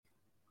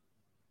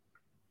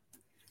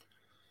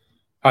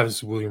Hi, this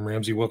is William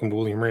Ramsey. Welcome to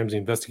William Ramsey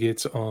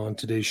Investigates. On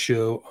today's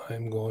show,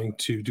 I'm going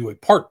to do a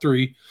part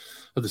 3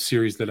 of the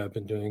series that I've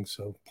been doing.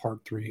 So,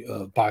 part 3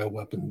 of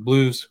Bioweapon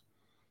Blues,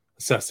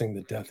 assessing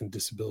the death and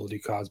disability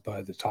caused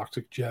by the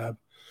toxic jab.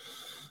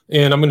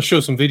 And I'm going to show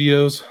some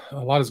videos. A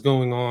lot is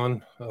going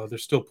on. They're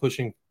still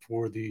pushing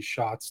for these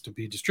shots to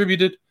be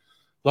distributed.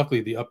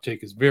 Luckily, the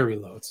uptake is very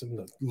low. It's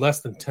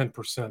less than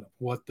 10% of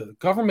what the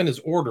government has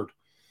ordered,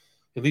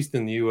 at least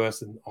in the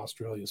US and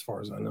Australia, as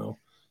far as I know,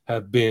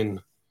 have been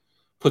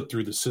put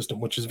through the system,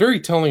 which is very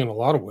telling in a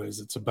lot of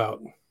ways. It's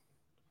about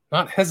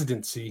not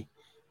hesitancy,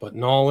 but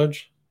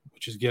knowledge,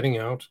 which is getting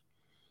out,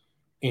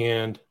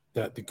 and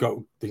that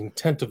the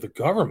intent of the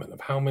government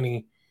of how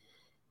many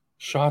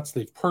shots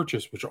they've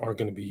purchased, which are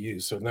going to be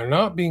used. So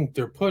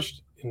they're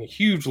pushed in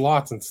huge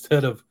lots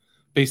instead of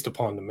based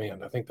upon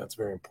demand. I think that's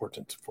very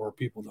important for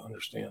people to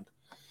understand.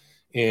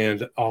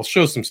 And I'll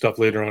show some stuff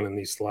later on in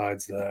these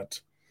slides that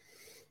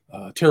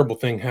a terrible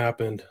thing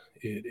happened.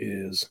 It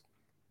is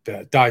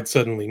that died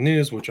suddenly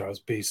news, which I was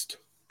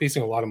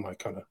basing a lot of my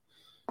kind of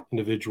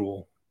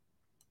individual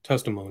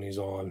testimonies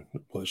on,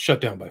 was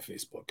shut down by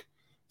Facebook.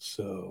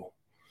 So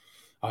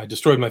I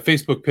destroyed my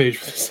Facebook page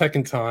for the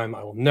second time.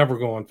 I will never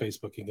go on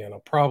Facebook again. I'll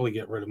probably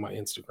get rid of my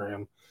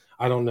Instagram.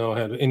 I don't know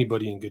how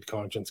anybody in good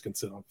conscience can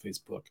sit on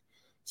Facebook.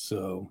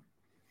 So,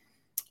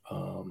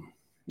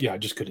 I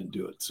just couldn't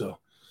do it. So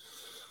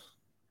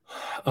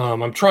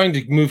I'm trying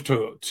to move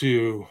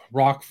to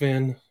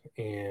Rockfin,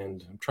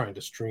 and I'm trying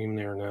to stream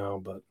there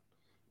now, but it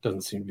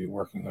doesn't seem to be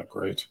working that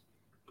great.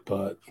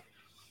 But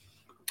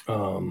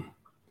let's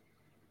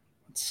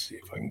see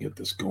if I can get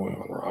this going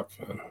on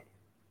Rockfin.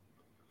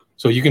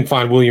 So you can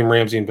find William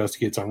Ramsey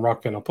Investigates on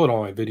Rockfin. I'll put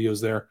all my videos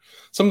there.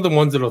 Some of the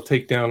ones that I'll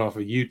take down off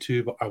of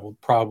YouTube, I will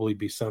probably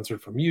be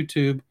censored from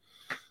YouTube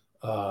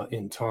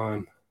in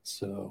time.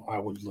 So I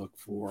would look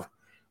for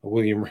a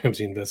William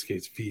Ramsey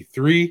Investigates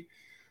V3.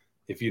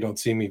 If you don't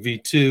see me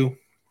V2,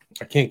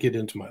 I can't get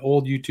into my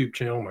old YouTube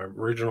channel, my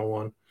original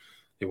one.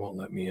 They won't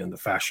let me in. The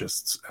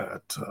fascists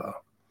at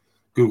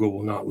Google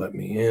will not let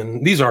me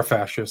in. These are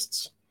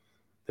fascists.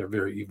 They're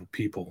very evil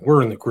people.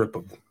 We're in the grip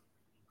of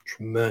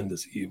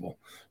tremendous evil.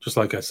 Just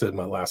like I said,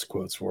 my last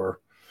quotes were,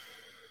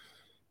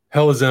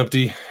 hell is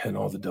empty and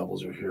all the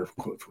devils are here.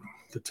 Quote from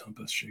The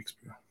Tempest,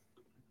 Shakespeare.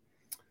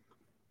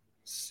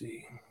 Let's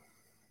see.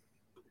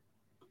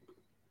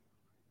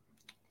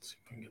 Let's see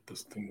if I can get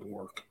this thing to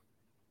work.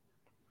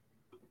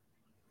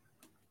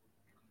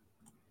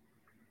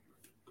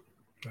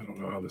 I don't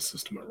know how the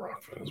system at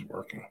Rockfin is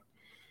working.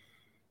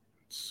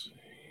 Let's see.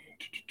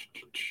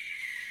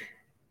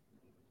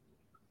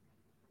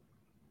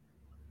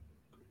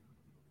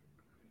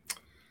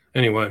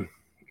 Anyway,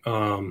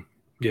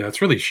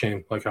 it's really a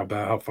shame, like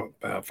how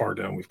far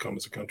down we've come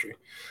as a country.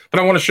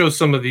 But I want to show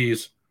some of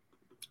these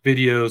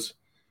videos.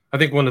 I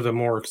think one of the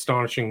more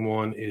astonishing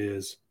one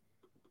is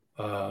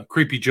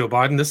creepy Joe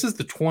Biden. This is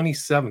the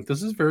 27th.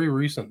 This is very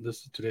recent.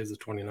 Today's the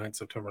 29th,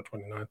 September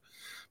 29th.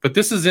 But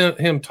this is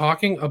him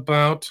talking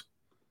about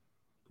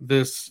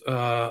this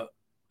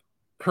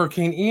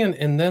Hurricane Ian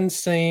and then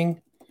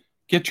saying,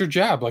 get your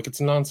jab, like it's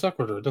a non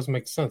sequitur. It doesn't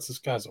make sense. This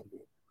guy's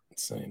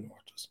insane.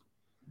 Watch this.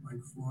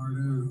 Like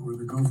Florida or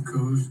the Gulf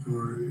Coast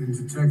or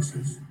into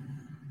Texas,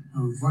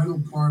 a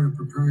vital part of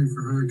preparing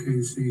for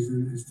hurricane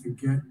season is to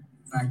get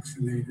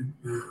vaccinated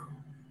now.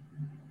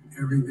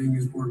 Everything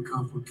is more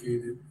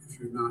complicated if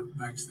you're not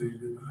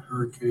vaccinated in a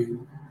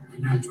hurricane or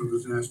natural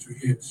disaster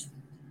hits.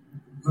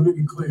 Let me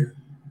be clear.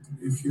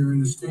 If you're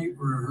in a state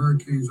where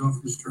hurricanes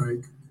often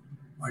strike,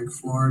 like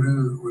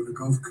Florida or the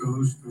Gulf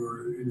Coast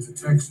or into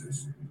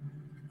Texas,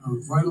 a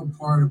vital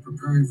part of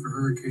preparing for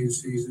hurricane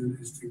season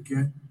is to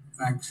get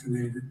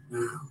vaccinated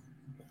now.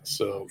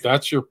 So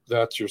that's your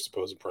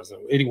supposed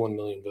president. 81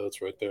 million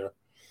votes right there.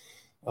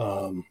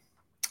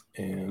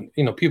 And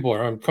people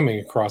I'm coming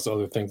across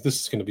other things. This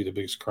is going to be the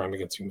biggest crime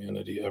against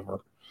humanity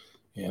ever,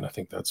 and I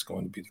think that's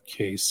going to be the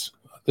case.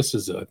 This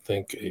is, I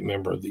think, a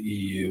member of the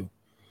EU.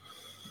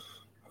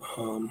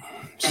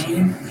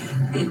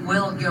 It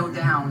will go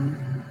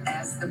down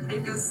as the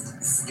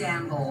biggest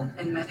scandal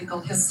in medical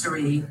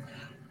history,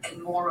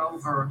 and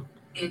moreover,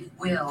 it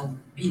will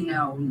be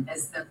known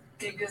as the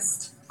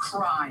biggest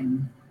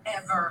crime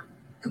ever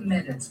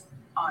committed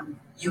on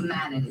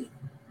humanity.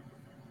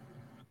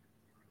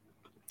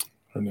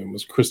 Her name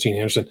was Christine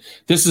Anderson.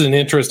 This is an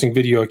interesting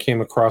video I came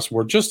across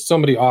where just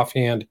somebody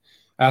offhand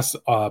asked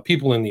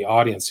people in the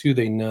audience who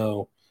they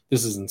know.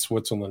 This is in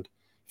Switzerland.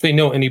 If they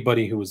know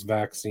anybody who was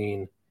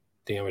vaccine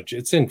damaged.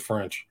 It's in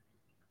French.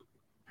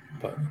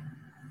 But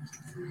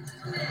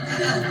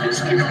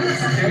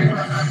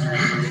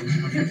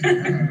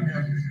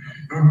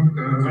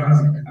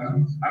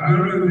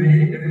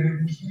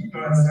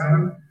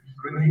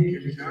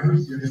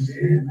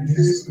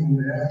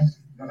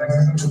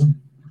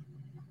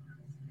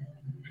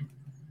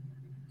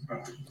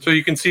so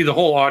you can see the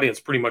whole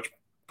audience pretty much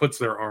puts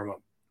their arm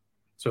up.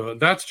 So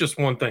that's just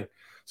one thing.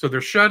 So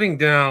they're shutting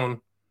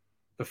down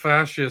the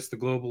fascists, the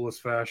globalist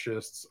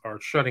fascists are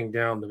shutting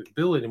down the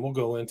ability, and we'll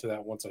go into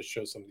that once I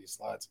show some of these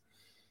slides,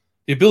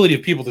 the ability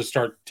of people to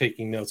start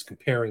taking notes,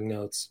 comparing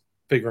notes,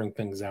 figuring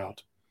things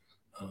out.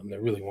 They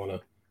really want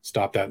to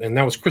stop that. And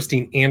that was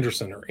Christine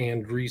Anderson, or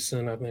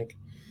Andreessen, I think,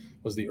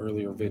 was the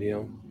earlier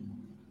video.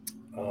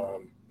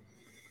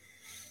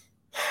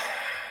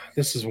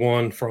 This is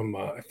one from,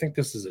 I think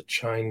this is a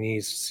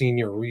Chinese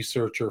senior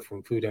researcher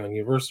from Fudan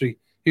University.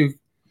 This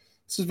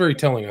is very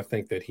telling, I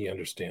think, that he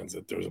understands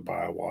that there's a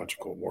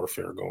biological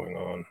warfare going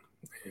on.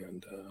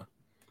 And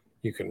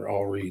you can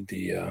all read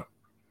the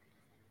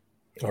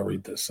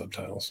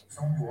subtitles.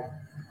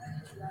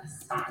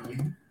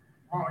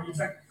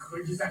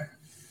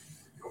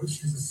 尤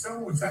其是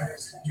生物战的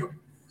成就，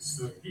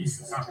是历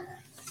史上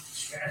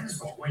前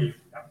所未有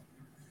的，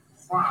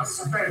划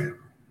时代的。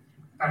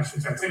但是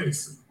在这一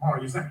次贸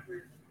易战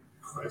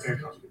和这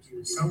个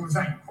生物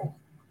战以后，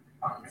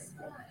把美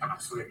国打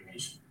出了原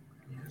形。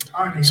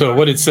So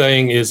what it's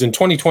saying is, in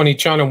 2020,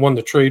 China won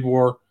the trade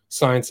war,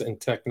 science and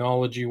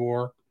technology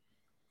war.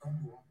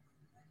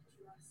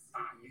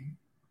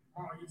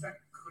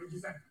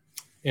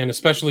 And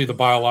especially the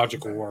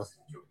biological war.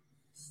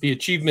 The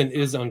achievement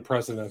is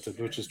unprecedented,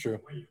 which is true.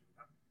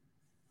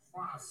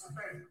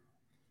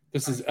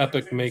 This is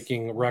epic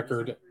making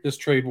record. This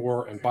trade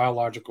war and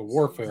biological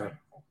warfare,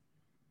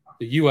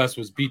 the U.S.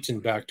 was beaten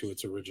back to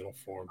its original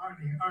form.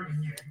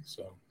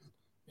 So,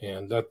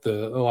 and that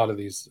a lot of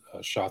these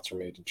shots are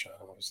made in China,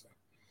 obviously.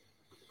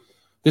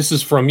 This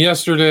is from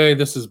yesterday.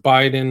 This is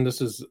Biden.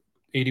 This is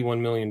 81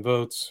 million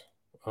votes.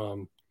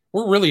 We're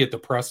really at the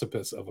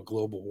precipice of a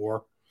global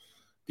war.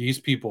 These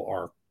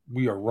people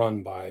we are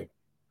run by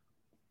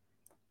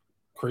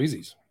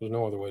crazies. There's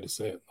no other way to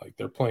say it. Like,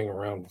 they're playing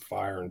around with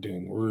fire and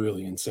doing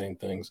really insane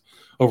things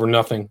over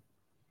nothing.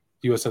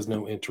 The U.S. has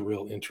no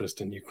real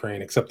interest in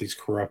Ukraine except these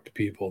corrupt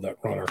people that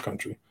run our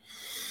country.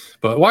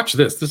 But watch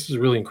this. This is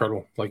really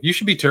incredible. Like, you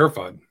should be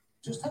terrified.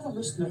 Just have a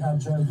listen to how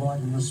Joe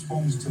Biden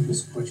responds to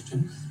this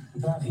question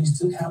about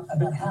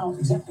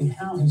exactly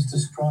how he's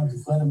described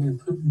Vladimir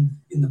Putin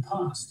in the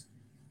past.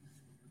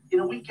 In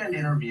a weekend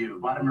interview,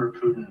 Vladimir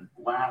Putin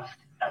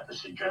laughed at the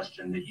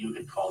suggestion that you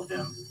had called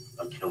him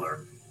a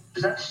killer.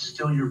 Is that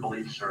still your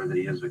belief, sir, that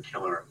he is a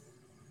killer?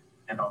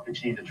 And I'll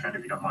continue the trend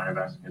if you don't mind of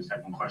asking a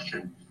second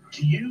question.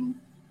 Do you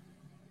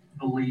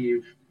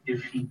believe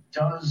if he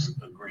does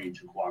agree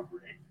to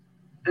cooperate,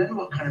 then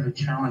what kind of a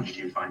challenge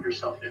do you find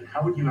yourself in?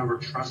 How would you ever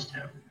trust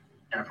him?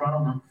 And if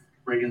Ronald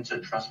Reagan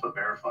said trust but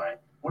verify,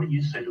 what do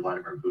you say to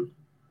Vladimir Putin?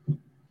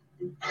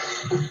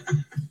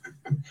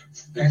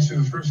 To answer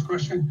the first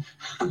question,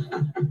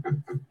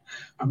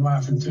 I'm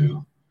laughing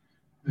too.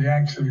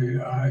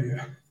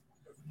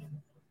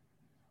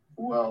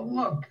 Well,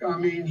 look, I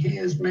mean, he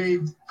has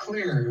made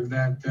clear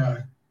that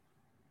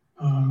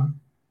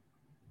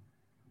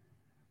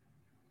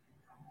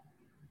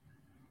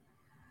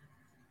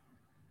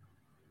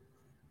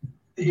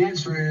the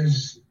answer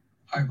is,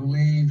 I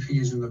believe he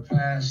has in the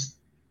past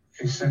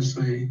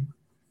essentially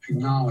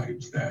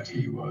acknowledged that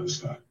he was,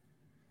 there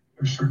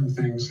are certain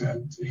things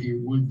that he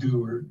would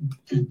do or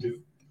did do.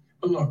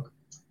 But look,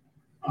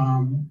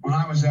 when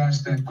I was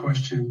asked that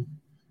question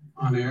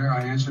on air,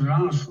 I answered it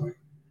honestly.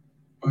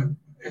 But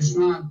it's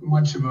not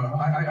much of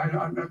I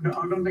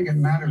don't think it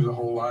matters a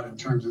whole lot in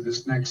terms of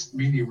this next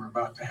meeting we're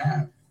about to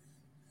have.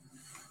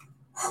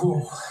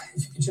 Whew,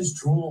 if you could just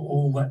draw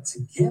all that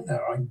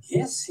together, I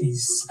guess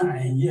he's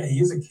saying, yeah, he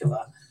is a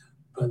killer,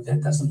 but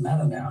that doesn't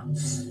matter now.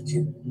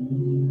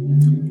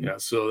 Yeah,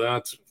 so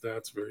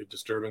that's very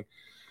disturbing.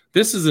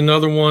 This is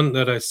another one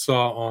that I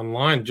saw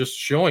online, just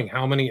showing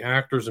how many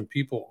actors and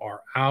people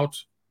are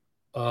out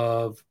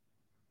of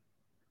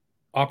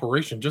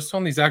operation just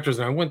on these actors.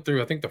 And I went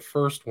through, I think the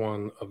first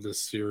one of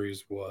this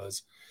series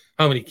was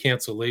how many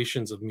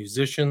cancellations of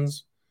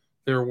musicians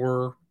there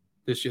were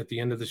at the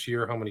end of this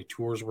year, how many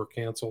tours were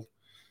canceled.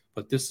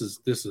 But this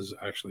is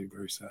actually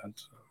very sad.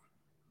 So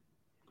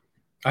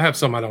I have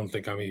some I don't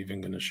think I'm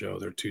even going to show.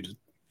 They're too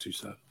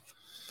sad.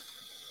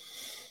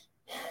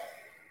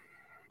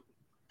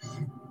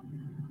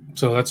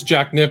 So that's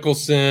Jack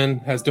Nicholson,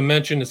 has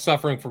dementia, is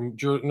suffering from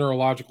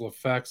neurological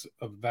effects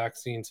of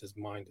vaccines. His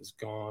mind is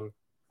gone.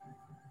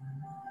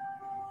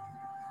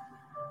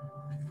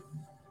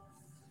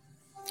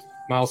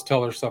 Miles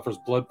Teller suffers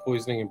blood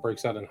poisoning and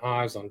breaks out in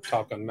hives on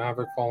Top Gun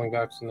Maverick following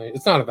vaccination.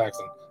 It's not a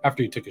vaccine.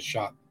 After he took a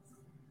shot.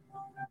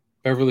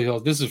 Beverly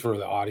Hills. This is for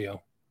the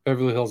audio.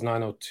 Beverly Hills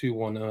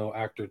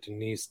 90210 actor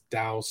Denise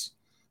Dowse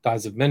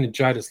dies of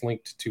meningitis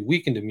linked to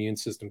weakened immune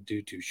system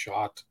due to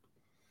shot.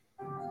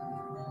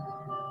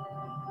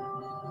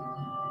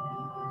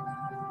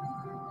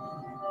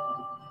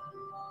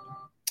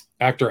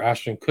 Actor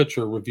Ashton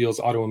Kutcher reveals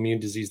autoimmune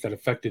disease that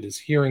affected his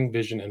hearing,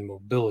 vision, and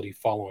mobility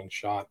following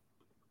shot.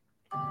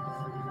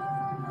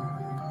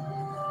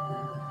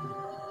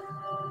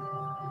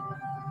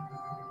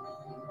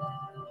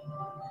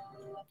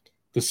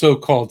 The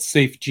so-called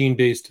safe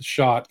gene-based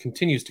shot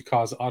continues to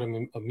cause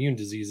autoimmune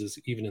diseases,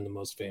 even in the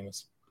most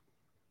famous.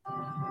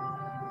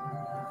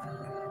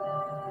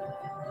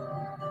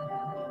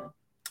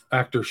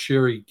 Actor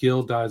Sherry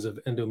Gill dies of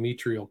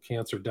endometrial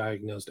cancer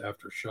diagnosed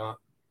after shot.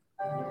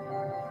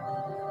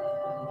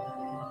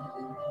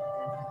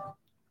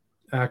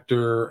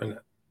 Actor and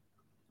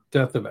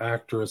death of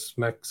actress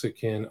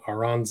Mexican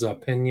Aranza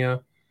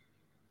Pena,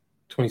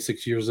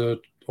 26 years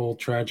old,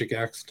 tragic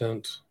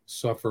accident,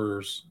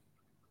 suffers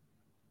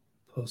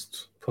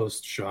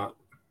post shot.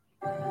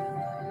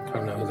 I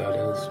don't know who that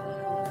is.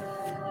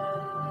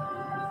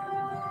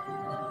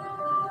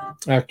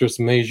 Actress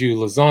Meiju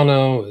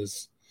Lozano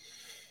is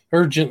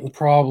urgent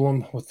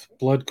problem with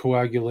blood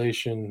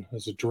coagulation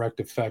as a direct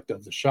effect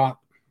of the shot.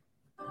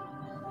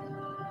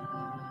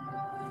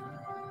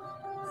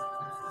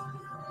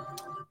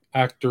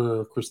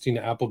 Actor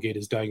Christina Applegate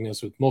is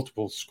diagnosed with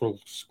multiple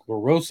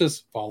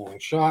sclerosis following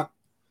shot.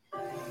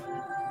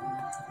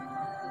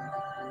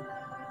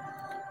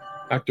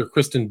 Actor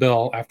Kristen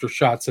Bell, after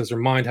shot, says her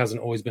mind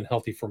hasn't always been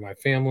healthy for my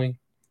family.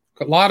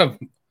 A lot of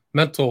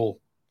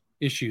mental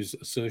issues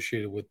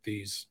associated with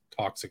these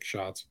toxic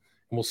shots.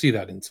 And we'll see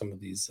that in some of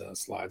these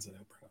slides that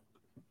I brought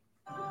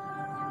up.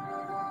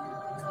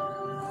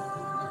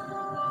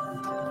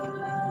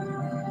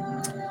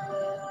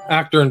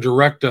 Actor and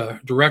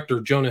director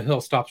Jonah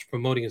Hill stops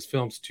promoting his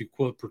films to,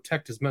 quote,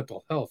 protect his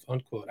mental health,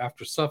 unquote,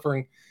 after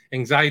suffering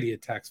anxiety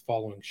attacks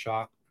following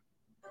shot.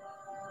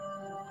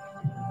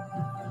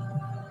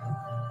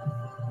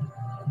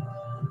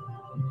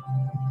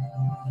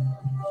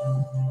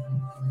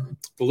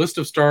 The list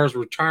of stars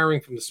retiring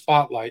from the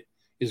spotlight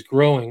is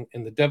growing,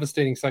 and the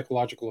devastating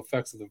psychological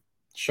effects of the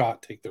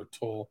shot take their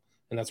toll.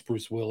 And that's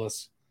Bruce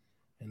Willis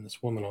and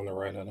this woman on the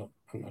right. I'm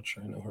not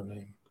sure I know her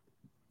name.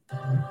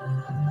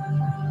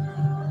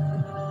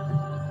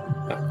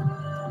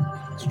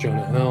 It's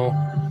Jonah Hill.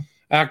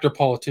 Actor,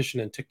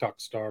 politician, and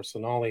TikTok star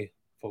Sonali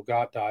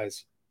Phogat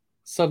dies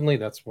suddenly.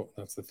 That's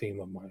the theme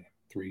of my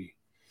 3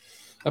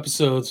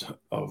 episodes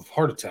of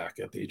heart attack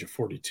at the age of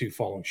 42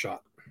 following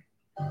shot.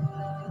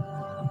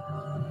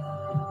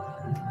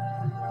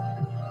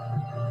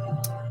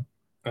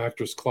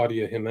 Actress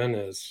Claudia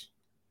Jimenez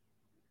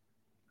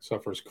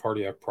suffers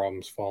cardiac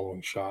problems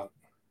following shot.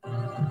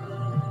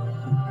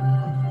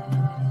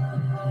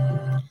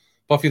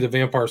 Buffy the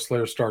Vampire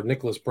Slayer star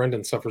Nicholas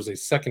Brendan suffers a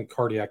second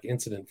cardiac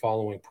incident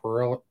following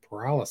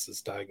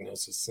paralysis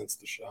diagnosis since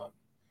the shot.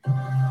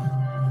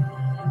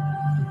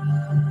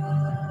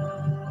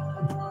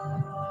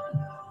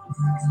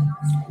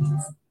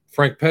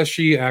 Frank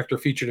Pesci, actor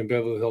featured in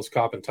Beverly Hills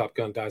Cop and Top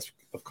Gun, dies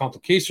of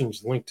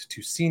complications linked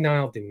to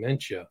senile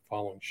dementia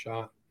following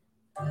shot.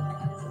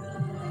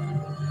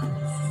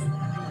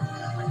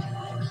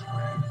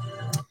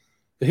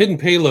 The hidden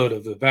payload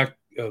of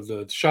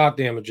the shot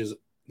damages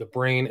the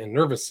brain and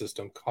nervous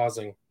system,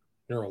 causing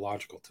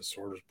neurological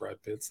disorders.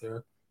 Brad Pitt's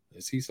there.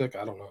 Is he sick?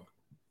 I don't know.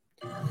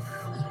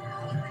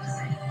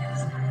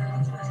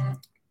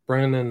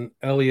 Brandon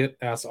Elliott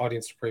asks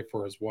audience to pray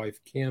for his wife,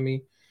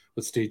 Cammie,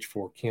 with stage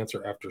 4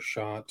 cancer after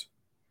shot.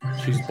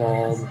 She's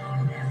bald.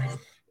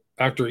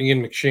 Actor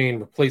Ian McShane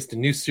replaced a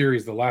new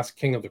series, The Last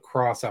King of the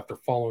Cross, after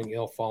falling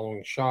ill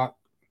following shot.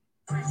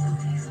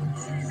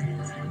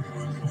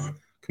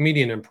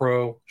 Comedian and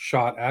pro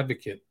shot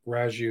advocate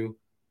Raju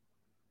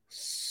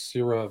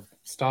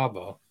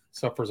Siravastava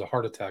suffers a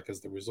heart attack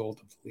as the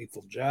result of a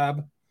lethal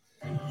jab.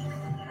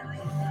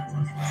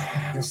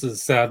 This is a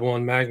sad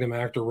one. Magnum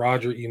actor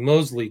Roger E.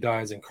 Mosley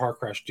dies in car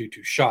crash due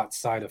to shot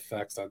side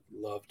effects. I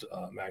loved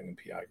Magnum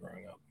PI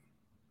growing up.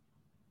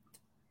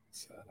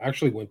 Sad. I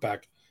actually went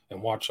back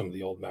and watched some of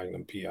the old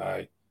Magnum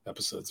PI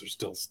episodes.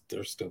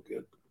 They're still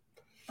good.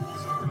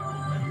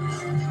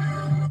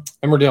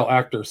 Emmerdale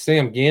actor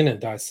Sam Gannon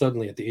dies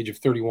suddenly at the age of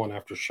 31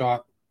 after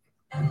shot.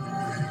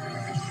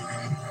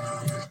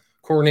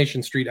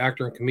 Coronation Street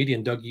actor and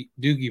comedian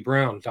Doogie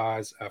Brown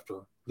dies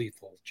after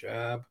lethal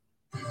jab.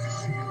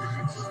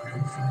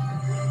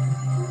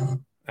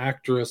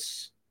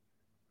 Actress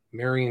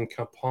Marion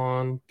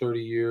Capon,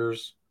 30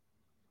 years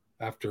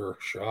after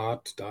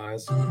shot,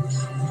 dies.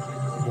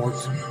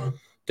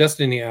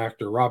 Destiny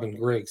actor Robin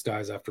Griggs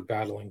dies after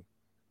battling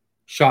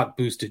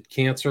shot-boosted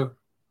cancer.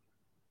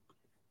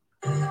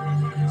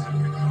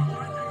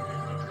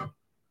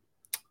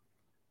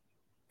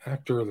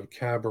 Actor of the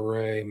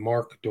Cabaret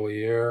Marc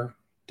Doyer,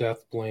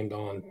 death blamed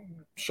on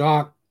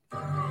shot.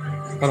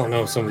 I don't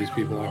know if some of these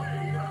people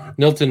are.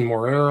 Nilton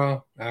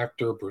Moreira,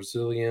 actor,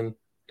 Brazilian,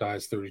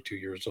 dies 32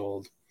 years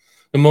old.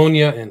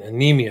 Pneumonia and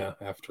anemia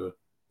after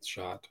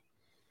shot.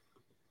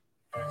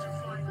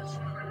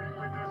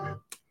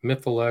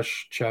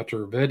 Mithilesh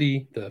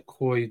Chaturvedi, the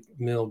Koi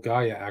Mil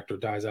Gaya actor,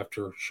 dies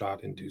after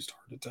shot-induced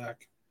heart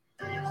attack.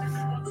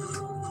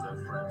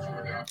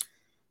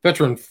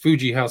 Veteran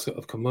Fuji House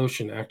of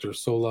Commotion actor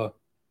Sola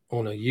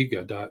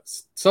Onayiga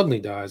suddenly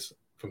dies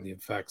from the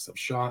effects of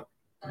shot.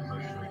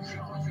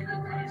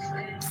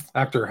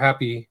 Actor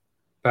Happy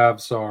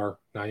Babsar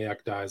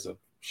Nayak dies of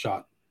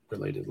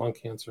shot-related lung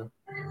cancer.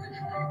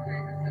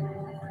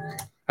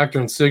 Actor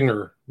and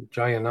singer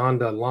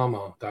Jayananda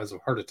Lama dies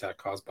of heart attack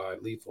caused by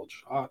lethal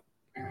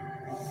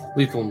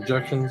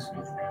injections.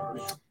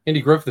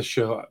 Andy Griffith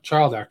Show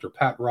child actor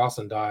Pat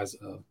Rawson dies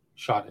of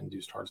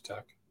shot-induced heart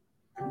attack.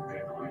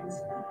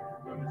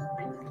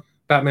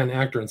 Batman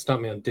actor and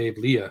stuntman Dave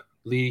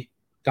Lee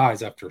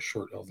dies after a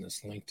short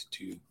illness linked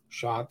to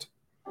shot.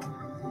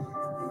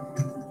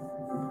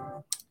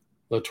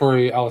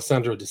 Latore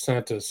Alessandra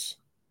DeSantis,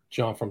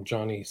 John from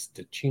Johnny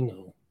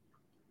Stechino,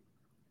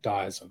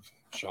 dies of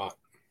shot.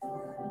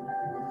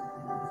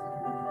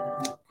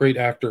 Great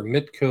actor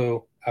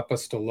Mitko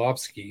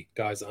Apostolovsky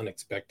dies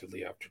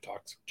unexpectedly after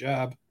toxic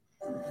jab.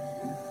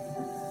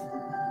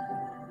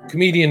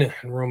 Comedian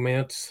and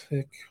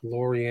romantic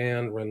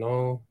Lauriane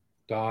Renault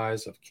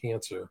dies of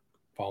cancer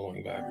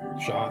following back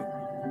shot.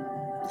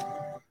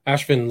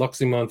 Ashvin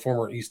Luximan,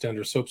 former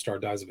EastEnders soap star,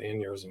 dies of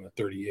aneurysm at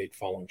 38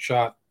 following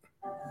shot.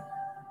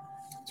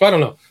 So I don't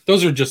know.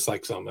 Those are just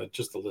like some.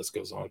 Just the list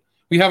goes on.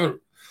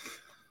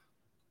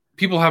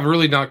 People have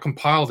really not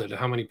compiled it,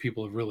 how many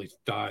people have really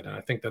died. And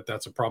I think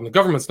that's a problem. The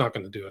government's not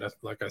going to do it.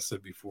 Like I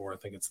said before, I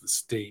think it's the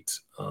state.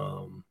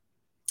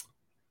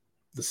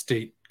 The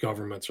state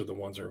governments are the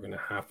ones that are going to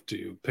have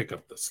to pick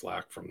up the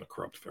slack from the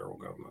corrupt federal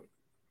government.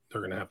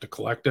 They're going to have to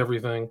collect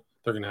everything.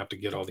 They're going to have to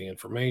get all the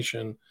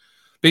information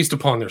based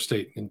upon their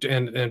state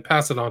and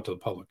pass it on to the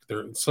public.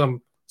 There's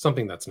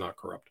something that's not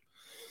corrupt.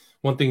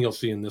 One thing you'll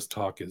see in this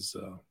talk is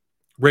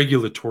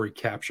regulatory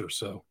capture.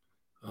 So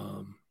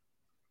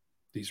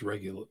these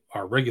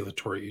our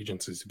regulatory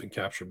agencies have been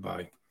captured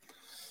by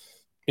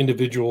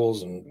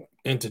individuals and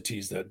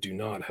entities that do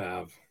not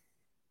have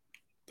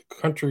the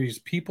country's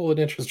people in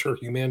interest or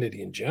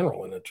humanity in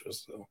general in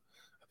interest. So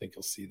I think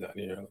you'll see that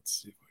here.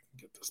 Let's see if I can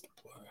get this to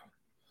play.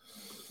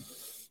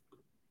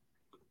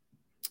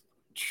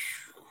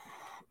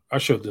 I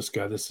showed this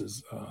guy. This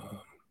is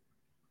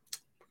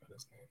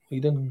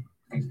Eden.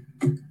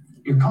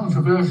 You're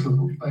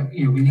controversial, but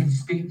we need to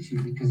speak to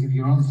you because if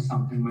you're onto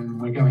something when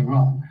we're going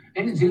wrong,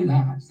 they didn't do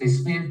that. They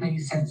smeared me,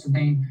 censored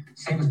me,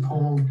 same as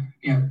Paul.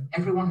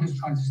 Everyone who's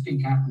trying to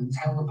speak out and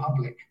tell the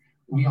public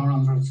we are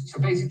under attack. So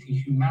basically,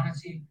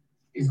 humanity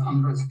is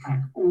under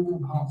attack.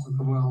 All parts of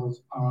the world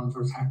are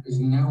under attack. There's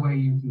no way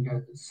you can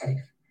go that's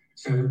safe.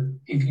 So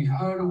if you've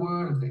heard a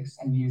word of this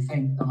and you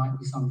think there might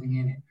be something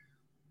in it,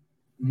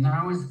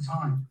 now is the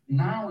time.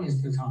 Now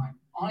is the time.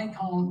 I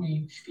can't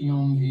reach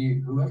beyond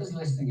you. Whoever's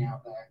listening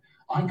out there,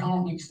 I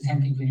can't reach the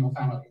 10 people in your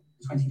family,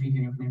 the 20 people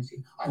in your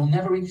community. I will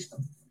never reach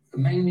them. The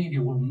main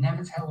media will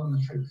never tell them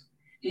the truth.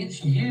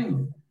 It's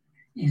you.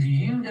 If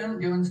you don't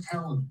go and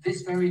tell them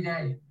this very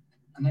day,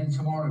 and then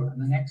tomorrow and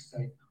the next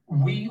day,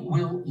 we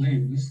will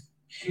lose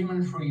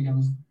human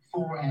freedoms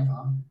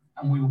forever,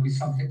 and we will be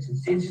subject to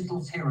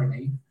digital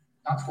tyranny.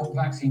 That's what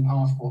vaccine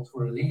passports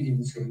were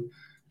leading to.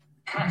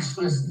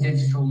 Cashless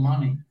digital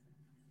money,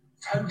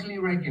 totally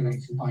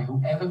regulated by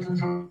whoever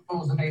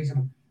controls the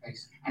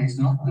database. And it's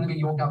not going to be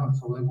your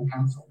government or local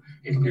council.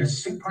 It'll be a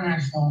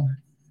supranational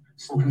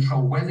will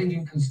control whether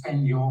you can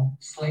spend your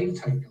slave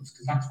tokens,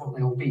 because that's what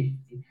they'll be.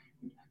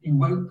 There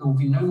will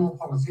be no more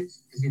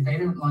politics, because if they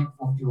don't like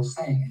what you're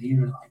saying and you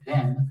don't like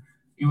them,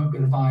 you won't be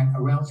able to buy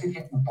a rail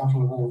ticket and a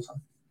bottle of water.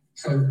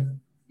 So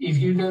if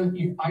you don't,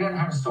 I don't know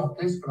how to stop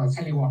this, but I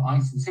tell you what, I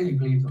sincerely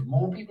believe that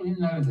more people who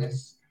know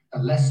this, the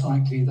less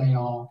likely they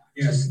are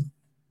to.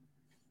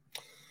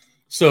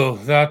 So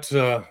that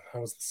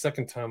was the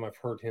second time I've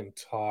heard him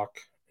talk.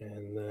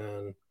 And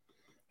then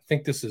I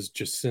think this is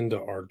Jacinda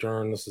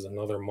Ardern. This is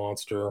another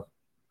monster.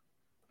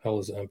 Hell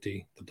is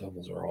empty. The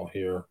devils are all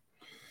here.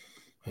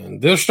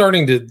 And they're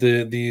starting to,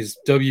 these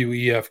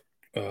WEF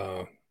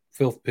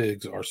filth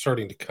pigs are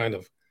starting to kind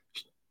of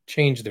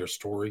change their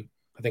story.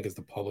 I think as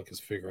the public is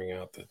figuring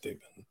out that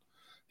they've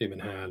been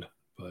had.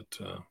 But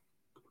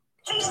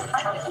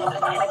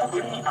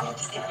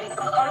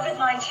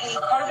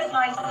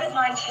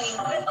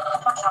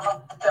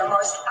COVID-19, the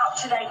most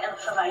up-to-date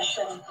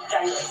information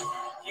daily.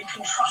 You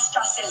can trust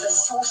us as a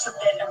source of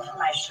that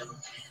information.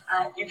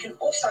 You can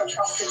also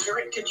trust the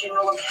Director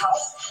General of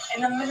Health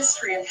and the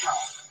Ministry of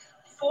Health.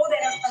 For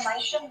that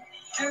information,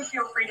 do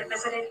feel free to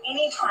visit at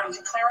any time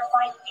to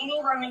clarify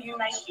any rumour you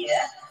may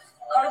hear,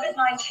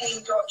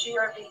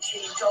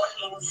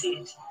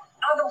 covid19.govt.nz.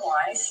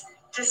 Otherwise,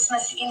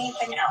 dismiss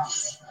anything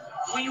else.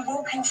 We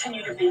will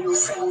continue to be your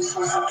single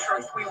source of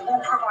truth. We will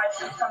provide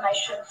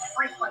information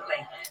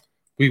frequently.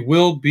 We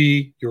will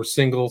be your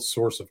single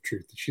source of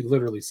truth. She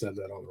literally said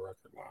that on the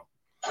record. Wow.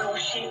 We will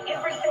share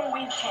everything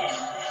we can,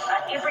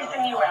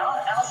 everything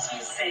else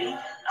you see, a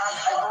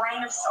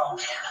grain of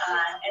salt.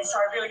 And so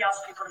I really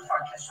ask people to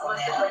focus. Well,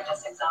 the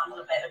greatest example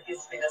of that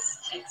appears to be this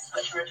text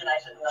which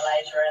originated in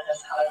Malaysia and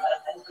has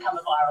become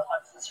a viral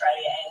hoax in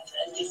Australia and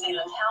in New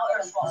Zealand. How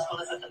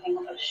irresponsible is it that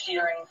people are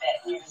sharing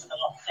that news of a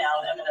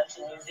lockdown imminent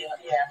in New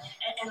Zealand? Yeah,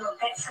 and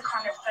look, that's the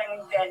kind of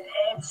thing that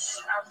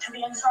adds to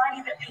the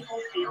anxiety that people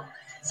feel.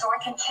 So I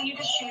continue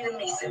to share the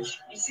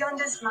message. New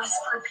Zealanders must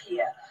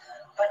prepare.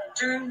 But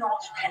do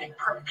not panic,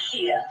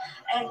 prepare.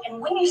 And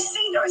when you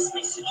see those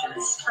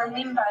messages,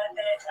 remember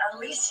that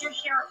unless you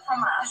hear it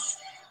from us,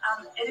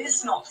 it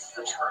is not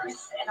the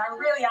truth. And I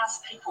really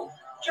ask people,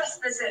 just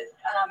visit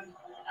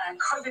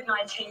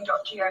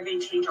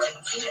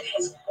covid19.govt.nz. It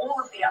has all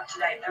of the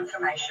up-to-date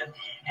information.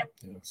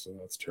 Yeah, so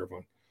that's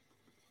terrifying.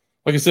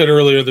 Like I said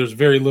earlier, there's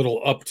very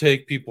little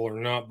uptake. People are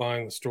not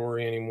buying the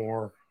story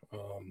anymore.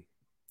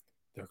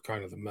 They're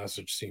kind of the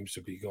message seems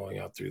to be going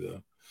out through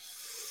the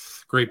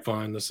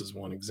Grapevine, this is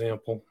one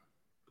example.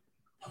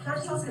 Can I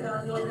just ask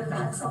about the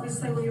facts?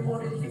 Obviously, we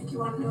awarded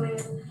 51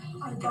 million.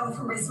 I gather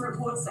from recent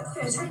reports that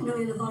 13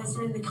 million of those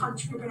are in the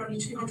country, but only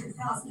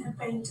 200,000 have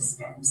been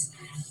dispensed.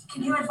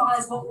 Can you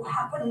advise what will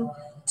happen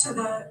to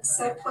the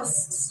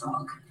surplus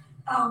stock?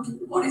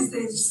 What is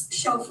the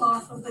shelf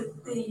life of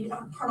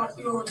the product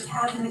we already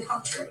have in the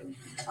country?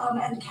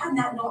 And can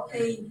that not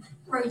be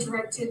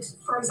redirected,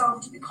 for example,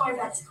 to the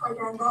COVAX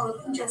program rather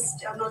than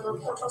just, another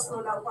report talks a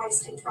lot about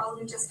wastage rather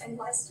than just being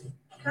wasted?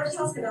 Can I just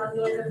ask about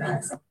the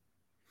facts?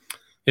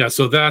 Yeah,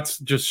 so that's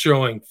just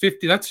showing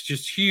 50. That's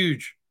just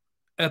huge,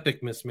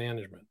 epic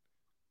mismanagement.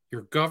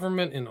 Your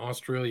government in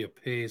Australia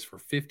pays for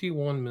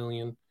 51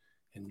 million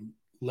and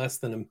less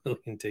than a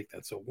million take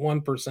that. So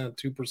 1%,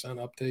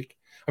 2% uptake.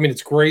 I mean,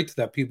 it's great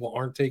that people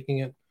aren't taking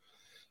it.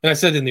 And I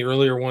said in the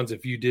earlier ones,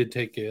 if you did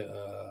take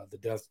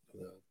the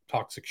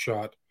toxic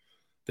shot,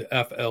 the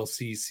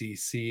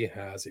FLCCC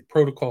has a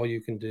protocol you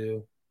can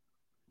do.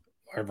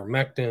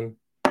 Ivermectin,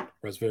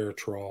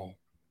 resveratrol,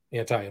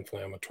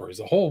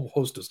 anti-inflammatories, a whole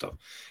host of stuff.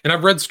 And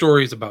I've read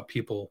stories about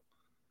people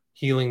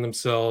healing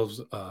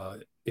themselves.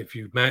 If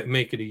you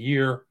make it a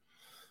year,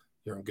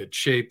 you're in good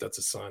shape. That's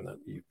a sign that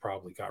you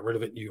probably got rid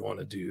of it. You want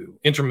to do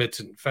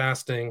intermittent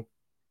fasting,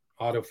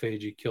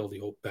 autophagy, kill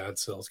the old bad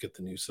cells, get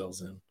the new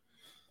cells in.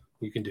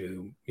 You can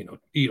do,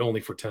 eat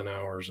only for 10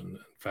 hours and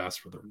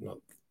fast for the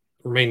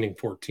remaining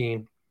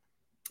 14.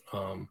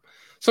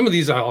 Some of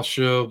these I'll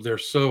show, they're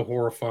so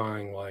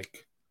horrifying.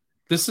 Like,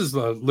 this is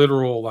the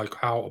literal, like,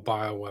 how a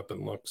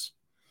bioweapon looks.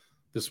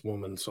 This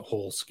woman's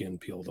whole skin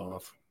peeled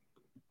off.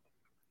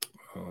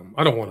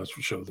 I don't want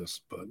to show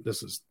this, but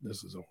this is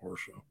a horror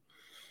show.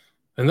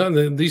 And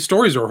then these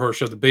stories are a horror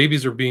show. The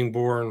babies are being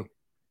born.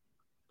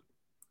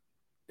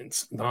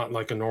 It's not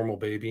like a normal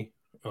baby.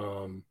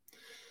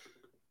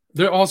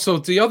 There also,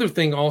 the other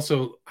thing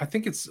also, I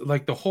think it's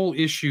like the whole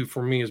issue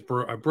for me is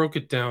I broke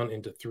it down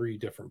into 3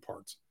 different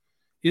parts.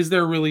 Is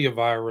there really a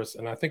virus?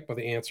 And I think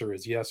the answer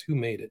is yes. Who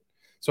made it?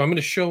 So I'm going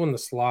to show in the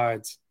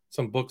slides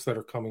some books that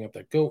are coming up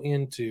that go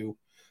into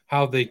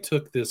how they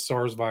took this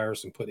SARS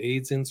virus and put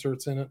AIDS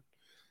inserts in it.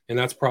 And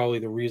that's probably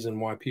the reason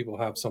why people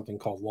have something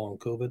called long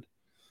COVID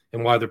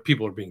and why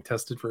people are being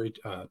tested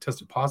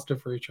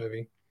positive for HIV.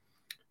 And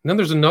then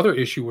there's another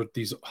issue with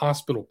these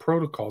hospital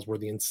protocols where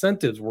the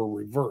incentives were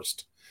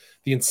reversed.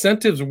 The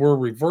incentives were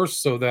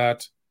reversed so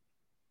that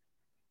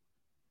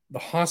the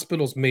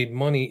hospitals made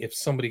money if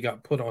somebody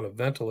got put on a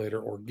ventilator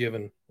or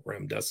given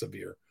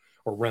remdesivir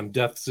or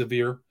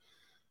remdesivir,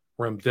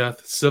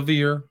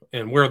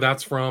 and where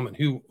that's from and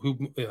who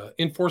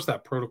enforced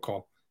that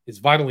protocol is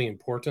vitally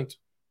important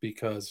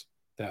because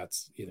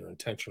that's either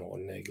intentional or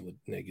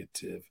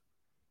negative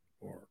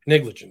or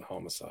negligent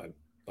homicide.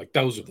 Like,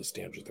 those are the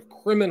standards, the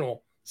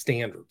criminal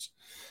standards.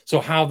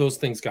 So how those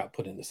things got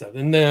put into set,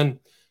 and then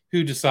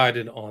who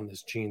decided on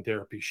this gene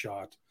therapy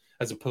shot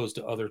as opposed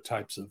to other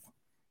types of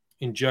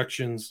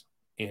injections,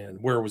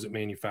 and where was it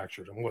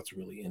manufactured and what's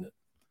really in it,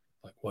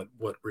 like what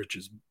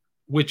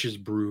witch's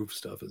brew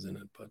stuff is in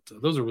it. But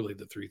those are really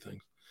the 3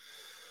 things.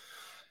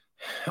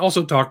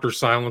 Also, doctor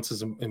silence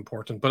is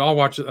important, but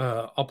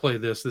I'll play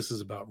this. This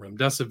is about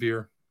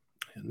remdesivir,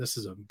 and this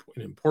is an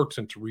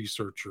important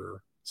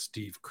researcher,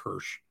 Steve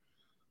Kirsch.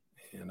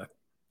 And I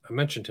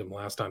mentioned him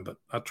last time, but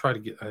I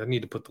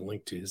need to put the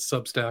link to his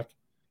Substack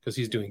because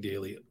he's doing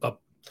daily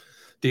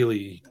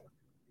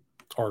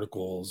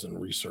articles and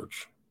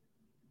research,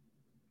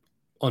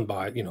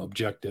 unbiased,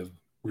 objective,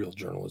 real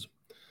journalism.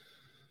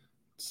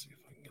 Let's see if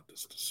I can get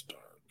this to start.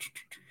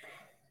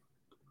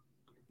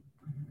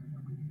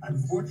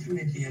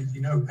 Unfortunately, as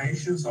you know,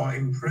 patients are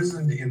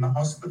imprisoned in the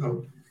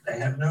hospital. They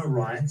have no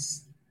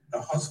rights. The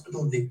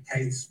hospital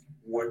dictates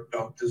what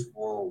doctors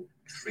will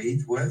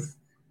treat with.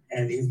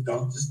 And if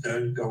doctors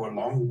don't go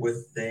along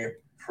with their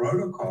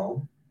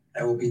protocol,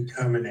 they will be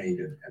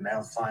terminated. And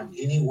they'll find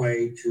any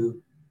way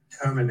to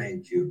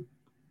terminate you.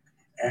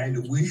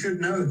 And we should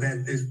know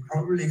that there's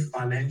probably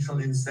financial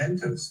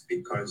incentives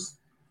because,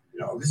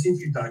 obviously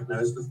if you're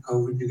diagnosed with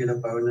COVID, you get a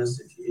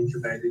bonus. If you're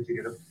intubated, you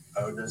get a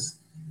bonus.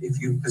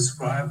 If you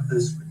prescribe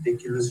this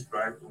ridiculous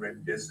drug,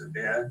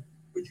 remdesivir,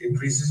 which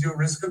increases your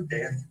risk of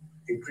death,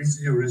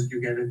 increases your risk,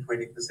 you get a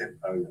 20%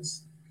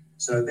 bonus.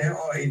 So there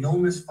are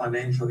enormous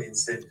financial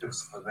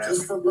incentives for that.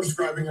 Just for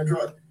prescribing a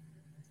drug?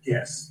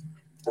 Yes.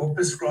 For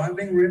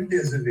prescribing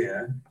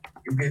remdesivir,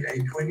 you get a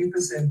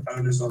 20%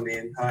 bonus on the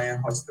entire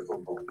hospital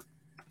bill.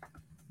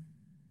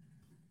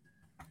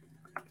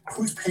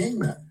 Who's paying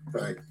that?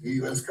 The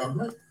U.S.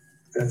 government?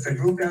 The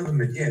federal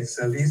government, yes.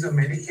 So these are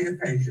Medicare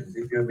patients.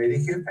 If you're a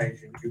Medicare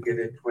patient, you get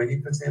a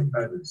 20%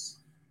 bonus.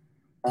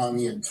 On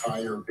the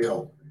entire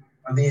bill?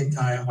 On the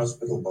entire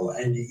hospital bill.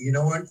 And you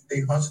know what?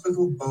 The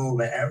hospital bill,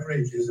 the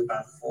average is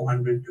about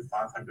 $400,000 to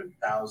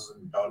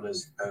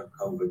 $500,000 per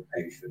COVID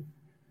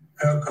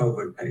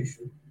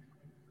patient.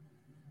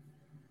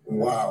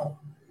 Wow.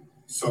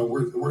 So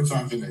we're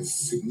talking a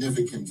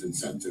significant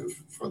incentive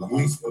for the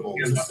hospital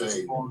to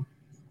say,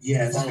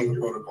 yes, follow the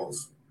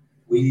protocols.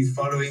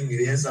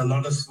 There's a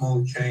lot of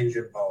small change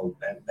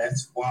involved, and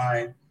that's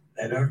why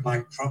They don't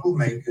like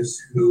troublemakers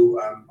who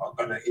are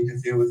going to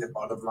interfere with their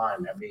bottom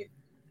line. I mean,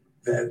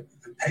 the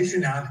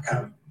patient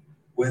outcome,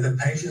 whether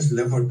patients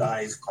live or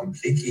die, is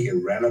completely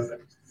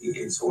irrelevant.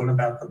 It's all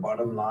about the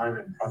bottom line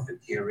and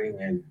profiteering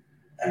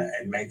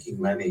and making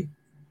money.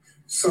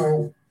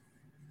 So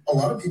a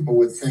lot of people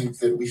would think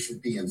that we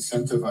should be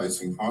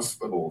incentivizing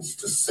hospitals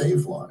to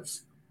save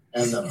lives,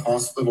 and that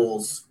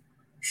hospitals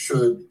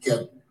should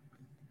get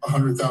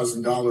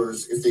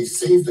 $100,000 if they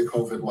save the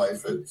COVID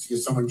life.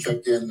 If someone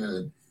checked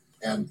in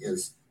and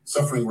is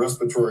suffering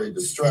respiratory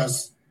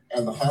distress,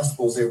 and the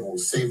hospital is able to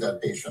save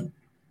that patient,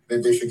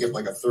 then they should get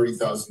like a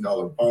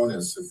 $30,000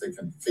 bonus if they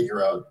can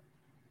figure out,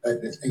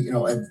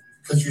 and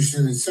because you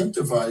should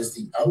incentivize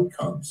the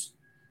outcomes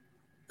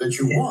that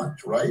you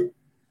want, right?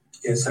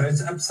 Yeah, so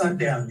it's upside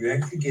down. You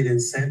actually get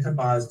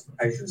incentivized to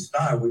patients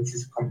die, which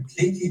is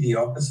completely the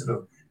opposite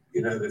of,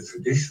 the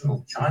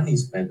traditional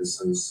Chinese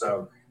medicine.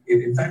 So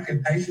in fact,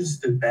 if patients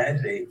did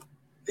badly,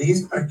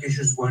 these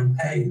practitioners weren't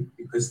paid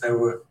because they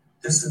were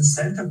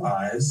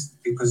disincentivized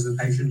because the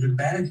patient did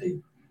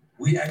badly.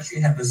 We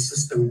actually have a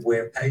system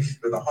where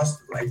the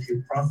hospital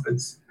actually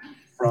profits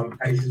from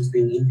patients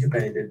being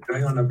intubated,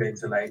 going on a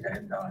ventilator,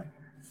 and dying.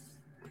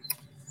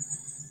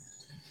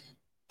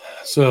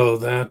 So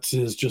that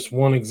is just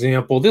one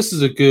example. This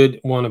is a good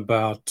one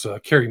about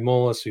Kerry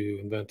Mullis, who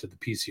invented the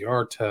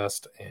PCR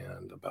test,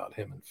 and about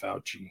him and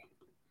Fauci.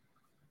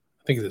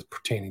 I think it is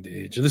pertaining to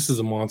age. This is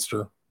a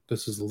monster.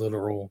 This is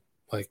literal,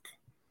 like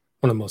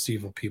one of the most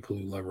evil people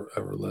who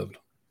ever lived.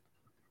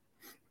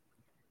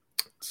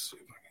 Let's see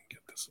if I can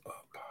get this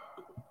up.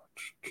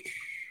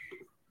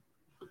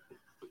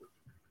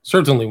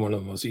 Certainly one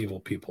of the most evil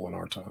people in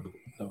our time,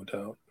 no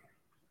doubt.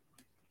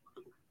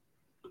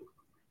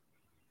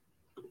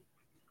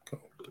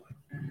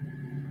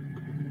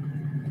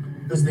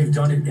 Because they've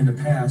done it in the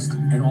past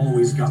and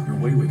always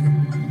gotten away with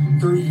it.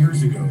 30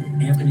 years ago,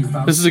 Anthony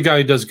Fauci... This is a guy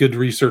who does good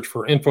research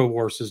for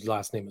InfoWars. His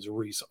last name is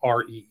Reece,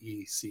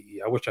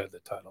 R-E-E-C-E. I wish I had the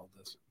title of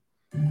this.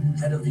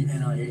 Head of the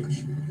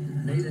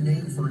NIH, made a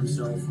name for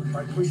himself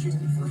by pushing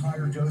for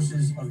higher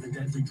doses of the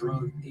deadly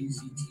drug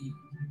AZT,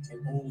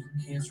 an old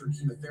cancer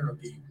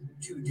chemotherapy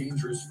too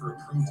dangerous for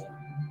approval,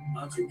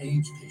 onto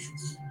AIDS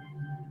patients.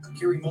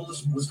 Kerry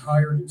Mullis was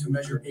hired to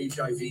measure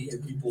HIV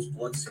in people's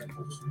blood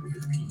samples with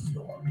his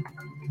PCR.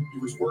 He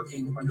was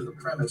working under the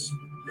premise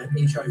that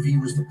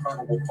HIV was the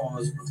probable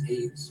cause of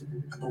AIDS.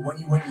 But when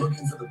he went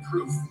looking for the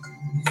proof,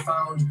 he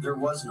found there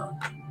was none.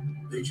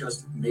 They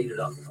just made it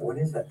up. What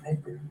is that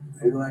paper?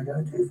 Who do I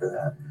go to for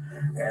that?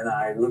 And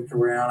I looked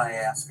around, I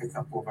asked a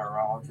couple of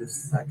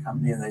virologists at that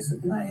company, and they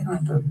said, no, you don't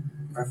have to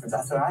reference.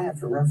 I said, I have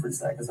to reference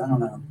that because I don't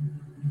know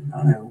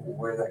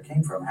where that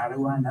came from. How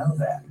do I know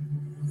that?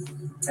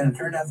 And it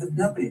turned out that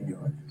nobody knew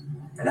it.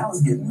 And I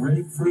was getting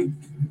really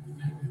freaked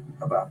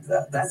about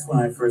that. That's when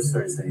I first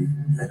started saying,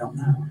 they don't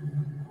know.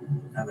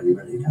 Nobody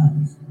really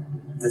does.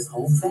 This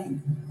whole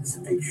thing is a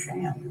big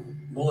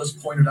sham.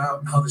 Mullis pointed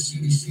out how the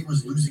CDC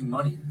was losing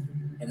money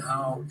and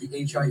how the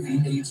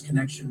HIV-AIDS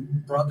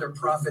connection brought their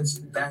profits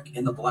back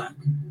in the black,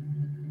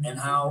 and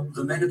how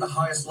the men at the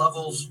highest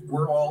levels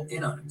were all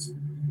in on it.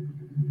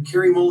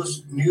 Kerry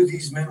Mullis knew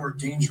these men were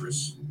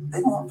dangerous.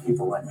 They don't want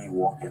people like me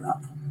walking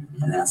up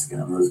and asking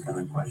them those kind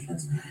of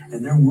questions,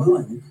 and they're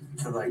willing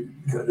to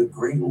go to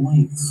great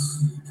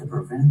lengths to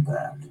prevent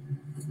that.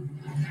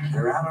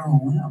 They're out on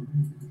a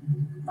limb.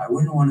 I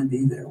wouldn't want to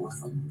be there with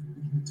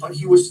them. But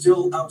he was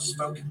still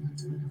outspoken.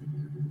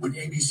 When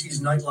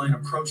ABC's Nightline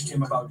approached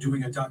him about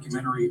doing a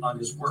documentary on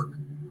his work,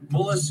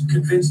 Mullis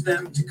convinced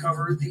them to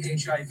cover the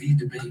HIV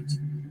debate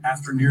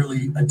after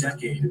nearly a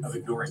decade of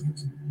ignoring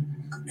it.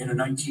 In a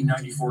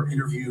 1994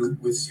 interview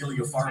with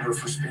Celia Farmer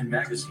for Spin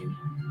magazine,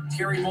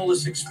 Kerry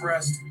Mullis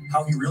expressed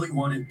how he really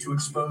wanted to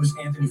expose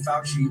Anthony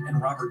Fauci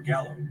and Robert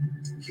Gallo.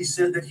 He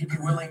said that he'd be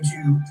willing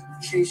to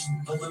chase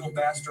the little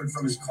bastard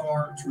from his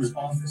car to his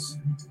office,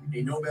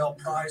 a Nobel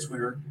Prize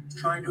winner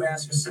trying to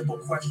ask a simple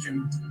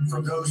question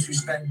from those who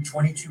spent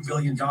 $22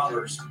 billion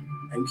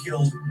and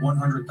killed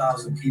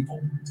 100,000 people.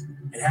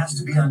 It has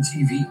to be on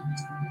TV.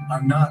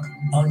 I'm not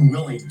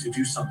unwilling to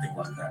do something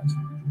like that.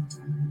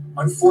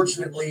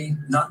 Unfortunately,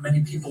 not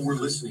many people were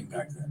listening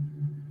back then.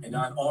 And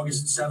on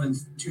August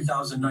 7th,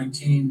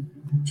 2019,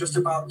 just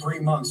about 3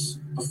 months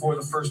before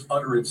the first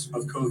utterance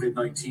of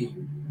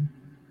COVID-19,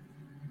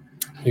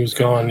 he was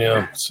gone,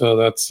 yeah. So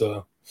that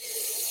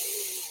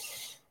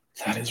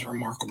is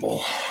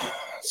remarkable.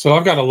 So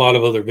I've got a lot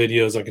of other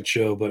videos I could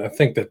show, but I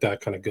think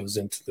that kind of goes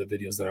into the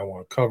videos that I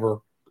want to cover,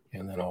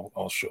 and then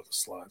I'll show the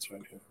slides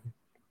right here.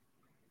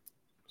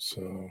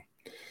 So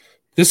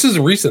this is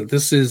recent.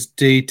 This is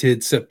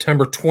dated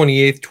September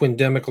 28th.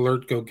 Twindemic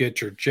alert. Go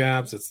get your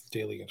jabs. It's the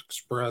Daily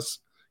Express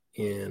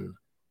in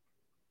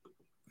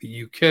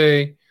the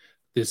UK.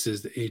 This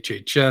is the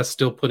HHS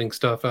still putting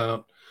stuff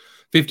out.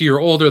 50 or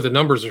older, the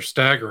numbers are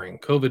staggering.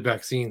 COVID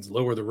vaccines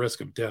lower the risk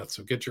of death.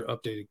 So get your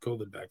updated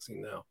COVID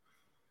vaccine now.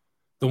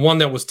 The one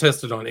that was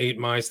tested on 8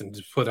 mice and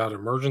just put out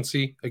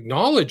emergency,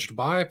 acknowledged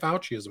by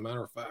Fauci, as a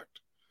matter of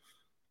fact.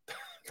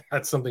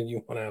 That's something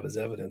you want to have as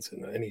evidence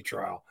in any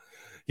trial.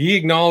 He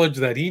acknowledged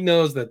that he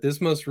knows that this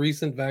most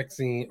recent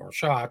vaccine or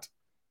shot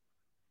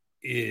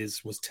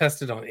was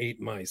tested on 8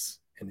 mice,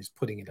 and he's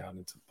putting it out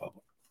into the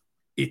public.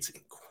 It's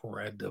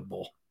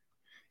incredible.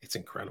 It's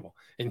incredible.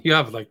 And you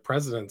have like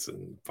presidents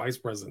and vice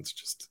presidents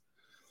just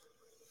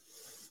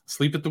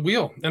sleep at the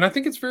wheel. And I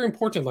think it's very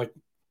important, like,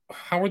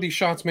 how are these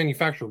shots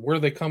manufactured? Where are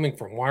they coming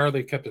from? Why are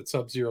they kept at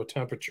sub-zero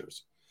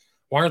temperatures?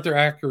 Why aren't there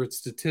accurate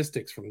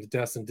statistics from the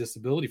deaths and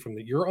disability from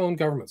your own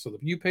government? So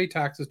that you pay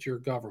taxes to your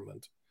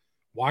government.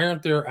 Why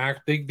aren't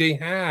there they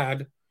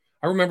had,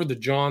 I remember the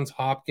Johns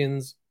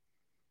Hopkins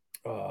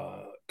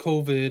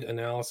COVID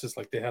analysis,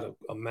 like they had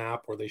a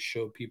map where they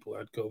showed people who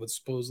had COVID,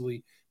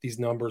 supposedly these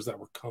numbers that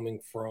were coming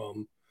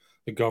from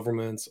the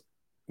governments,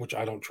 which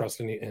I don't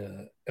trust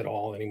at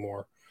all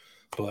anymore.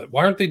 But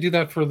why aren't they do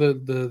that for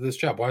this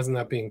jab? Why isn't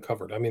that being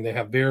covered? I mean, they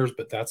have VAERS,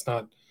 but that's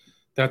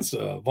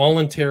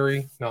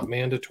voluntary, not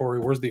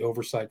mandatory. Where's the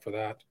oversight for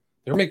that?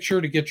 They'll make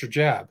sure to get your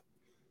jab,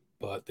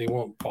 but they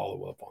won't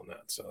follow up on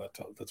that. So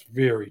that's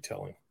very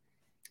telling.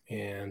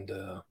 And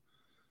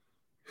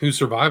who's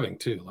surviving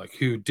too? Like,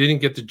 who didn't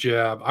get the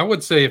jab? I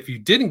would say if you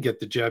didn't get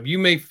the jab, you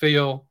may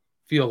feel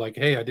like,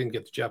 hey, I didn't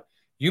get the jab.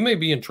 You may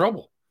be in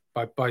trouble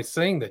by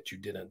saying that you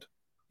didn't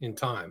in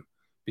time,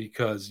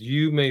 because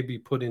you may be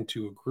put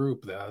into a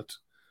group that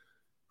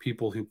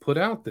people who put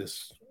out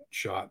this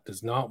shot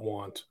does not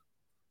want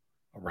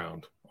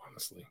around,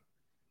 honestly.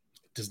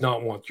 Does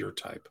not want your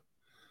type.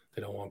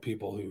 They don't want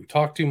people who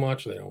talk too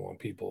much. They don't want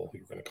people who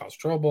are going to cause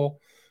trouble,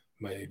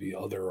 maybe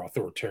other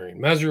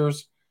authoritarian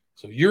measures.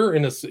 So if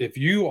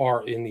you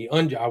are in the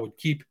I would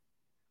keep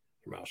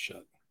your mouth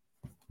shut.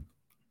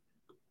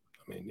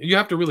 I mean, you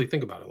have to really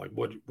think about it. Like,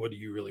 what do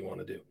you really want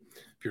to do?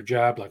 If you're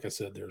jabbed, like I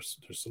said, there's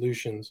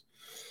solutions.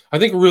 I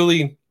think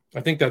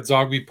that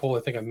Zogby poll,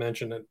 I think I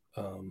mentioned it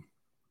in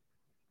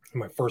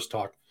my first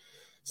talk,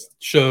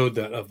 showed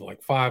that of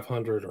like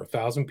 500 or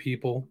 1,000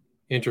 people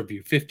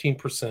interviewed,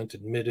 15%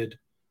 admitted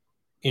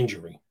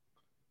injury.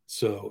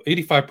 So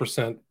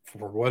 85%,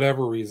 for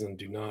whatever reason,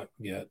 do not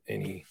get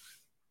any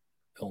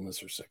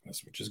illness or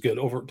sickness, which is good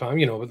over time.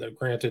 But that,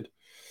 granted,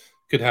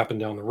 could happen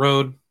down the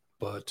road,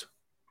 but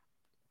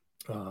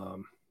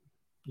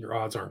your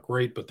odds aren't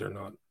great, but they're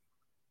not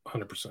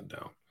 100%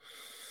 down.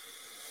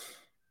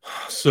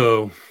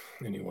 So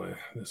anyway,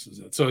 this is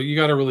it. So you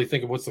got to really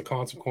think of what's the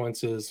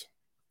consequences.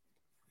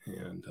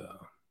 And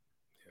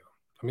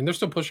I mean, they're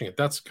still pushing it.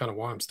 That's kind of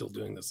why I'm still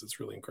doing this. It's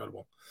really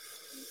incredible.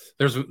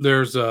 There's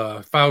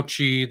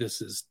Fauci.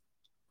 This is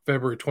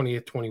February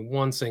 20th,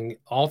 21, saying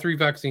all 3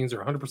 vaccines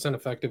are 100%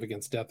 effective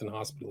against death and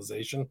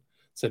hospitalization,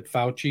 said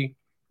Fauci.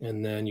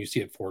 And then you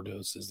see at 4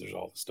 doses, there's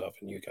all the stuff,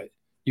 and you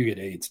get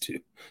AIDS too.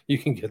 You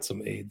can get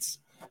some AIDS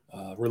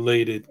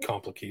related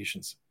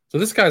complications. So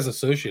this guy's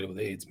associated with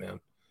AIDS, man,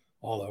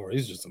 all over.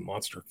 He's just a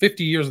monster.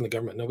 50 years in the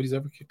government. Nobody's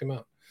ever kicked him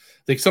out.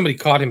 I think somebody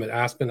caught him at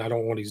Aspen. I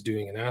don't know what he's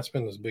doing in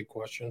Aspen. There's a big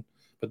question.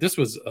 But this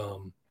was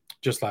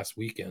just last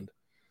weekend.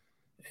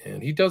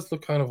 And he does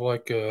look kind of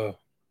like a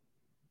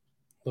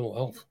little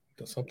elf.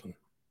 Does something.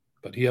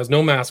 But he has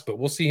no mask, but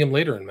we'll see him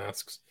later in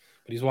masks.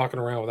 But he's walking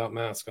around without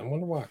mask. I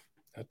wonder why.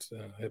 That's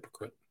a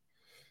hypocrite.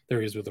 There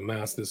he is with a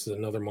mask. This is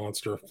another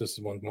monster. This is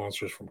one of the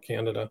monsters from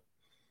Canada.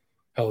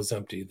 Hell is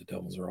empty. The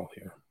devils are all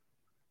here.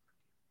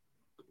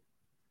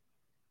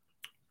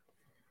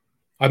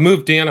 I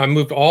moved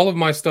all of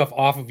my stuff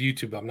off of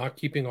YouTube. I'm not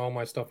keeping all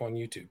my stuff on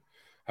YouTube.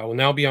 I will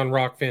now be on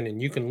Rockfin,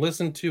 and you can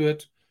listen to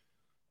it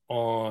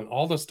on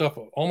all the stuff.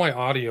 All my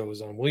audio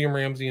is on William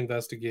Ramsey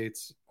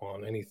Investigates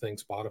on anything,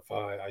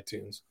 Spotify,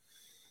 iTunes.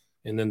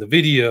 And then the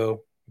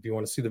video, if you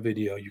want to see the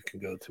video, you can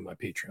go to my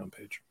Patreon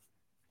page.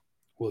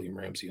 William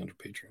Ramsey under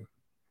Patreon.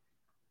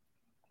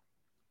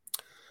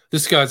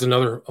 This guy's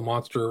a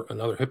monster,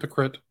 another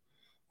hypocrite,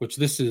 which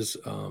this is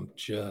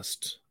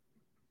just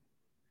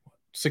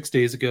 6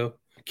 days ago.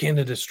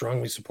 Canada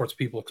strongly supports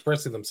people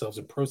expressing themselves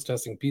and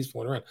protesting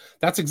peacefully around.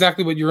 That's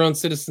exactly what your own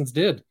citizens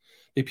did.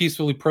 They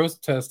peacefully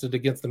protested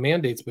against the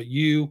mandates, but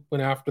you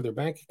went after their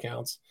bank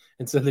accounts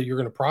and said that you're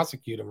going to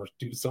prosecute them or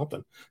do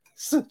something.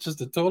 This is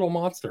just a total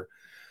monster.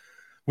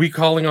 We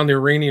calling on the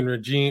Iranian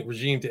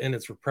regime to end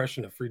its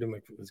repression of freedom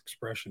of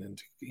expression and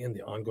to end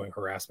the ongoing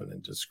harassment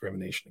and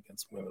discrimination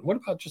against women. What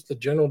about just the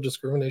general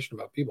discrimination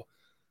about people?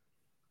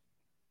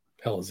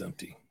 Hell is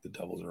empty. The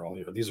devils are all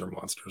here. These are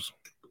monsters.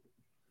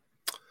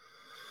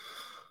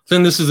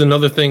 Then this is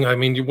another thing. I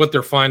mean, what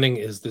they're finding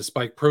is the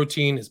spike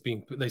protein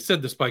they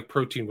said the spike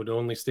protein would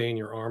only stay in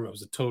your arm. It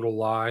was a total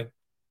lie.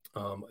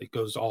 It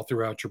goes all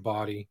throughout your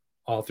body,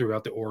 all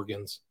throughout the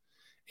organs,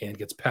 and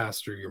gets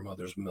passed through your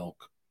mother's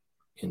milk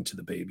into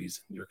the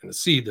babies. You're going to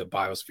see the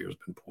biosphere has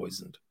been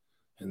poisoned.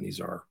 And these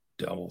are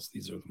devils.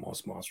 These are the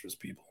most monstrous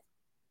people.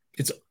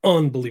 It's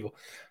unbelievable.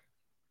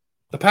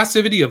 The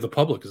passivity of the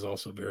public is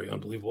also very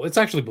unbelievable. It's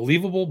actually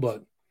believable,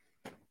 but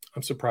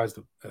I'm surprised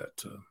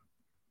at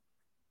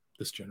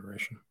this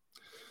generation.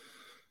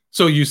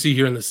 So you see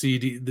here in the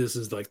CD, this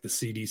is like the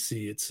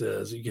CDC. It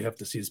says you have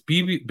to see this.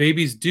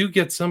 Babies do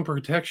get some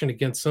protection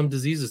against some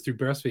diseases through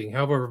breastfeeding.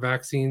 However,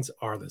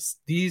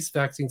 these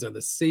vaccines are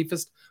the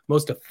safest,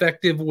 most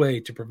effective way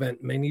to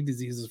prevent many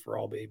diseases for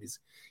all babies,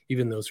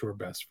 even those who are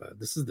breastfed.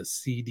 This is the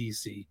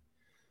CDC.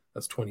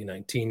 That's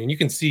 2019. And you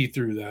can see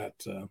through that.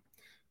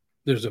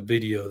 There's a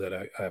video that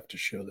I have to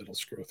show that'll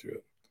scroll through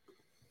it.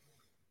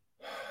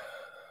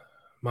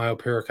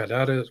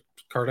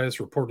 Myopericarditis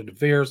reported to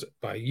VAERS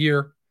by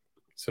year.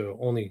 So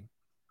only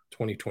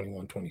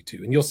 2021,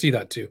 22. And you'll see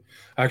that too.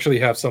 I actually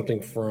have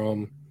something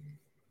from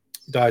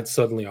Died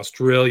Suddenly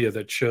Australia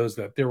that shows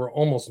that there were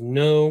almost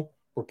no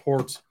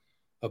reports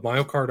of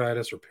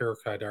myocarditis or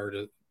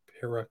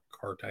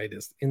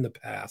pericarditis in the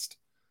past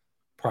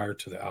prior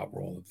to the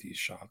outroll of these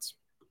shots.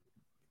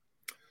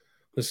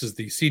 This is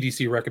the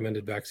CDC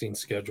recommended vaccine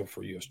schedule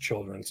for U.S.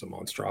 children. It's a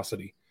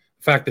monstrosity.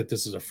 The fact that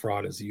this is a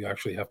fraud is you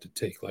actually have to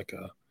take like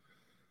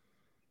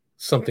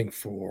something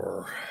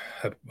for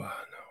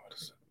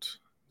hepatitis.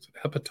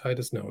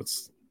 No,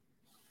 it's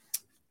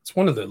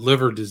one of the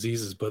liver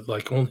diseases, but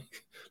like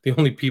the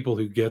only people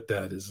who get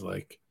that is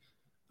like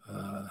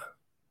I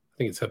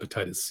think it's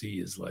hepatitis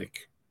C is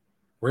like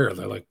rare.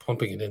 They're like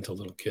pumping it into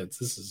little kids.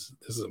 This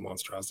is a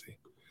monstrosity.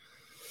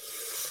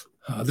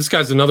 This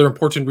guy's another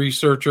important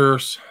researcher,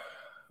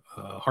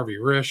 Harvey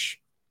Risch,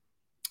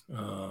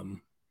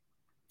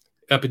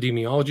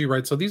 epidemiology,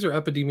 right? So these are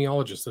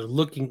epidemiologists that are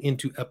looking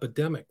into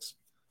epidemics.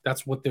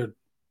 That's what they're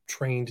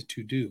trained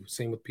to do.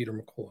 Same with Peter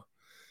McCullough.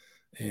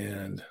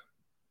 And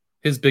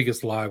his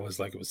biggest lie was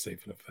like it was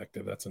safe and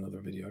effective. That's another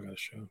video I got to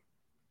show.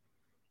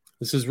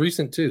 This is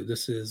recent too.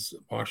 This is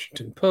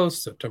Washington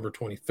Post, September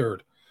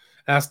 23rd.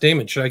 Ask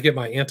Damon, should I get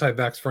my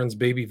anti-vax friend's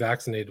baby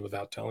vaccinated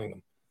without telling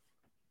them?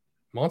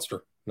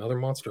 Monster. Another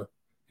monster.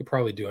 He'd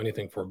probably do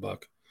anything for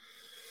 $1.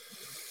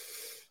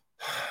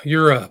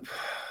 Europe.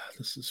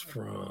 This is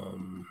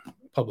from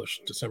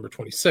published December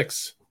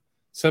 26th.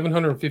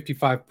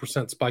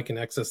 755% spike in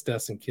excess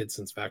deaths in kids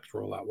since vax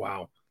rollout.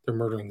 Wow. They're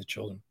murdering the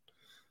children.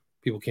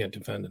 People can't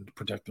defend and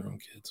protect their own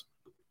kids.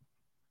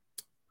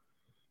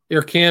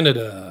 Air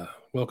Canada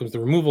welcomes the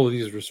removal of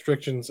these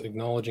restrictions,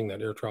 acknowledging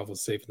that air travel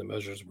is safe and the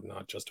measures were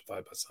not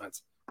justified by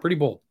science. Pretty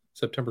bold.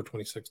 September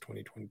 26,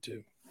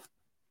 2022.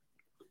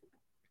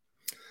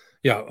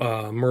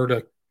 Yeah,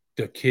 Murdoch,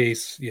 the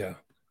case. Yeah,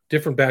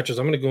 different batches.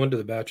 I'm going to go into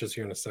the batches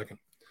here in a second.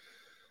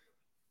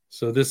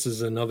 So this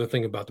is another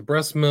thing about the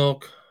breast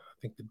milk.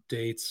 I think the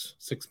dates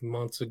 6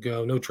 months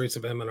ago, no trace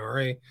of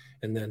MNRA,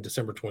 and then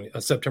September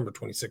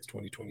 26,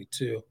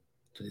 2022.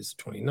 Today's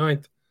the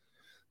 29th.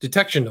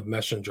 Detection of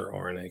messenger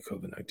RNA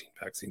COVID-19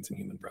 vaccines in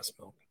human breast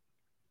milk.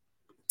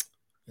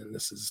 And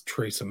this is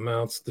trace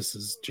amounts. This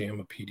is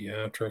JAMA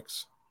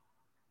Pediatrics.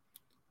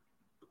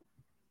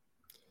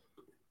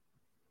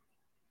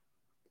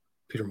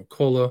 Peter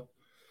McCullough.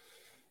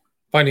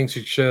 Findings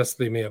suggest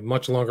they may have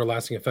much longer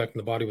lasting effect in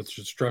the body with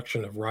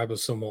destruction of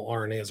ribosomal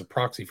RNA as a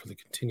proxy for the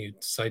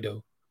continued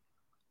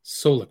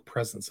cytosolic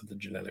presence of the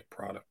genetic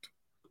product.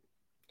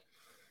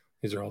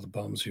 These are all the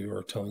bums who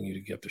are telling you to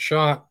get the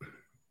shot.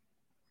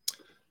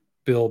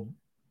 Bill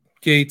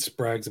Gates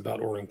brags about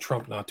ordering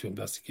Trump not to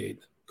investigate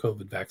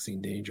COVID vaccine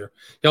danger.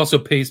 He also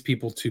pays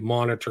people to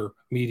monitor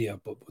media,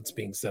 but what's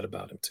being said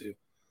about him too.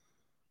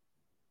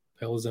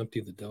 Hell is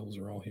empty. The devils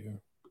are all here.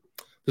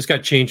 This guy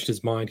changed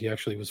his mind. He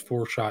actually was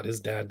 4-shot.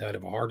 His dad died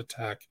of a heart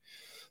attack.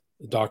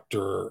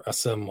 Dr.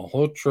 Assem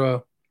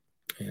Malhotra,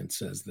 and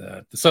says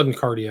that the sudden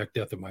cardiac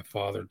death of my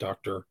father,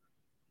 Dr.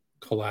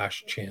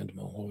 Kailash Chand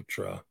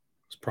Malhotra,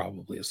 was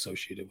probably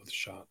associated with the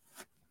shot.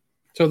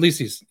 So at least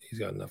he's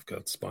got enough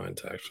gut spine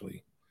to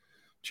actually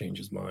change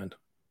his mind.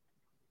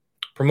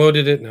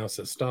 Promoted it, now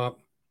says stop.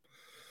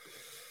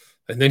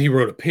 And then he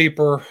wrote a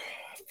paper. I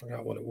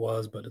forgot what it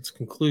was, but its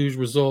conclusion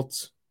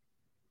results.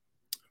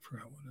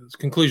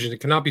 Conclusion,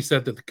 it cannot be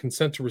said that the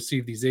consent to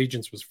receive these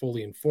agents was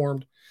fully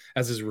informed,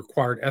 as is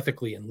required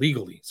ethically and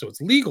legally. So it's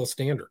legal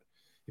standard.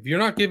 If you're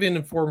not given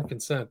informed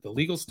consent, the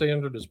legal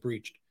standard is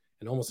breached,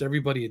 and almost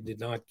everybody did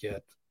not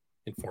get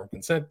informed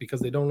consent because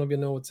they don't even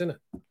know what's in it.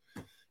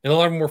 And a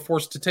lot of them were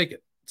forced to take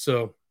it.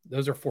 So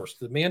those are forced.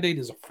 The mandate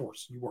is a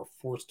force. You are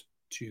forced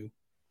to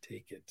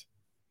take it.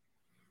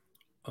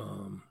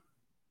 A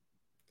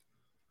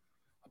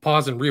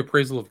pause and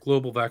reappraisal of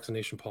global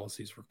vaccination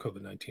policies for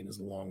COVID-19 is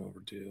long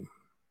overdue.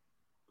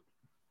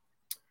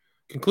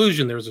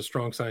 Conclusion, there is a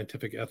strong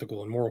scientific,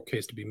 ethical, and moral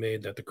case to be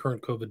made that the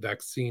current COVID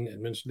vaccine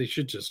they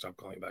should just stop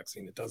calling it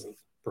vaccine. It doesn't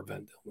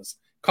prevent illness.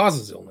 It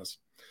causes illness.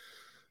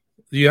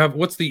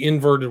 What's the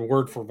inverted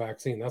word for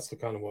vaccine? That's the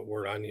kind of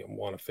word I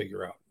want to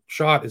figure out.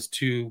 Shot is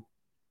too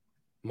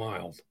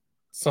mild.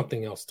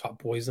 Something else, top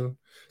poison.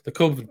 The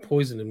COVID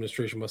poison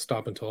administration must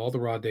stop until all the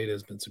raw data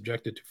has been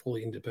subjected to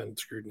fully independent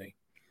scrutiny.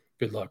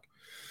 Good luck.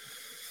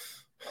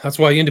 That's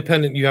why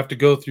independent, you have to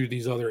go through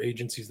these other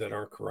agencies that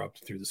aren't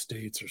corrupt, through the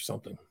states or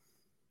something.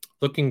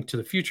 Looking to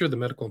the future, the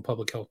medical and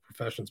public health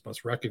professions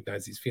must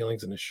recognize these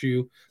feelings and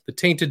eschew the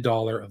tainted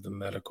dollar of the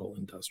medical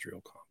industrial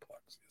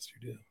complex. Yes,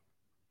 you do.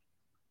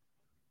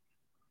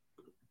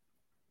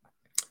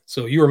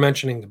 So you were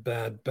mentioning the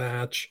bad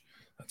batch.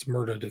 That's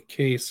murder to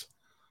case.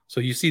 So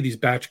you see these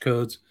batch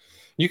codes.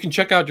 You can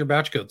check out your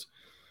batch codes.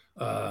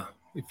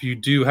 If you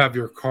do have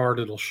your card,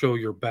 it'll show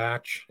your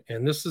batch.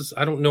 And this is,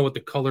 I don't know what the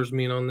colors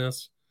mean on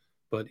this,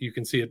 but you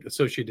can see it,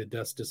 associated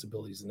deaths,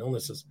 disabilities, and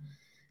illnesses.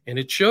 And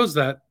it shows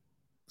that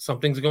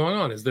something's going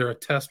on. Is there a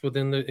test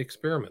within the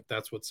experiment?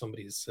 That's what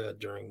somebody said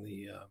during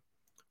the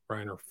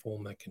Reiner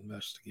Fulmick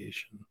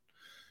investigation.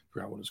 I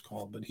forgot what it's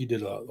called, but he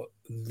did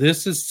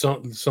this is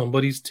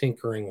somebody's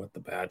tinkering with the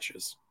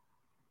batches.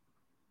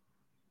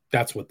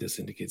 That's what this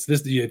indicates.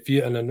 This, if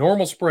you in a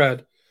normal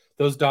spread,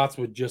 those dots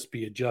would just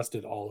be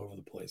adjusted all over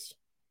the place.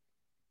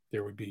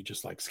 There would be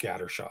just like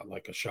scatter shot,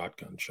 like a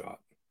shotgun shot.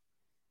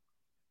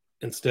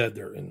 Instead,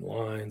 they're in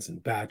lines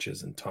and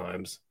batches and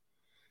times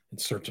and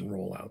certain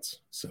rollouts.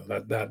 So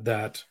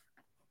that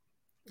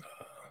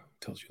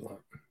tells you a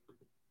lot.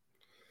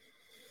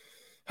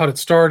 How it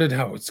started,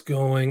 how it's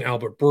going.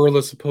 Albert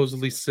Bourla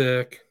supposedly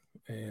sick.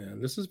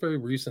 And this is very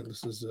recent.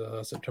 This is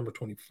September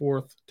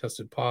 24th,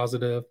 tested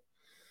positive.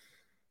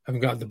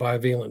 Haven't gotten the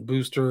bivalent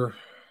booster.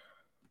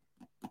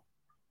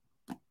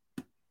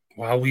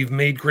 While we've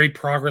made great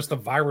progress, the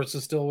virus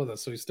is still with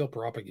us, so he's still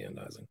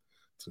propagandizing.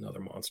 It's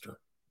another monster.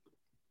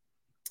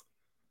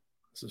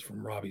 This is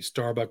from Robbie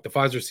Starbuck. The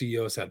Pfizer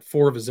CEO has had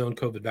 4 of his own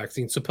COVID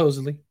vaccines,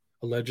 supposedly,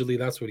 allegedly,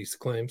 that's what he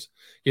claims.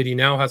 Yet he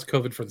now has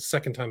COVID for the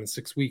second time in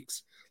 6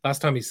 weeks. Last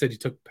time he said he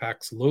took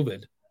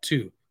Paxlovid,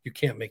 too. You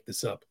can't make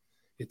this up.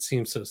 It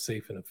seems so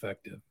safe and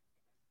effective.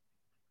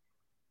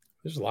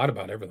 There's a lot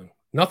about everything.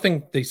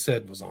 Nothing they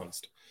said was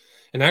honest.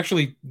 And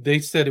actually, they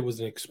said it was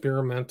an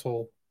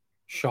experimental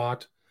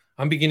shot.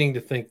 I'm beginning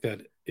to think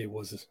that it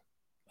was,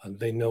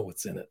 they know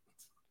what's in it.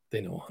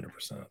 They know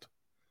 100%.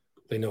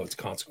 They know its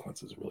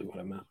consequences, really what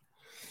I meant.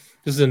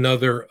 This is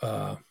another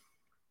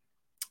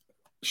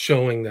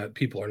showing that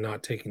people are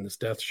not taking this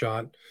death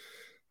shot.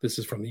 This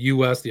is from the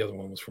U.S. The other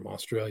one was from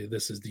Australia.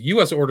 This is the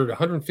U.S. ordered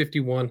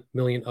 151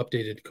 million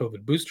updated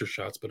COVID booster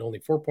shots, but only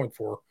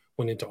 4.4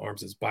 went into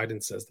arms as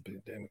Biden says the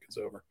pandemic is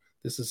over.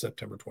 This is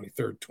September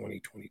 23rd,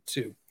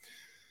 2022.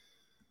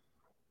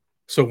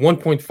 So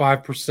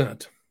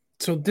 1.5%.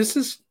 So this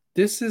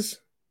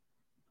is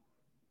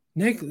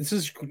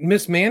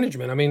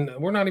mismanagement. I mean,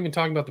 we're not even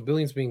talking about the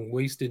billions being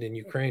wasted in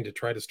Ukraine to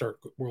try to start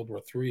World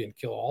War III and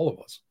kill all of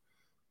us.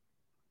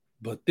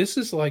 But this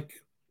is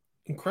like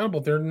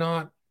incredible. They're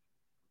not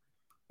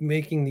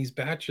making these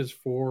batches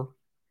for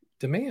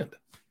demand.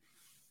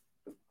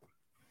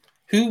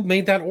 Who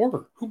made that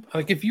order? Who,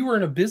 like, if you were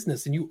in a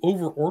business and you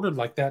over-ordered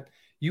like that,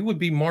 you would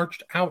be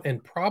marched out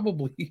and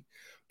probably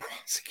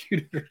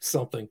prosecuted or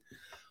something.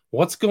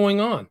 What's going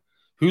on?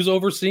 Who's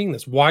overseeing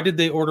this? Why did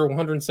they order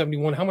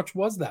 171? How much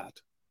was that?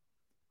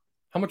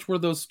 How much were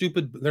those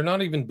stupid? They're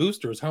not even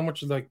boosters. How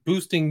much is like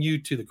boosting you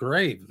to the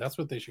grave? That's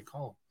what they should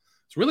call them.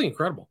 It's really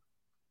incredible.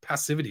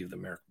 Passivity of the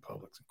American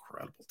public is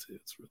incredible too.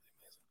 It's really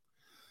amazing.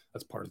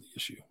 That's part of the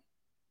issue.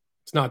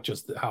 It's not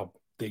just how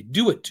they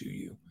do it to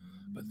you,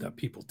 but that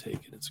people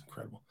take it. It's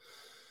incredible.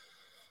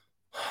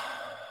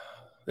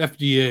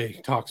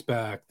 FDA talks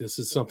back. This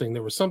is something,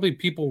 there was something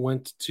people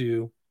went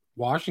to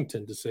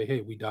Washington to say,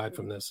 hey, we died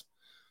from this.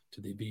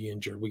 Did they be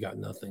injured? We got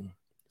nothing.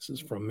 This is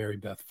from Mary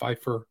Beth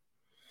Pfeiffer.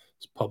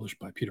 It's published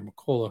by Peter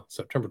McCullough,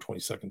 September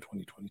 22nd,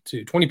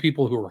 2022. 20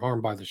 people who were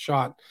harmed by the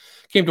shot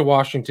came to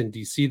Washington,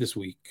 D.C. this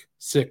week,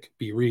 sick,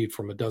 bereaved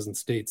from a dozen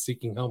states,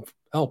 seeking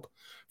help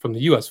from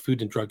the U.S.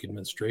 Food and Drug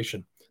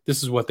Administration.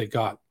 This is what they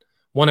got.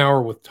 1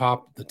 hour with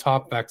the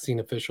top vaccine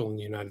official in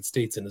the United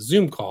States in a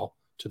Zoom call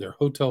to their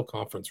hotel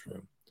conference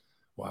room.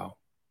 Wow.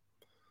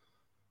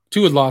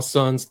 2 had lost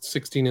sons,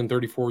 16 and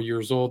 34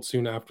 years old,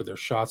 soon after their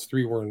shots.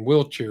 3 were in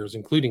wheelchairs,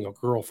 including a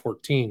girl,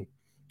 14.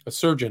 A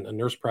surgeon, a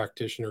nurse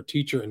practitioner,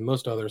 teacher, and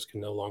most others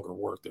can no longer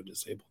work. They're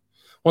disabled.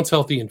 Once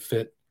healthy and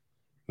fit,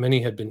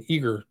 many had been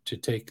eager to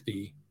take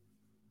the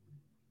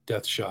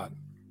death shot.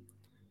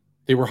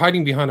 They were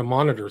hiding behind a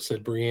monitor,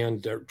 said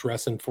Brianne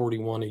Dressen,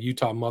 41, a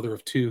Utah mother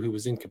of 2 who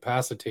was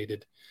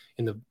incapacitated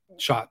in the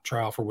shot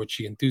trial for which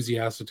she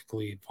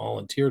enthusiastically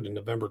volunteered in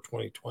November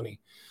 2020.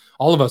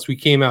 All of us, we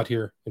came out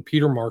here, and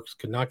Peter Marks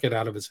could not get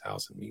out of his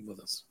house and meet with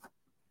us.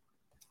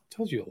 It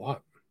tells you a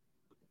lot.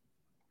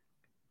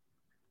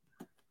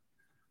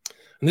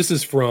 And this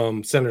is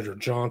from Senator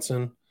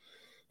Johnson.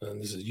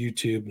 And this is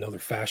YouTube, another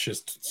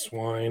fascist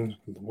swine,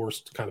 the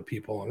worst kind of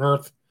people on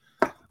earth.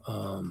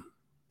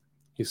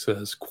 He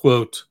says,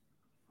 quote,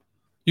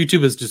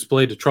 YouTube has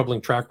displayed a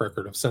troubling track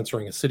record of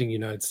censoring a sitting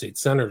United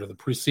States senator. The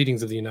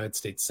proceedings of the United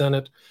States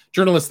Senate,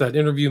 journalists that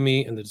interview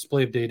me, and the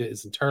display of data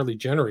is entirely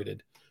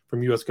generated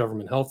from U.S.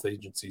 government health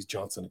agencies,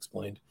 Johnson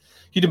explained.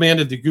 He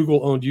demanded that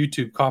Google-owned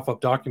YouTube cough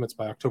up documents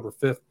by October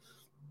 5th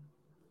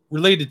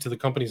related to the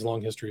company's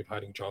long history of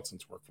hiding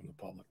Johnson's work from the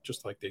public,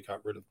 just like they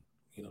got rid of,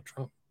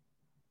 Trump.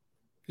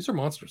 These are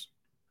monsters.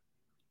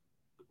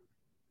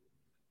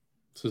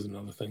 This is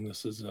another thing.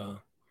 This is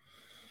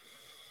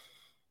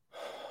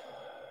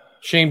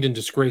shamed and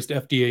disgraced.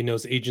 FDA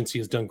knows agency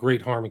has done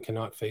great harm and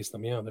cannot face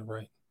them. Yeah, they're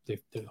right. They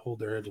hold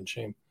their head in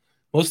shame.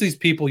 Most of these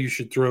people, you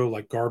should throw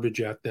like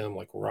garbage at them,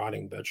 like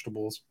rotting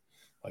vegetables.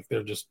 Like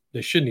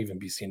they shouldn't even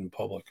be seen in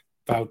public.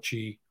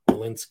 Fauci,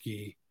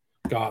 Walensky,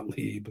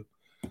 Gottlieb,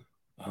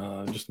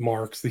 just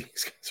Marks. These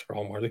guys are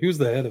all Marks. Who's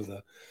the head?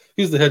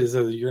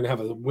 You're going to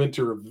have a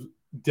winter of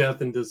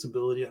death and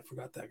disability. I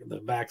forgot that the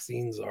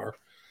vaccines are.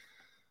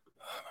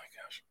 Oh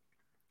my gosh.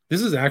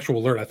 This is actual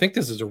alert. I think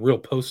this is a real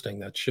posting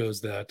that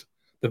shows that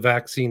the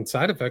vaccine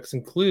side effects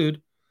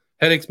include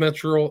headaches,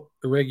 menstrual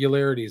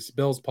irregularities,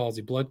 Bell's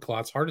palsy, blood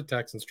clots, heart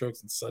attacks, and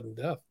strokes, and sudden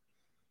death.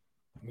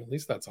 I mean, at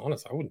least that's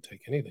honest. I wouldn't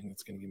take anything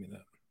that's going to give me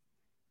that.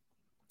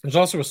 There's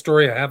also a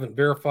story I haven't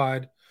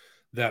verified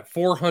that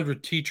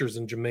 400 teachers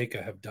in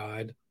Jamaica have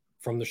died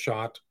from the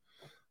shot.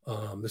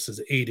 This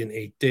is 8 in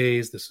 8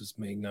 days. This is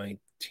May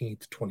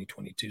 19th,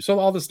 2022. So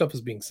all this stuff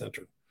is being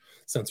censored.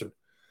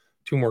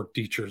 2 more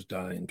teachers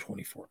die in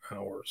 24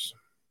 hours.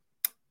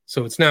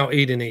 So it's now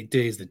 8 in 8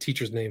 days. The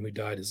teacher's name who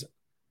died is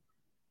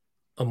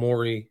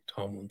Amori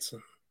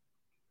Tomlinson.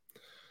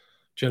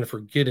 Jennifer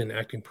Giddon,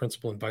 acting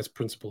principal and vice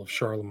principal of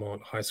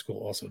Charlemont High School,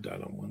 also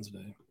died on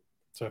Wednesday.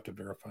 So I have to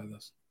verify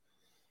this.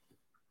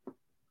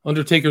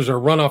 Undertakers are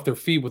run off their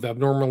feet with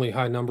abnormally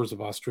high numbers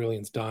of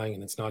Australians dying,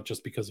 and it's not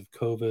just because of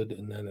COVID.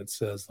 And then it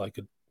says like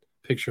a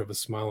picture of a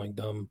smiling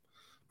dumb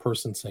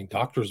person saying,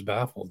 "Doctors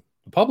baffled."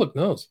 The public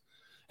knows.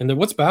 And then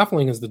what's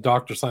baffling is the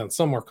doctor silence.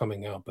 Some are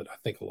coming out, but I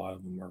think a lot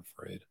of them are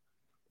afraid.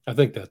 I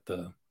think that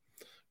the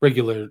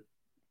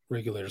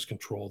regulators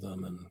control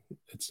them, and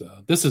it's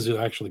this is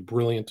actually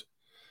brilliant.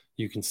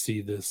 You can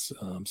see this.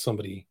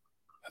 Somebody,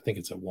 I think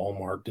it's at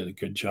Walmart, did a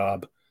good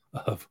job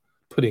of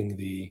putting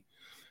the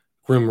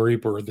Grim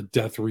Reaper or the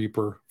Death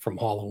Reaper from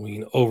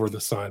Halloween over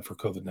the sign for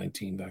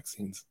COVID-19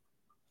 vaccines.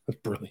 That's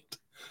brilliant.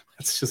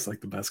 That's just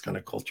like the best kind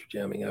of culture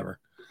jamming ever.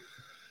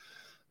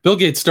 Bill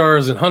Gates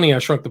stars in Honey, I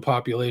Shrunk the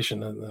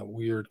Population, and that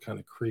weird kind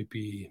of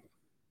creepy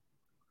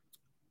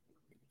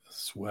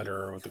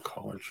sweater with the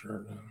collared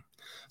shirt.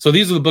 So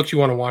these are the books you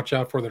want to watch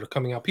out for that are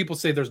coming out. People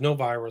say there's no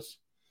virus.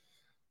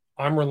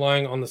 I'm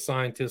relying on the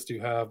scientists who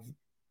have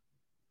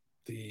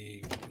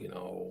the,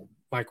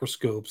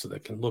 microscopes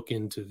that can look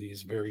into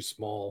these very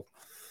small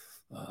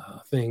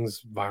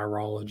things,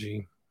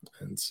 virology.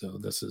 And so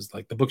this is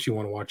like the books you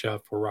want to watch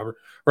out for.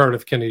 Robert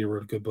F. Kennedy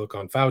wrote a good book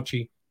on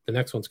Fauci. The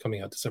next one's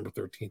coming out December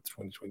 13th,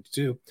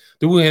 2022.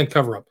 The Wuhan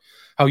cover-up,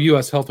 how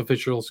U.S. health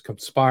officials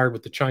conspired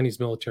with the Chinese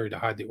military to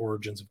hide the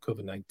origins of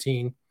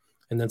COVID-19.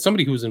 And then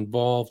somebody who was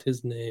involved,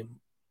 his name,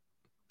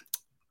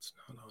 it's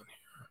not on here.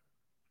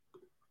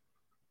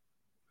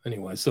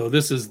 Anyway, so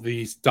this is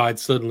the died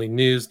suddenly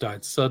news,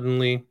 died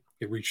suddenly.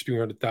 It reached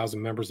 300,000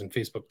 members and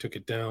Facebook took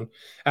it down.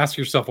 Ask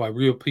yourself why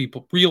real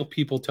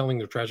people telling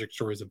their tragic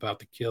stories about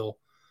the kill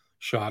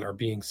shot are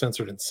being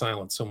censored and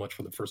silenced. So much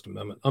for the First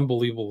Amendment.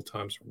 Unbelievable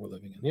times we're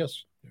living in.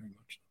 Yes, very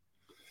much.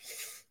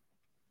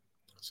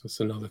 So it's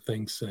another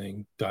thing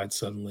saying died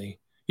suddenly.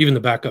 Even the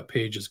backup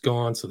page is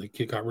gone, so they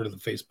got rid of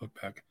the Facebook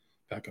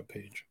backup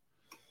page.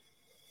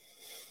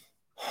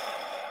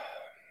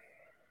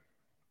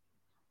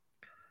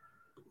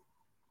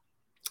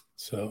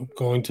 So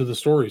going to the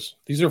stories.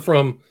 These are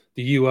from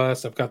the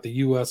U.S. I've got the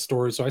U.S.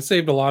 stories. So I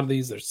saved a lot of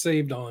these. They're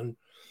saved on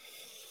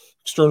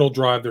external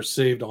drive. They're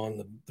saved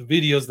on the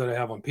videos that I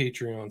have on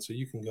Patreon. So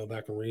you can go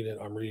back and read it.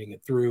 I'm reading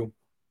it through.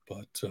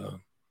 But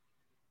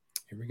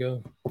here we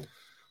go.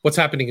 What's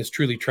happening is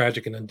truly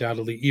tragic and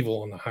undoubtedly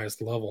evil on the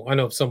highest level. I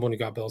know of someone who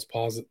got Bell's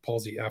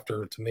palsy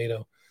after a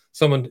tomato.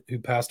 Someone who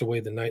passed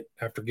away the night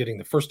after getting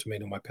the first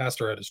tomato. My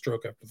pastor had a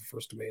stroke after the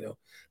first tomato,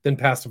 then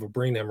passed of a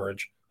brain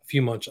hemorrhage a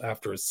few months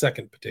after his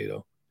second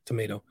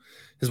tomato.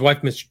 His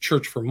wife missed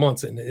church for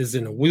months and is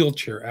in a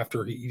wheelchair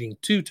after eating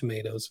 2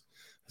 tomatoes.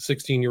 A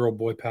 16-year-old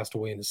boy passed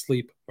away in his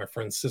sleep. My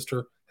friend's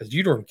sister has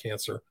uterine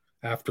cancer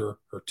after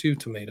her 2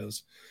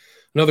 tomatoes.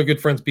 Another good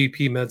friend's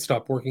BP med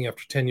stopped working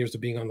after 10 years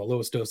of being on the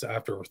lowest dose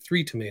after her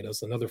 3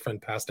 tomatoes. Another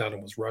friend passed out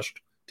and was rushed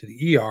to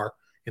the ER,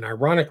 and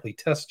ironically,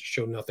 tests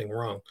showed nothing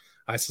wrong.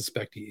 I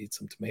suspect he ate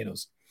some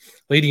tomatoes.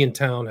 Lady in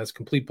town has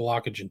complete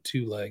blockage in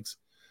 2 legs.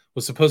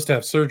 Was supposed to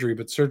have surgery,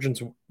 but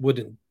surgeons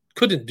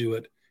couldn't do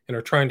it and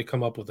are trying to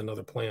come up with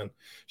another plan.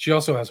 She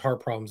also has heart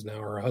problems now.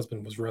 Her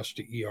husband was rushed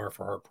to ER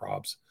for heart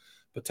probs,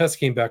 but tests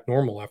came back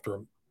normal after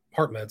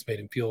heart meds made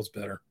him feel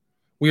better.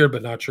 Weird,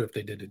 but not sure if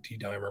they did a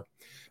D-dimer.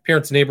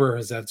 Parents' neighbor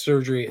has had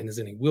surgery and is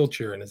in a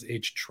wheelchair and has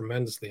aged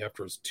tremendously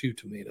after his 2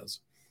 tomatoes.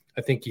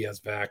 I think he has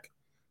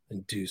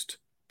vac-induced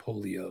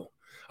polio.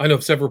 I know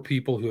of several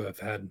people who have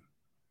had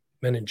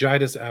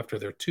meningitis after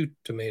their 2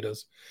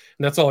 tomatoes,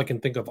 and that's all I can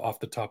think of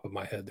off the top of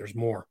my head. There's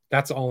more.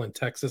 That's all in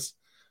Texas,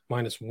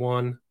 minus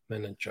 1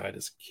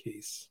 meningitis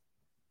case.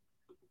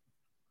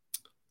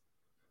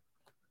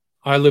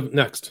 I live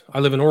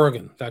in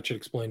Oregon. That should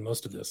explain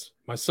most of this.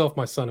 Myself,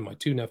 my son, and my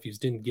 2 nephews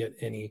didn't get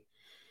any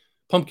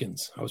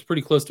pumpkins. I was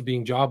pretty close to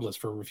being jobless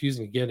for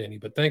refusing to get any,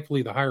 but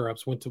thankfully the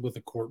higher-ups went with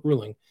a court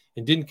ruling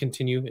and didn't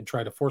continue and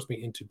try to force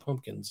me into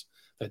pumpkins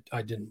that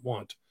I didn't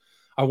want.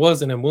 I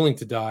was and am willing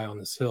to die on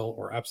this hill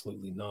or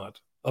absolutely not.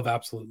 My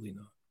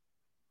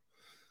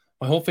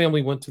whole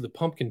family went to the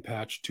pumpkin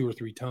patch 2 or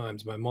 3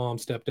 times. My mom,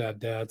 stepdad,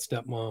 dad,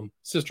 stepmom,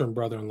 sister, and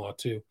brother-in-law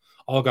too.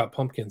 All got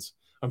pumpkins.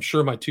 I'm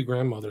sure my two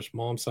grandmothers,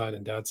 mom's side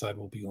and dad's side,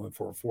 will be going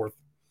for a fourth.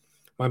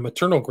 My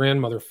maternal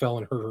grandmother fell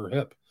and hurt her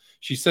hip.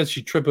 She says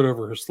she tripped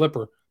over her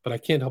slipper, but I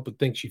can't help but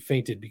think she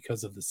fainted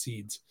because of the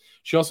seeds.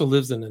 She also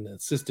lives in an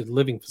assisted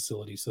living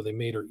facility, so they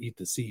made her eat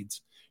the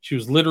seeds. She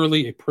was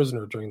literally a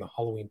prisoner during the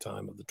Halloween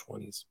time of the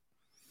 20s.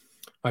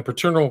 My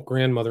paternal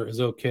grandmother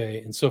is okay,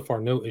 and so far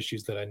no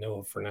issues that I know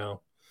of for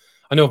now.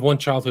 I know of one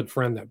childhood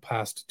friend that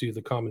passed due to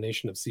the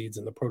combination of seeds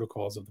and the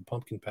protocols of the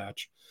pumpkin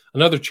patch.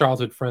 Another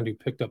childhood friend who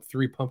picked up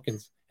 3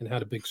 pumpkins and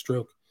had a big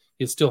stroke.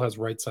 He still has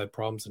right side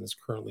problems and is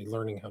currently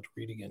learning how to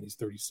read again. He's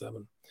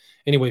 37.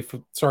 Anyway,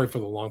 sorry for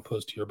the long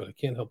post here, but I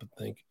can't help but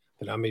think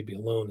that I may be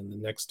alone in the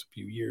next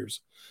few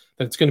years,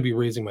 that it's going to be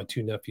raising my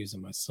 2 nephews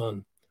and my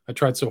son. I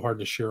tried so hard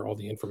to share all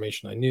the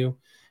information I knew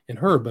and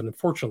heard, but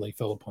unfortunately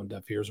fell upon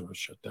deaf ears or was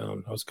shut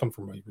down. I was come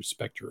from a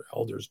respect your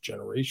elders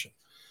generation.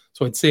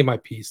 So I'd say my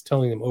piece,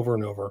 telling them over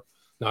and over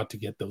not to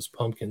get those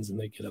pumpkins, and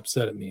they get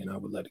upset at me, and I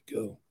would let it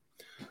go.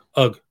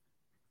 Ugh,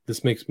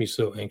 this makes me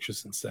so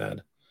anxious and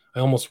sad. I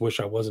almost wish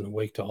I wasn't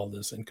awake to all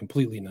this and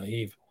completely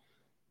naive.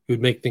 It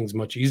would make things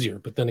much easier,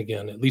 but then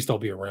again, at least I'll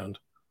be around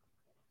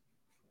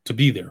to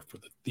be there for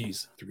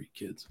these 3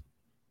 kids.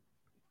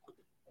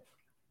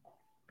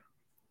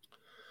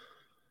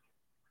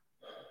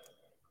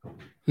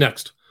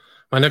 Next,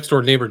 my next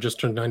door neighbor just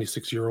turned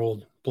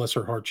 96-year-old. Bless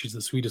her heart, she's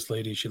the sweetest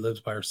lady. She lives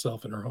by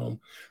herself in her home.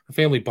 Her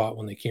family bought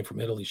when they came from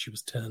Italy. She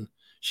was 10.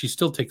 She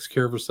still takes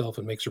care of herself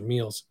and makes her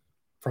meals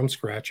from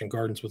scratch and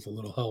gardens with a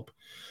little help.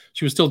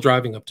 She was still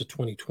driving up to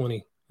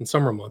 2020 in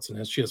summer months,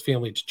 and she has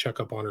family to check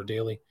up on her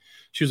daily.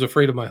 She was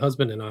afraid of my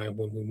husband and I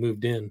when we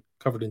moved in,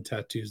 covered in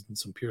tattoos and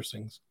some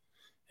piercings,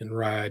 and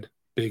ride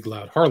big,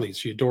 loud Harleys.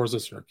 She adores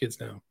us and our kids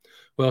now.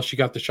 Well, she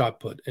got the shot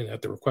put, and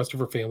at the request of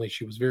her family,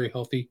 she was very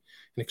healthy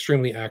and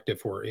extremely active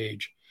for her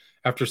age.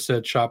 After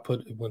said shot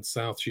put, it went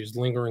south. She has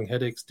lingering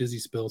headaches, dizzy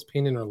spells,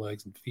 pain in her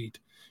legs and feet.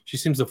 She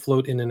seems to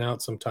float in and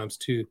out sometimes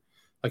too,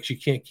 like she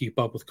can't keep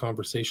up with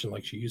conversation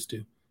like she used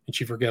to, and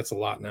she forgets a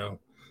lot now.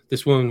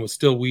 This woman was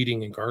still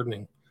weeding and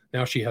gardening.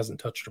 Now she hasn't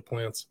touched her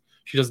plants.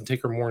 She doesn't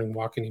take her morning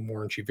walk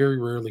anymore, and she very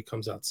rarely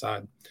comes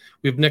outside.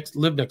 We've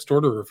lived next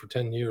door to her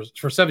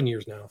for 7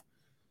 years now.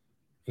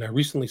 And I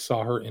recently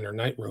saw her in her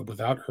nightrobe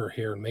without her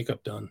hair and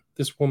makeup done.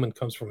 This woman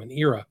comes from an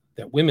era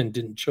that women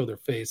didn't show their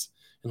face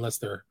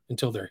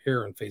until their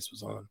hair and face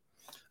was on.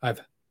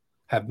 I've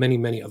had many,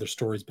 many other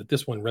stories, but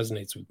this one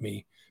resonates with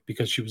me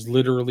because she was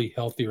literally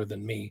healthier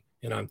than me,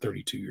 and I'm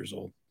 32 years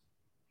old.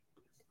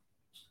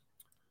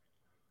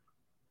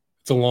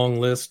 It's a long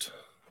list.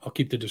 I'll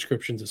keep the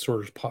descriptions as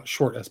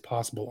short as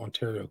possible.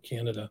 Ontario,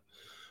 Canada.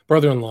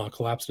 Brother-in-law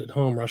collapsed at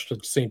home, rushed to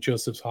St.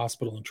 Joseph's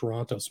Hospital in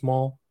Toronto.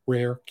 Small,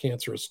 rare,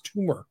 cancerous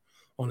tumor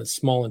on his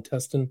small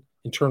intestine,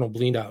 internal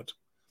bleed out.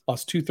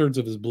 Lost 2/3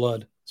 of his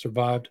blood,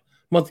 survived.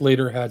 A month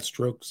later, had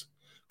strokes.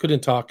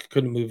 Couldn't talk,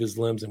 couldn't move his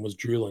limbs, and was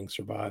drooling,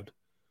 survived.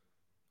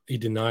 A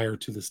denier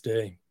to this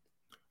day.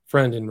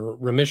 Friend in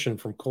remission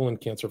from colon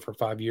cancer for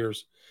 5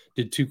 years.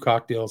 Did 2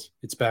 cocktails.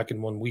 It's back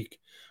in 1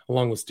 week,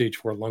 along with stage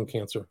 4 lung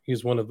cancer. He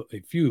is one of a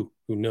few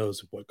who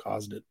knows what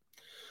caused it.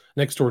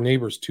 Next door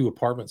neighbors, 2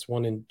 apartments.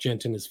 One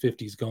gent in his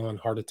 50s, gone,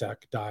 heart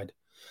attack, died.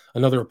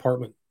 Another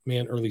apartment,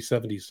 man, early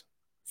 70s,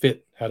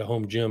 fit, had a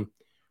home gym.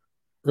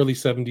 Early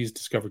 70s,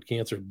 discovered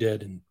cancer,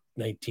 dead in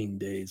 19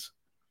 days.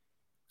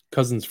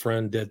 Cousin's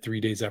friend, dead 3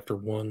 days after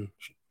 1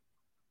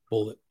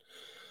 bullet.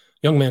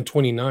 Young man,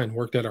 29,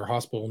 worked at our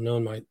hospital,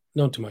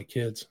 known to my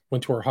kids.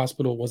 Went to our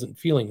hospital, wasn't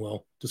feeling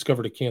well.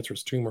 Discovered a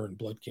cancerous tumor and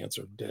blood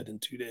cancer, dead in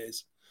 2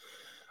 days.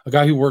 A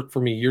guy who worked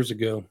for me years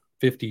ago,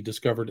 50,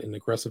 discovered an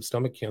aggressive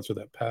stomach cancer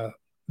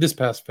this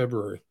past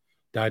February,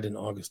 died in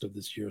August of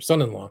this year.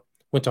 Son-in-law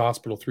went to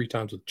hospital 3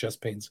 times with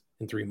chest pains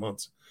in 3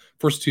 months.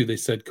 First 2, they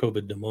said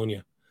COVID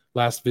pneumonia.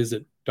 Last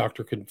visit,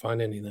 doctor couldn't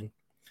find anything.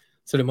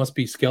 Said it must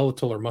be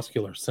skeletal or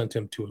muscular. Sent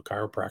him to a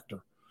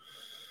chiropractor.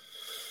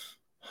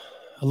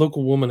 A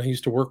local woman I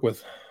used to work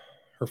with,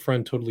 her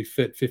friend totally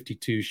fit,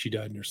 52, she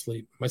died in her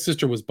sleep. My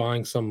sister was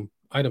buying some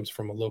items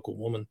from a local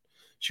woman.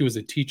 She was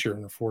a teacher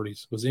in her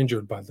 40s, was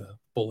injured by the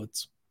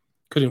bullets,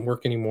 couldn't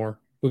work anymore,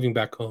 moving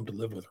back home to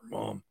live with her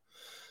mom.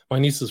 My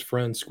niece's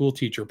friend, school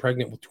teacher,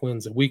 pregnant with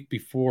twins, a week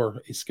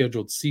before a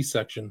scheduled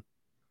C-section,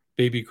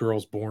 baby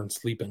girls born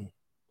sleeping.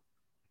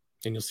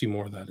 And you'll see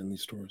more of that in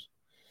these stories.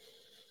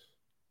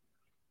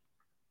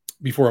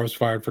 Before I was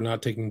fired for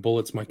not taking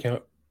bullets, my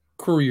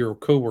courier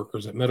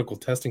co-workers at medical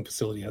testing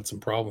facility had some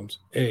problems.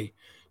 A,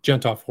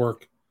 gent off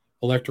work,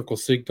 electrical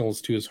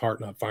signals to his heart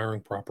not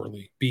firing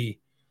properly. B,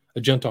 a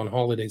gent on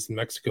holidays in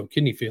Mexico,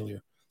 kidney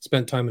failure,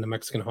 spent time in a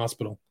Mexican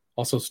hospital,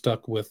 also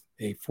stuck with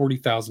a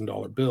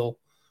 $40,000 bill,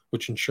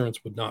 which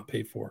insurance would not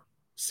pay for.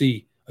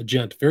 C, a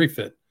gent, very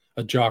fit,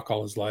 a jock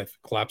all his life,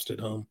 collapsed at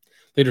home.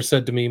 Later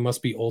said to me,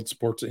 must be old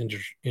sports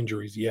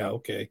injuries. Yeah,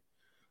 okay.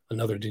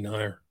 Another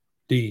denier.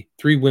 D,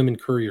 3 women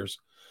couriers,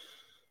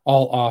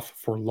 all off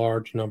for a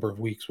large number of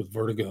weeks with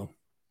vertigo.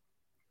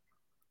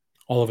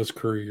 All of us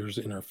couriers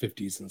in our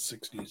 50s and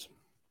 60s.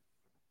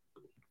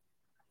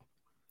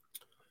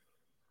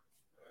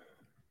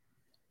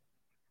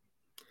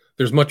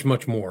 There's much,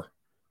 much more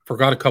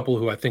Forgot a couple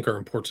who I think are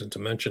important to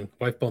mention.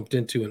 Wife bumped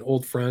into an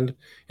old friend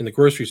in the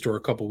grocery store a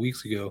couple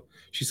weeks ago.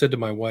 She said to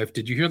my wife,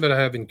 "Did you hear that I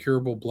have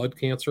incurable blood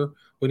cancer?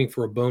 Waiting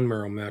for a bone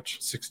marrow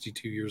match,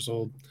 62 years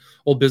old."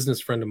 Old business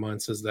friend of mine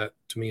says that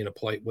to me in a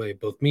polite way.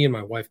 Both me and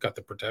my wife got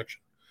the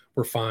protection.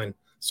 We're fine.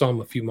 Saw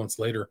him a few months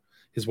later.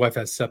 His wife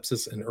has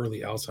sepsis and early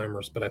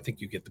Alzheimer's, but I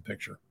think you get the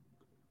picture.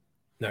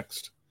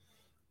 Next.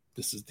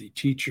 This is the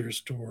teacher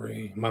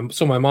story. My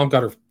mom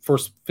got her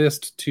first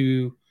fist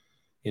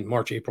in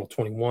March, April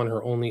 21.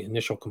 Her only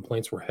initial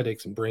complaints were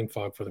headaches and brain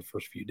fog for the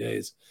first few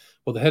days.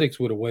 Well, the headaches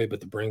went away, but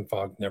the brain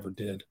fog never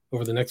did.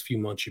 Over the next few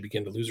months, she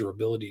began to lose her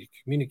ability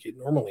to communicate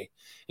normally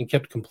and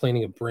kept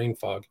complaining of brain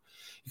fog.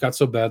 It got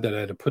so bad that I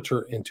had to put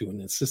her into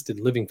an assisted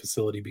living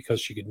facility because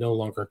she could no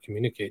longer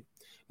communicate.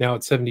 Now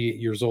at 78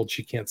 years old,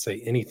 she can't say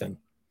anything.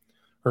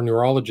 Her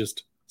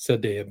neurologist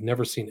said they have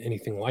never seen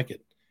anything like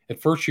it. At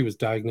first, she was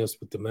diagnosed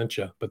with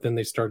dementia, but then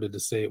they started to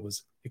say it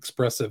was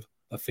expressive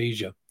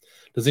aphasia.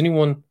 Does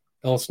anyone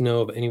else know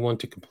of anyone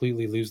to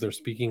completely lose their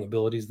speaking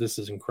abilities? This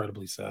is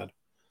incredibly sad.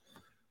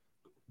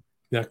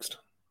 Next.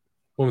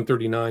 Woman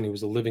 39, who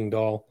was a living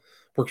doll,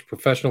 works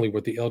professionally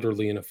with the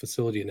elderly in a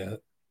facility and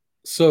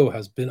so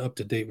has been up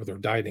to date with her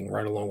dieting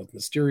right along with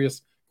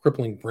mysterious,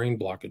 crippling brain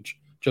blockage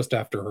just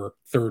after her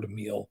third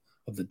meal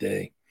of the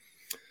day.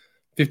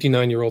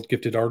 59-year-old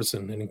gifted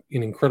artisan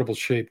in incredible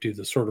shape due to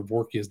the sort of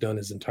work he has done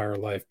his entire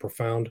life.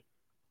 Profound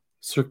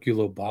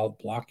circulobal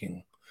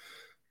blocking.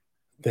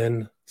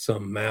 Then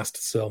some mast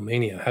cell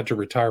mania. Had to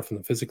retire from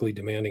the physically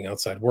demanding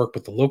outside work,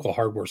 but the local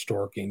hardware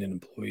store gained an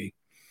employee.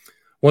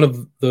 One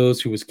of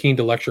those who was keen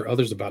to lecture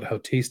others about how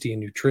tasty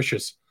and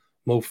nutritious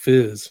Mo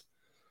Fizz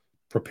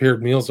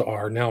prepared meals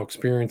are, now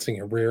experiencing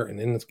a rare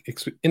and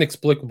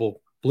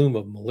inexplicable bloom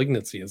of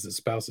malignancy as his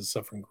spouse is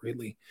suffering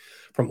greatly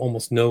from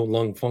almost no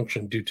lung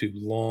function due to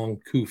long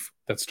coof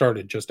that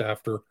started just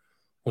after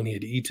when he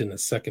had eaten a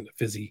second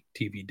fizzy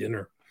TV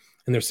dinner.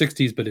 In their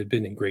 60s, but had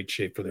been in great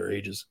shape for their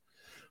ages.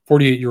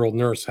 48-year-old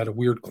nurse had a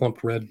weird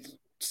clumped red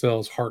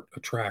cells heart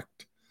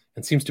attract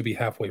and seems to be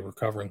halfway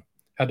recovering.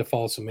 Had to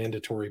follow some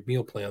mandatory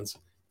meal plans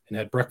and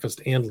had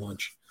breakfast and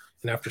lunch,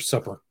 and after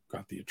supper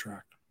got the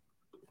attract.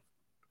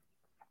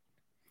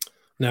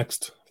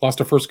 Next, lost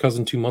her first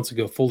cousin 2 months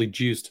ago, fully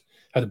juiced.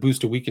 Had to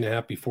boost a week and a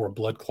half before a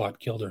blood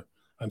clot killed her.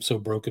 I'm so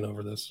broken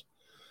over this.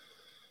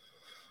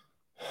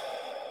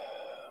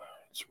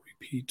 Let's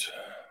repeat.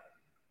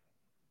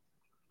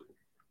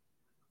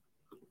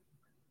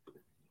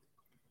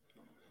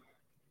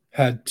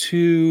 Had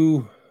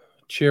 2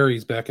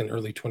 cherries back in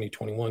early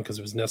 2021 because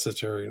it was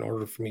necessary in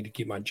order for me to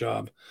keep my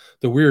job.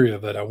 The weary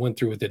of it, I went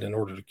through with it in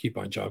order to keep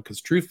my job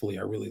because truthfully,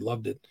 I really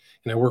loved it.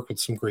 And I worked with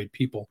some great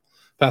people.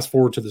 Fast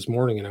forward to this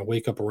morning and I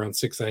wake up around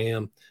 6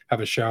 a.m., have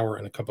a shower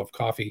and a cup of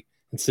coffee,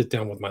 and sit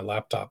down with my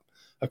laptop.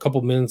 A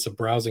couple minutes of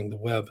browsing the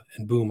web,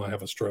 and boom, I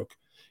have a stroke.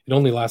 It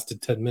only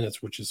lasted 10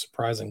 minutes, which is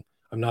surprising.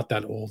 I'm not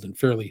that old and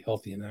fairly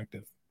healthy and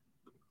active.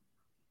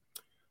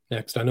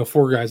 Next, I know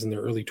 4 guys in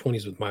their early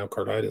 20s with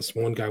myocarditis,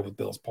 1 guy with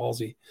Bell's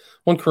palsy,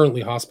 1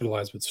 currently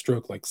hospitalized with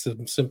stroke-like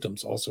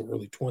symptoms, also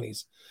early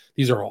 20s.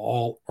 These are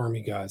all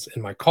Army guys,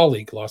 and my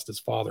colleague lost his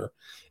father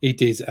 8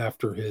 days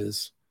after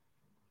his,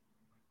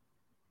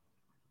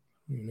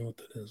 you know what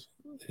that is,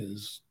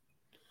 his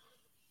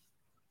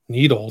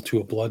needle to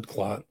a blood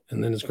clot,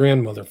 and then his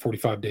grandmother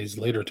 45 days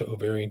later to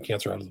ovarian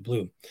cancer out of the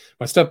blue.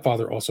 My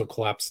stepfather also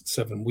collapsed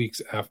 7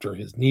 weeks after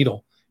his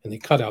needle, and they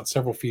cut out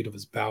several feet of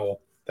his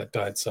bowel that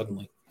died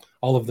suddenly.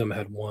 All of them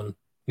had 1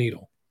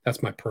 needle.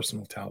 That's my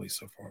personal tally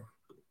so far.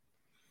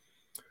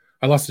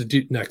 I lost a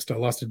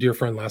dear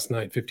friend last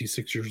night,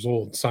 56 years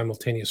old,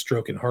 simultaneous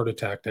stroke and heart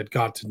attack, had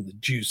gotten the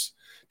juice.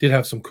 Did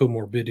have some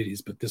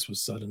comorbidities, but this was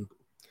sudden.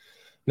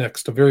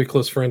 Next, a very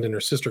close friend and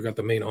her sister got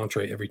the main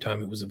entree every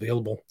time it was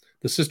available.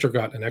 The sister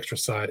got an extra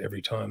side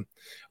every time.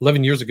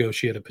 11 years ago,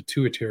 she had a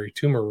pituitary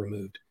tumor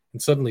removed,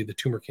 and suddenly the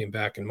tumor came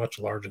back and much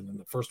larger than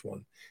the first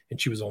one, and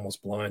she was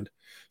almost blind.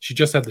 She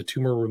just had the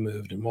tumor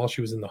removed, and while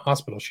she was in the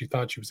hospital, she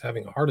thought she was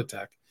having a heart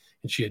attack,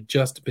 and she had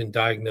just been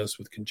diagnosed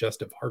with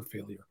congestive heart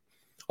failure.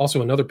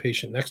 Also, another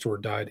patient next to her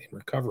died in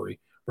recovery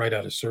right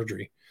out of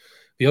surgery.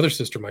 The other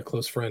sister, my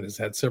close friend, has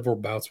had several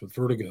bouts with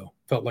vertigo,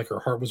 felt like her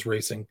heart was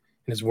racing,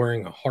 and is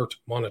wearing a heart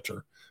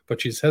monitor,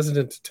 but she's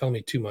hesitant to tell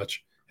me too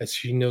much as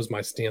she knows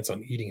my stance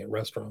on eating at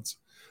restaurants.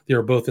 They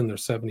are both in their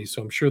 70s,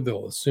 so I'm sure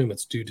they'll assume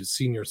it's due to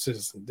senior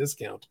citizen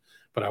discount,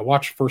 but I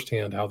watched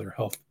firsthand how their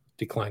health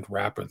declined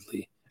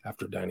rapidly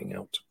after dining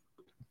out.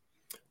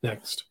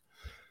 Next.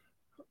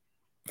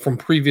 From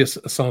previous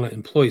Asana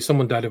employee,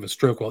 someone died of a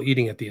stroke while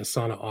eating at the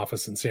Asana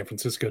office in San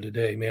Francisco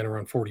today, man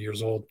around 40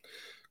 years old.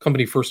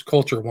 Company first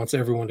culture wants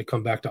everyone to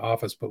come back to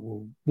office, but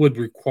would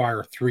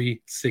require 3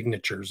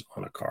 signatures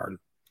on a card.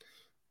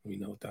 We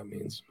know what that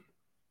means.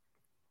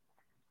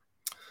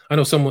 I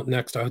know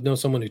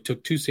someone who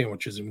took 2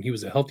 sandwiches and he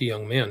was a healthy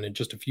young man, and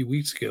just a few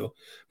weeks ago,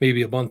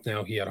 maybe a month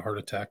now, he had a heart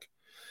attack.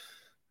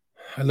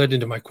 I led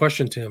into my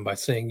question to him by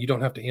saying, you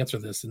don't have to answer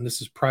this, and this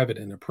is private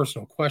and a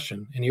personal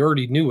question. And he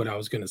already knew what I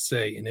was going to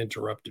say and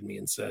interrupted me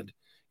and said,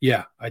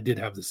 yeah, I did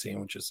have the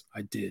sandwiches.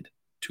 I did.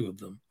 2 of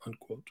them,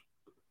 unquote.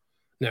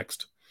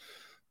 Next.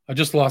 I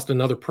just lost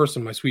another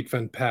person, my sweet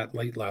friend Pat,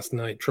 late last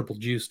night, triple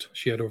juiced.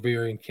 She had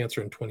ovarian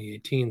cancer in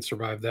 2018,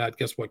 survived that.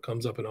 Guess what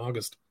comes up in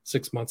August,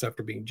 6 months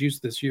after being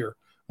juiced this year?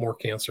 More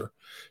cancer.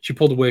 She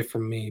pulled away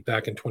from me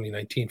back in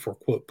 2019 for,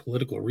 quote,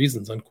 political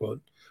reasons,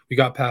 unquote. We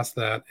got past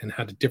that and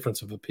had a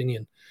difference of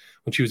opinion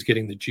when she was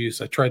getting the juice.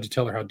 I tried to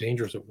tell her how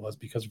dangerous it was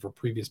because of her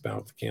previous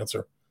bout with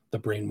cancer. The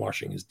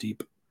brainwashing is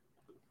deep.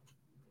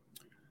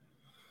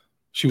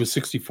 She was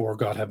 64.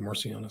 God have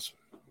mercy on us.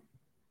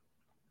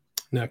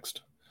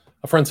 Next.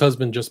 A friend's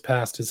husband just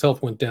passed. His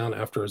health went down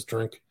after his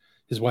drink.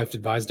 His wife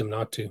advised him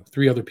not to.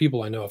 3 other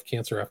people I know have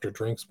cancer after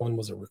drinks. 1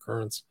 was a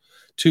recurrence.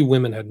 2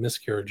 women had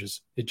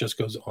miscarriages. It just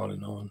goes on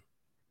and on.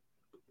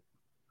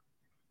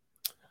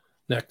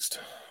 Next.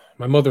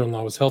 My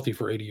mother-in-law was healthy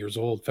for 80 years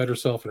old, fed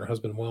herself and her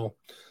husband well.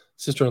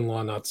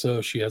 Sister-in-law not so.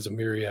 She has a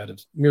myriad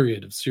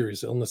of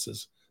serious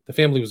illnesses. The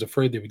family was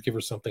afraid they would give her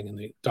something, and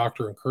the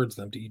doctor encouraged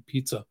them to eat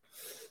pizza.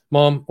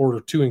 Mom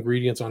ordered 2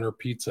 ingredients on her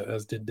pizza,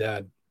 as did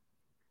Dad.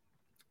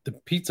 The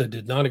pizza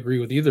did not agree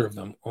with either of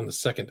them on the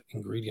second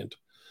ingredient.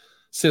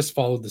 Sis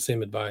followed the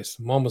same advice.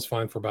 Mom was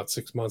fine for about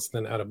 6 months,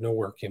 then out of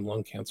nowhere came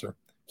lung cancer.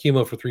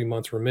 Chemo for 3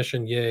 months,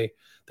 remission, yay.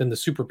 Then the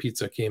super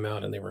pizza came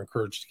out and they were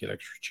encouraged to get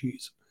extra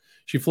cheese.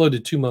 She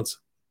floated 2 months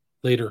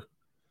later.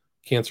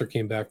 Cancer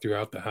came back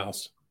throughout the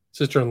house.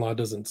 Sister-in-law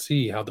doesn't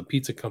see how the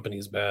pizza company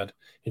is bad,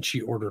 and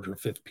she ordered her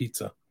 5th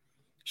pizza.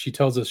 She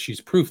tells us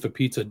she's proof the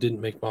pizza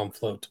didn't make Mom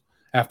float.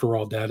 After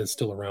all, Dad is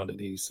still around at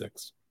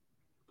 86.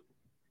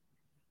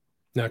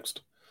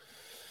 Next.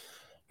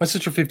 My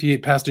sister,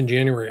 58, passed in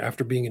January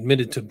after being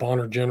admitted to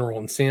Bonner General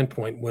in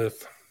Sandpoint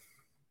with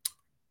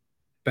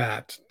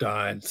BAT,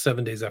 died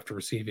 7 days after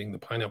receiving the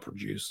pineapple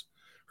juice.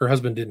 Her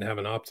husband didn't have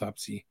an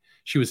autopsy.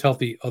 She was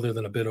healthy other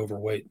than a bit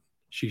overweight.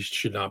 She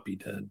should not be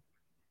dead.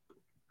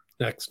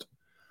 Next.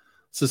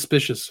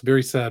 Suspicious,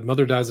 very sad.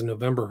 Mother dies in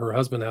November. Her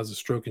husband has a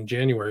stroke in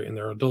January, and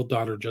their adult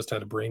daughter just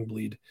had a brain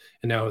bleed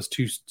and now has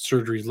 2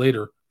 surgeries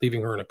later,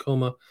 leaving her in a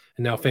coma,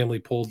 and now family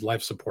pulled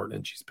life support,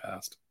 and she's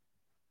passed.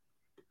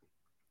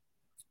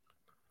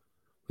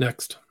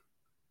 Next.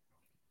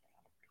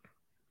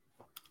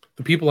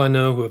 The people I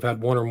know who have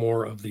had 1 or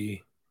more of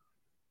the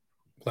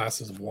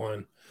glasses of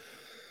wine.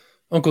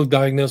 Uncle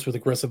diagnosed with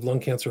aggressive lung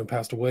cancer and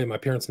passed away. My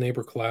parents'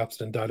 neighbor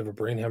collapsed and died of a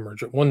brain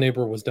hemorrhage. 1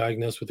 neighbor was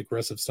diagnosed with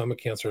aggressive stomach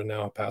cancer and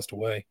now passed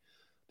away.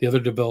 The other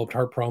developed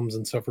heart problems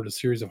and suffered a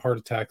series of heart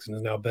attacks and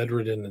is now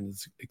bedridden and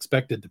is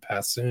expected to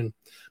pass soon.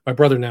 My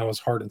brother now has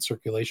heart and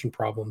circulation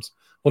problems.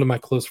 1 of my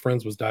close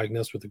friends was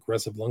diagnosed with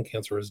aggressive lung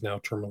cancer and is now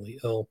terminally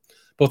ill.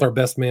 Both our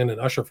best man and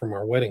usher from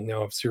our wedding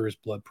now have serious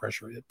blood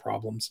pressure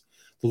problems.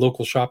 The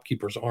local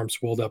shopkeeper's arm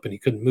swelled up and he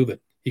couldn't move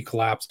it. He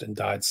collapsed and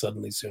died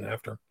suddenly soon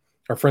after.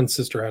 Our friend's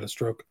sister had a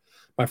stroke.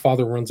 My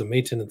father runs a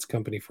maintenance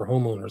company for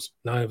homeowners.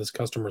 9 of his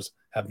customers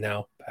have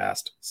now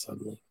passed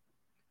suddenly.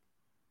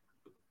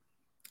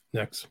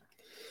 Next.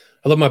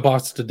 I love my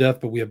boss to death,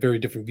 but we have very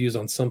different views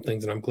on some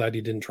things, and I'm glad he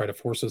didn't try to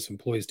force us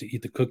employees to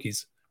eat the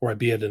cookies, or I'd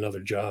be at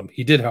another job.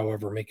 He did,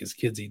 however, make his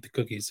kids eat the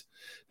cookies.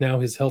 Now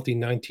his healthy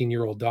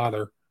 19-year-old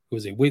daughter, who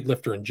is a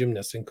weightlifter and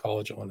gymnast in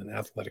college on an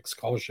athletic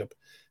scholarship,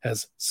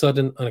 has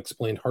sudden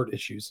unexplained heart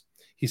issues.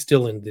 He's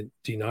still in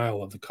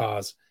denial of the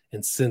cause,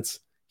 and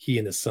since he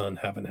and his son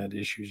haven't had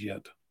issues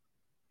yet.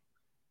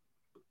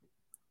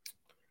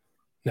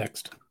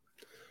 Next.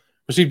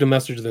 Received a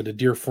message that a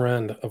dear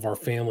friend of our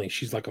family,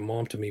 she's like a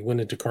mom to me, went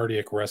into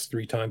cardiac arrest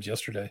 3 times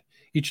yesterday.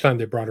 Each time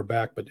they brought her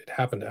back, but it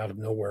happened out of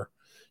nowhere.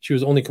 She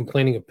was only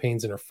complaining of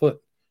pains in her foot.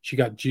 She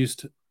got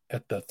juiced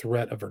at the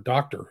threat of her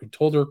doctor, who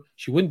told her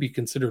she wouldn't be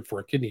considered for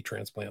a kidney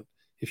transplant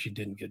if she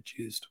didn't get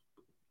juiced.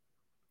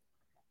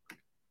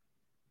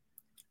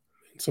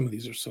 Some of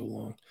these are so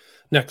long.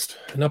 Next,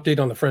 an update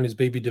on the friend whose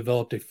baby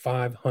developed a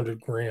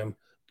 500-gram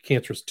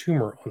cancerous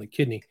tumor on the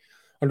kidney,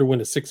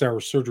 underwent a 6-hour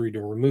surgery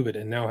to remove it,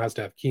 and now has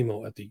to have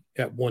chemo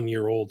at 1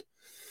 year old.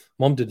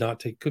 Mom did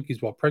not take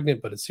cookies while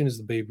pregnant, but as soon as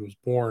the baby was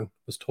born,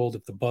 was told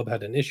if the bub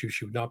had an issue,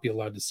 she would not be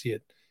allowed to see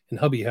it, and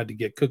hubby had to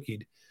get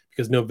cookied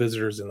because no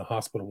visitors in the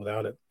hospital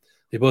without it.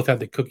 They both had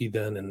the cookie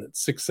then, and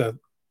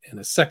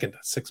a second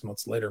 6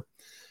 months later.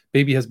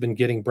 Baby has been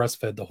getting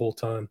breastfed the whole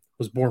time,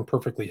 was born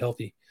perfectly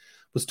healthy,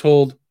 was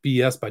told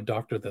BS by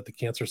doctor that the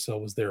cancer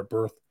cell was there at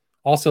birth.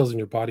 All cells in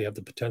your body have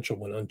the potential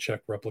when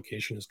unchecked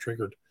replication is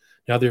triggered.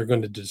 Now they are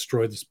going to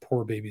destroy this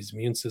poor baby's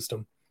immune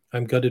system.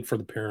 I'm gutted for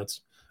the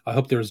parents. I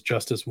hope there is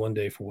justice one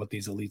day for what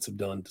these elites have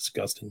done.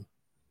 Disgusting.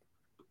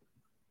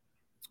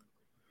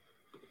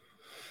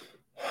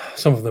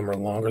 Some of them are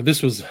longer.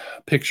 This was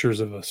pictures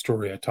of a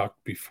story I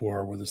talked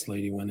before where this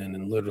lady went in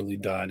and literally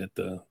died at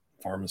the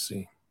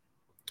pharmacy.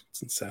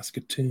 It's in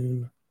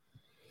Saskatoon.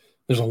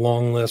 There's a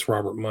long list.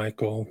 Robert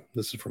Michael.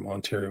 This is from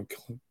Ontario,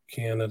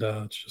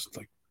 Canada. It's just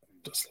like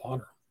a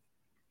slaughter.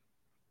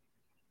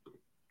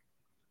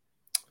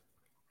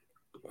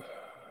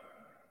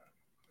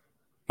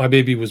 My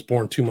baby was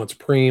born 2 months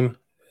preem and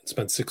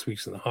spent 6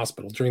 weeks in the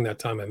hospital. During that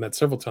time, I met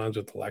several times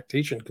with the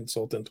lactation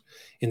consultant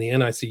in the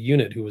NIC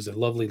unit, who was a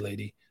lovely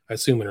lady, I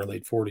assume in her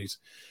late 40s.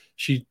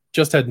 She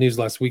just had news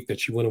last week that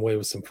she went away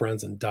with some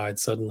friends and died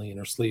suddenly in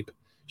her sleep.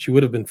 She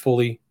would have been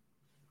fully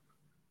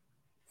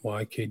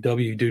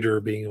YKW due to her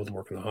being able to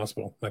work in the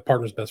hospital. My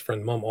partner's best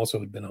friend, mom, also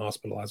had been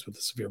hospitalized with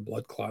a severe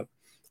blood clot.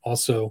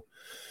 Also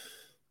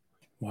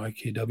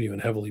YKW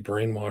and heavily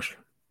brainwashed.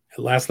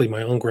 And lastly,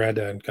 my own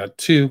granddad got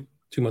 2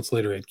 months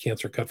later, he had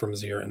cancer cut from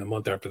his ear, and a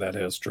month after that,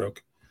 had a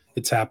stroke.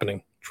 It's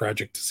happening.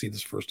 Tragic to see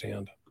this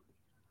firsthand.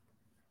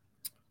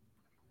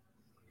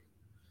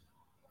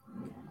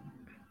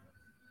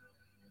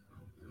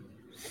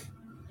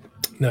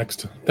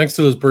 Next, thanks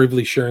to those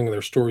bravely sharing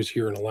their stories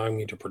here and allowing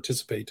me to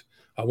participate,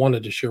 I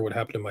wanted to share what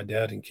happened to my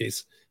dad in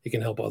case it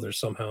can help others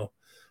somehow.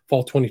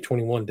 Fall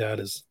 2021,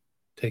 Dad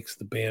takes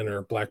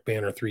the black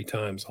banner 3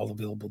 times, all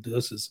available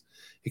doses,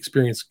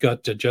 experienced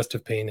gut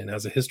digestive pain, and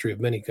has a history of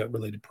many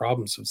gut-related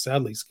problems. So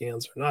sadly,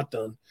 scans are not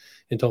done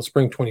until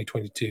spring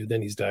 2022.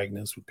 Then he's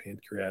diagnosed with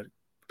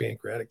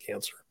pancreatic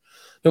cancer.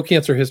 No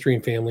cancer history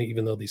in family,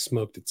 even though they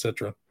smoked,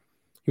 etc.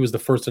 He was the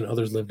first, and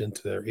others lived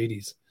into their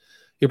 80s.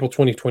 April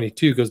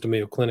 2022, goes to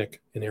Mayo Clinic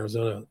in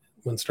Arizona.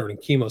 When starting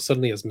chemo,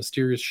 suddenly has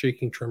mysterious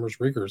shaking, tremors,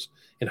 rigors,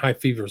 and high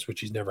fevers, which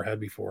he's never had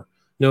before.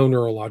 No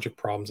neurologic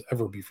problems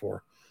ever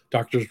before.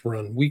 Doctors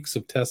run weeks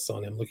of tests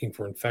on him looking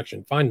for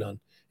infection, find none,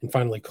 and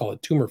finally call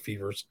it tumor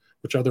fevers,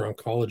 which other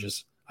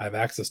oncologists I have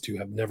access to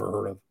have never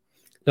heard of.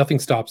 Nothing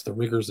stops the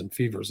rigors and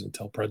fevers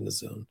until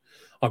prednisone.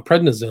 On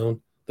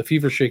prednisone, the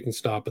fever shaking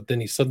stop, but then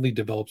he suddenly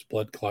develops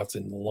blood clots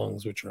in the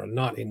lungs, which are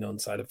not a known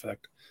side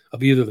effect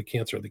of either the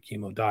cancer or the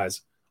chemo.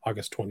 Dies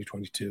August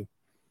 2022.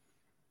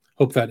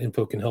 Hope that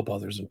info can help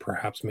others and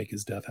perhaps make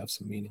his death have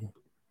some meaning.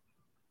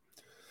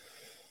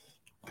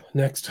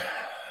 Next,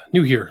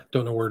 new here.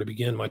 Don't know where to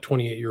begin. My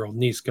 28-year-old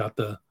niece got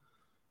the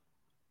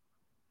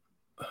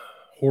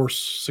horse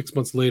 6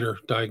 months later,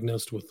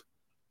 diagnosed with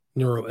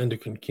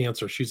neuroendocrine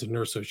cancer. She's a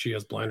nurse, so she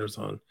has blinders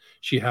on.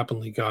 She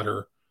happily got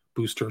her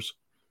boosters.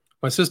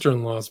 My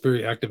sister-in-law's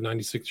very active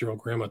 96-year-old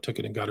grandma took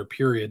it and got her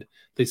period.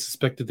 They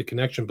suspected the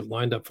connection, but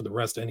lined up for the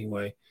rest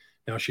anyway.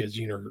 Now she has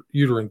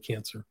uterine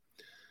cancer.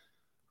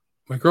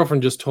 My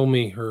girlfriend just told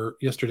me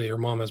yesterday her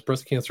mom has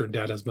breast cancer and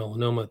dad has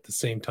melanoma at the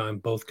same time.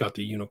 Both got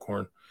the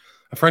unicorn.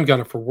 A friend got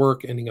it for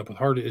work, ending up with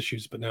heart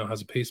issues, but now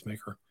has a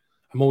pacemaker.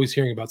 I'm always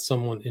hearing about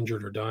someone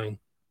injured or dying.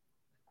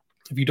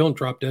 If you don't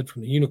drop dead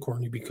from the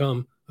unicorn, you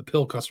become a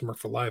pill customer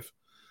for life.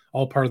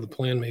 All part of the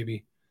plan,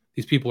 maybe.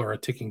 These people are a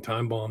ticking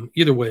time bomb.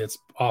 Either way, it's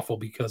awful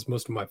because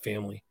most of my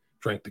family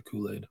drank the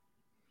Kool-Aid.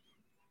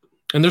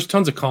 And there's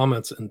tons of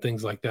comments and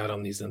things like that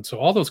on these. And so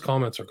all those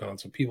comments are gone.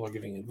 So people are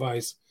giving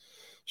advice,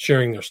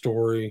 sharing their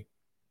story,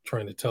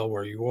 trying to tell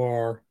where you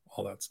are,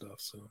 all that stuff.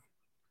 So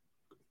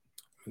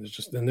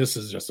and this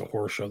is just a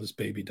horror show. This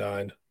baby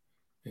died.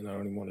 And I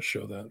don't even want to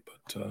show that,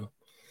 but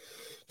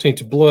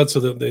tainted blood, so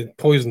that they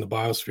poisoned the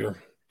biosphere.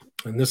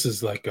 And this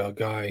is like a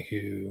guy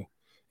who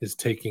is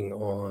taking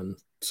on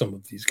some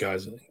of these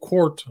guys in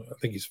court. I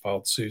think he's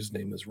filed suit. His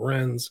name is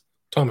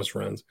Thomas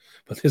Renz,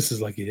 but this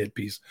is like a hit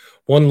piece.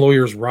 One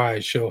lawyer's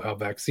rise show how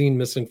vaccine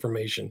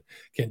misinformation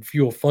can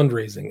fuel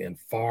fundraising and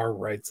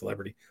far-right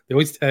celebrity. They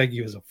always tag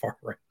you as a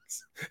far-right.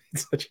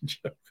 It's such a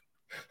joke.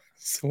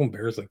 It's so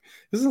embarrassing.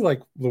 This is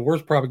like the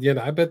worst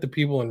propaganda. I bet the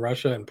people in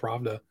Russia and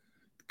Pravda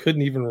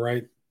couldn't even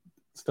write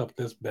stuff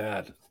this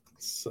bad.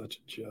 It's such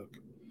a joke.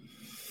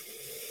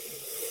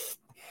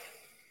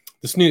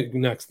 The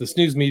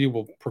snooze media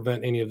will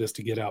prevent any of this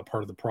to get out.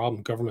 Part of the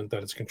problem. Government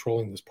that is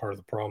controlling this part of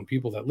the problem.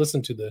 People that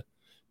listen to the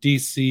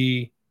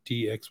DC,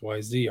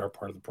 DXYZ are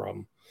part of the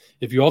problem.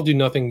 If you all do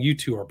nothing, you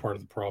too are part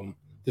of the problem.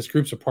 This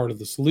group's a part of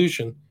the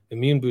solution.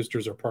 Immune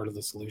boosters are part of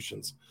the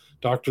solutions.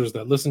 Doctors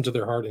that listen to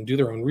their heart and do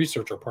their own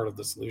research are part of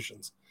the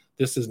solutions.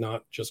 This does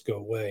not just go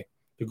away.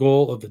 The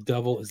goal of the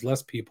devil is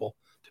less people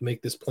to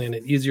make this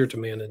planet easier to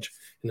manage.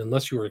 And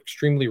unless you are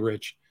extremely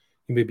rich,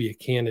 you may be a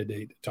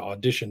candidate to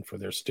audition for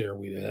their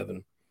stairway to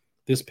heaven.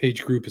 This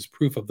page group is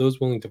proof of those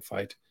willing to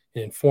fight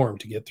and inform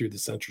to get through the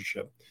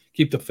censorship.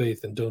 Keep the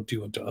faith and don't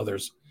do unto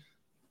others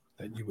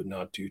that you would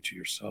not do to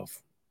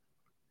yourself.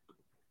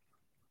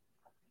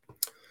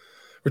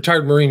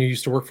 Retired Marine who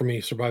used to work for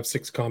me, survived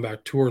 6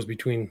 combat tours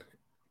between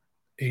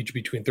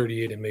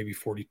 38 and maybe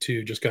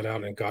 42, just got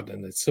out and got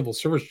in a civil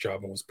service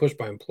job and was pushed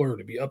by employer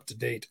to be up to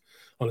date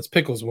on his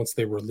pickles once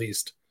they were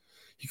released.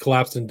 He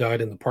collapsed and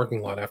died in the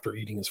parking lot after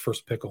eating his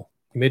first pickle.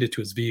 He made it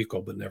to his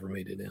vehicle, but never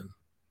made it in.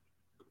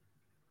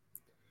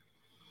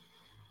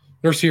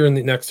 Nurse here in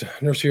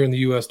the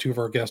U.S., 2 of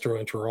our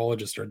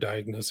gastroenterologists are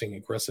diagnosing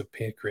aggressive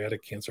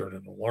pancreatic cancer at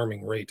an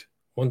alarming rate.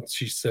 Once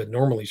she said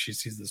normally she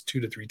sees this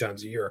 2 to 3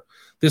 times a year.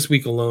 This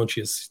week alone,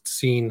 she has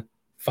seen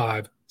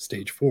 5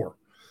 stage 4.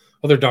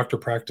 Other doctor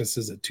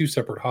practices at 2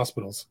 separate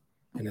hospitals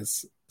and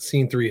has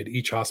seen 3 at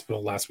each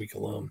hospital last week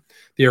alone.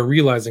 They are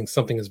realizing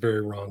something is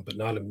very wrong, but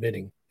not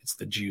admitting it's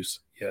the juice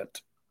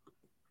yet.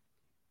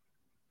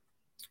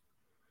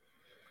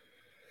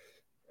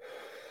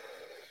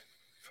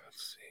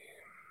 Let's see.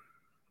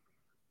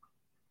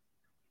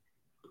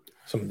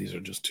 Some of these are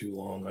just too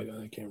long.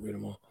 I can't read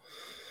them all.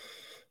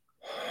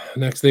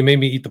 Next, they made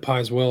me eat the pie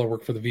as well. I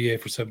worked for the VA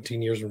for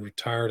 17 years and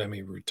retired. I'm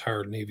a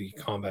retired Navy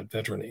combat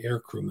veteran air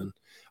crewman.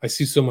 I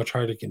see so much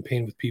heartache and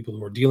pain with people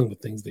who are dealing with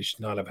things they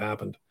should not have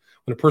happened.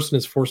 When a person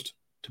is forced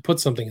to put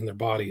something in their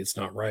body, it's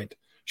not right.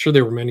 Sure,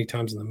 there were many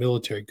times in the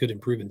military good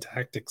and proven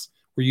tactics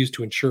were used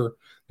to ensure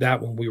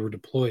that when we were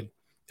deployed,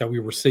 that we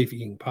were safe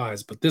eating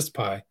pies, but this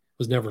pie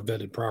was never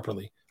vetted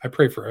properly. I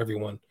pray for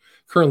everyone.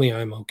 Currently,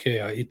 I'm okay.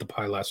 I ate the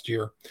pie last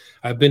year.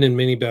 I've been in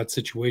many bad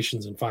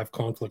situations and 5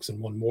 conflicts and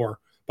 1 war,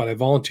 but I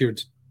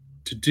volunteered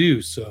to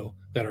do so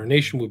that our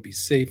nation would be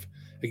safe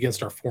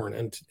against our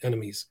foreign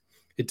enemies.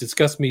 It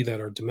disgusts me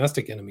that our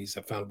domestic enemies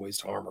have found ways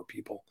to harm our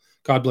people.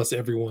 God bless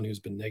everyone who's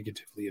been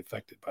negatively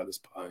affected by this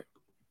pie.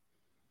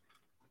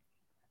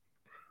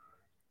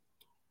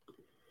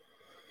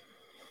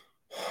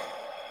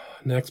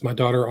 Next, my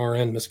daughter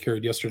RN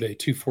miscarried yesterday.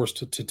 2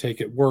 forced to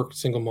take at work.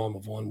 Single mom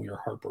of 1. We are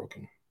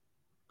heartbroken.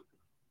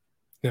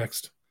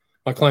 Next,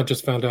 my client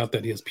just found out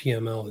that he has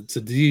PML. It's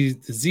a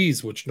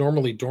disease which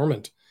normally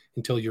dormant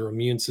until your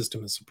immune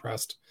system is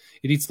suppressed.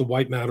 It eats the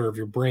white matter of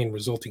your brain,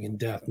 resulting in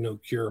death, no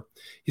cure.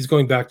 He's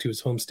going back to his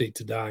home state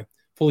to die,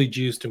 fully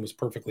juiced and was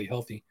perfectly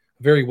healthy.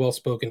 A very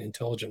well-spoken,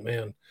 intelligent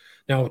man.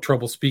 Now with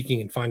trouble speaking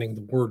and finding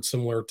the words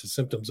similar to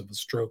symptoms of a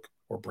stroke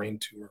or brain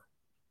tumor.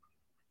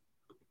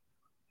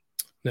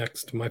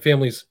 Next, my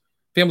family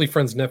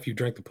friend's nephew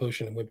drank the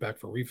potion and went back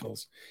for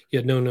refills. He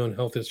had no known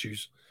health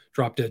issues.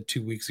 Dropped dead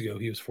 2 weeks ago.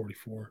 He was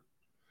 44.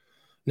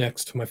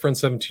 Next, my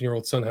friend's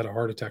 17-year-old son had a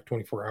heart attack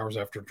 24 hours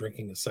after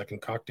drinking a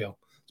second cocktail.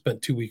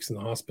 Spent 2 weeks in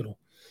the hospital.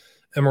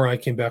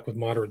 MRI came back with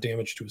moderate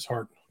damage to his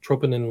heart.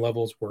 Troponin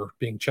levels were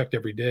being checked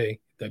every day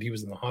that he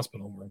was in the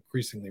hospital and were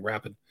increasingly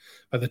rapid.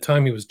 By the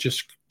time he was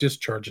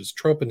discharged, his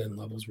troponin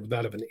levels were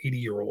that of an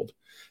 80-year-old.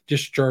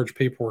 Discharge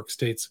paperwork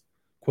states,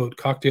 quote,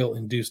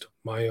 cocktail-induced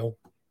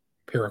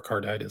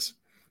myopericarditis.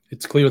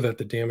 It's clear that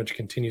the damage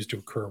continues to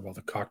occur while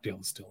the cocktail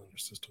is still in your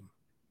system.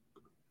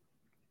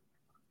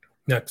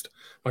 Next,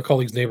 my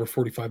colleague's neighbor,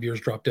 45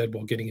 years, dropped dead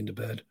while getting into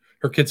bed.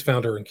 Her kids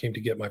found her and came to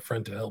get my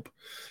friend to help.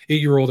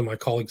 8-year-old in my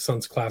colleague's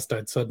son's class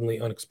died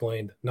suddenly,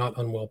 unexplained, not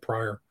unwell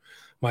prior.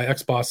 My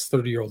ex-boss's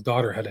 30-year-old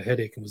daughter had a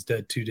headache and was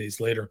dead 2 days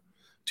later.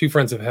 2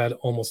 friends have had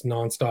almost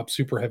nonstop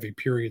super heavy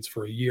periods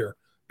for a year,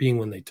 being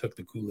when they took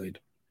the Kool-Aid.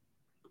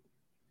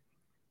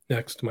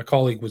 Next, my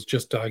colleague was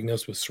just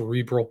diagnosed with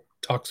cerebral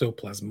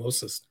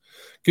toxoplasmosis.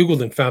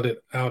 Googled and found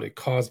out it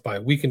caused by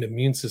a weakened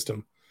immune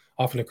system,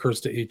 often occurs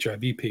to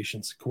HIV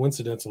patients.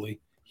 Coincidentally,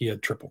 he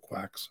had triple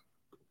quacks.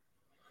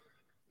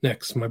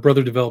 Next, my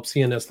brother developed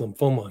CNS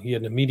lymphoma. He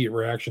had an immediate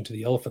reaction to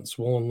the elephant,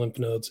 swollen lymph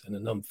nodes, and a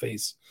numb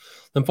face.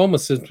 Lymphoma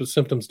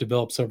symptoms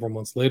developed several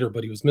months later,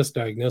 but he was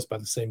misdiagnosed by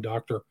the same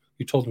doctor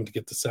who told him to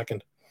get the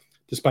second.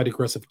 Despite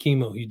aggressive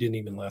chemo, he didn't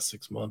even last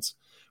 6 months.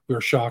 We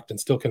are shocked and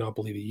still cannot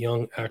believe a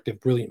young,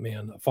 active, brilliant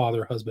man, a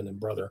father, husband, and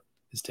brother,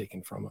 is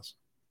taken from us.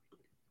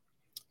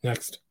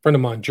 Next, a friend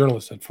of mine,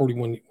 journalist, at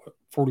 41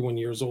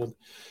 years old.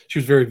 She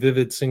was a very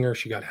vivid singer.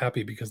 She got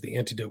happy because the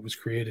antidote was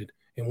created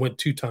and went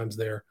 2 times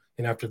there.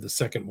 And after the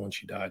second one,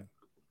 she died.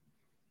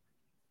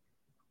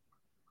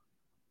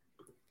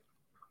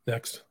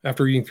 Next,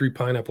 after eating 3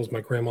 pineapples,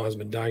 my grandma has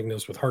been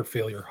diagnosed with heart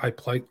failure, high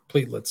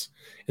platelets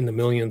in the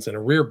millions, and a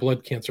rare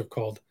blood cancer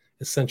called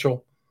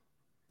essential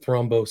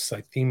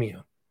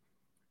thrombocythemia.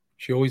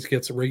 She always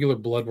gets regular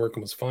blood work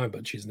and was fine,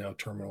 but she's now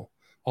terminal.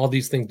 All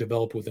these things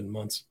develop within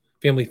months.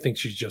 Family thinks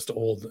she's just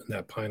old and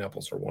that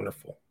pineapples are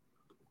wonderful.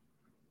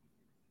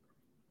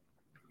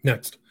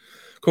 Next,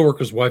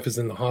 coworker's wife is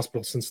in the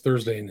hospital since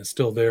Thursday and is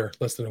still there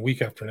less than a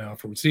week after now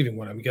for receiving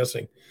what I'm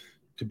guessing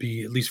to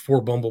be at least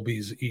 4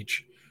 bumblebees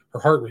each. Her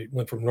heart rate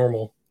went from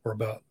normal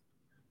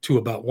to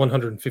about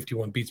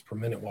 151 beats per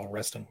minute while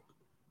resting.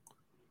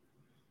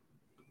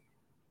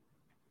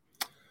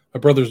 My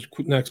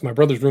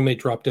brother's roommate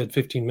dropped dead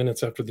 15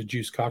 minutes after the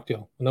juice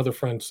cocktail. Another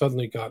friend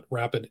suddenly got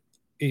rapid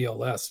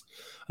ALS.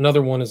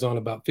 Another one is on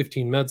about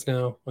 15 meds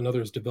now. Another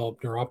has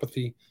developed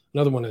neuropathy.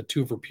 Another one had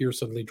 2 of her peers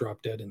suddenly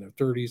drop dead in their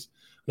 30s.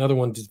 Another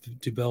one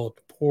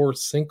developed poor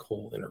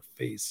sinkhole in her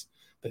face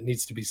that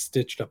needs to be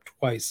stitched up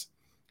twice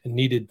and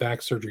needed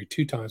back surgery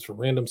 2 times for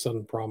random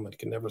sudden problem and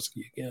can never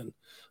ski again.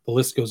 The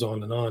list goes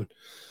on and on.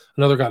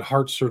 Another got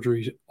heart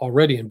surgery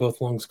already and both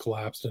lungs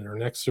collapsed, and her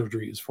next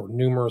surgery is for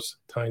numerous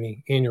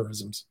tiny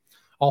aneurysms.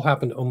 All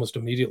happened almost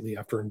immediately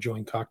after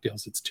enjoying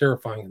cocktails. It's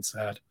terrifying and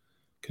sad.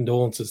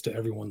 Condolences to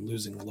everyone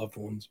losing loved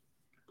ones.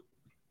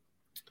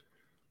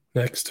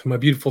 Next, my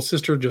beautiful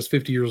sister, just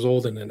 50 years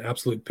old and an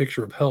absolute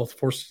picture of health,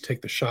 forced to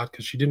take the shot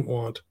because she didn't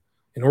want,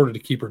 in order to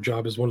keep her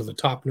job as one of the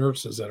top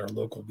nurses at our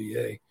local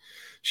VA.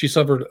 She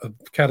suffered a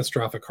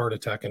catastrophic heart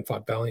attack and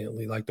fought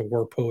valiantly like the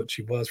war poet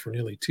she was for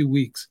nearly 2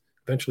 weeks,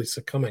 eventually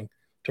succumbing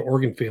to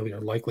organ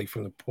failure, likely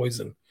from the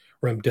poison.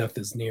 REM death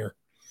is near.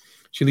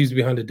 She leaves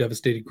behind a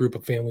devastated group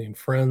of family and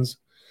friends,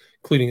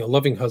 including a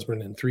loving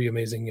husband and 3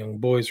 amazing young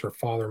boys, her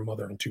father,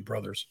 mother, and 2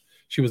 brothers.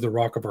 She was the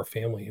rock of our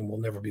family and will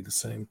never be the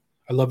same.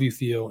 I love you,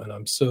 Theo, and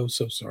I'm so,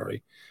 so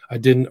sorry. I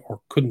didn't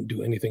or couldn't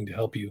do anything to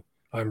help you.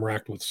 I'm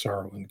racked with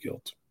sorrow and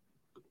guilt.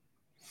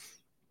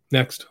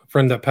 Next, a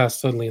friend that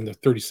passed suddenly in their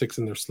 36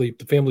 in their sleep.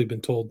 The family had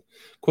been told,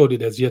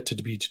 quoted, as yet to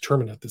be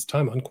determined at this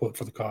time, unquote,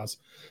 for the cause.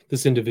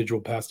 This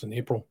individual passed in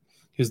April.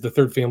 He is the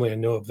third family I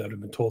know of that have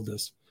been told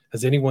this.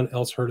 Has anyone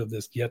else heard of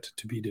this yet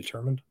to be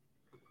determined?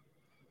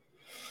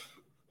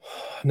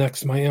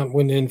 Next, my aunt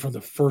went in for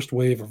the first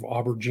wave of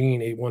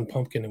aubergine, ate one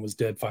pumpkin, and was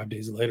dead 5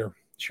 days later.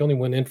 She only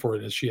went in for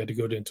it as she had to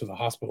go into the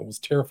hospital and was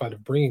terrified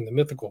of bringing the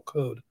mythical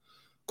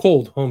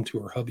cold home to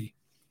her hubby.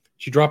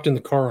 She dropped in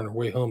the car on her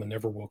way home and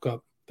never woke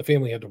up. The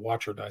family had to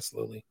watch her die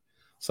slowly.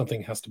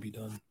 Something has to be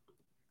done.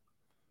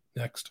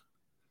 Next,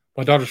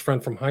 my daughter's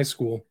friend from high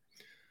school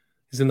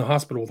is in the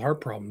hospital with heart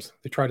problems.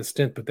 They tried a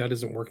stent, but that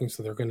isn't working,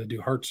 so they're going to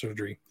do heart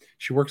surgery.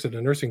 She works at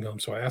a nursing home,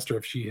 so I asked her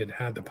if she had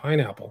had the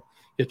pineapple,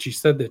 yet she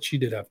said that she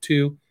did have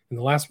 2, and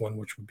the last one,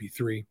 which would be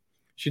 3.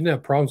 She didn't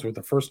have problems with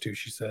the first 2,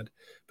 she said,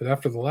 but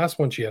after the last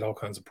one, she had all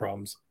kinds of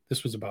problems.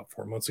 This was about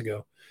 4 months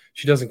ago.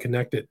 She doesn't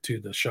connect it to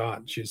the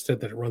shot. She said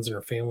that it runs in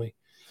her family.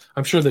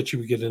 I'm sure that she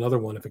would get another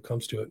one if it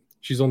comes to it.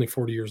 She's only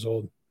 40 years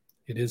old.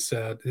 It is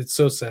sad. It's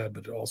so sad,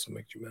 but it also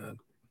makes you mad.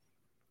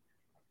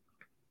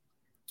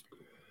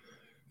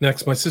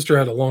 Next, my sister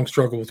had a long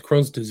struggle with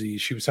Crohn's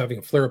disease. She was having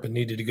a flare-up and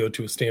needed to go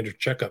to a standard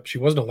checkup. She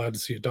wasn't allowed to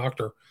see a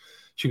doctor,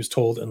 she was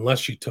told, unless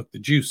she took the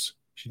juice.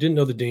 She didn't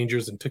know the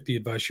dangers and took the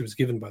advice she was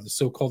given by the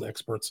so-called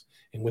experts,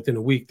 and within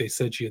a week, they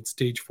said she had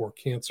stage 4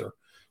 cancer.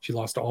 She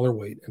lost all her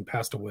weight and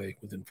passed away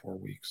within 4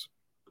 weeks.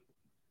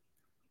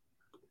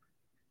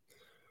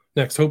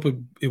 Next, hope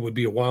it would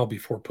be a while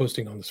before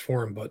posting on this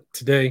forum, but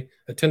today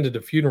attended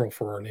a funeral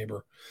for our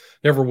neighbor.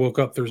 Never woke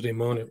up Thursday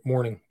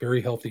morning,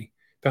 very healthy.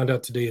 Found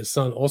out today his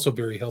son, also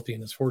very healthy in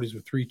his 40s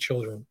with 3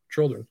 children,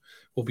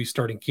 will be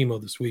starting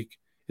chemo this week.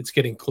 It's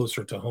getting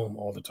closer to home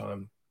all the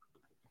time.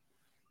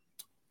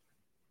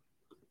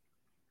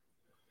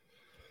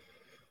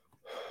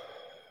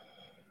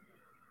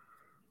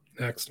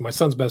 Next, my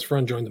son's best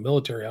friend joined the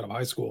military out of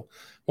high school,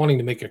 wanting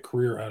to make a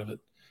career out of it.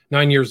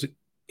 9 years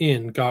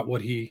in, got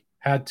what he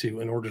had to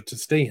in order to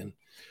stay in.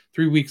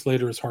 3 weeks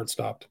later, his heart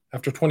stopped.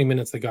 After 20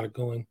 minutes, they got it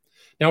going.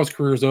 Now his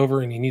career is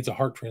over and he needs a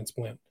heart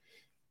transplant.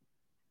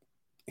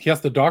 He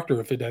asked the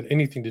doctor if it had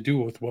anything to do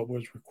with what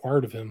was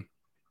required of him.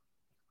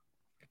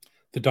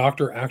 The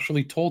doctor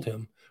actually told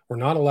him, "We're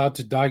not allowed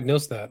to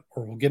diagnose that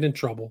or we'll get in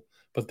trouble,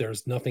 but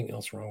there's nothing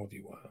else wrong with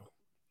you." Wow.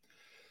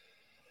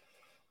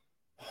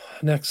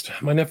 Next,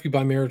 my nephew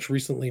by marriage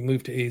recently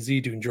moved to AZ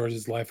to enjoy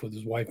his life with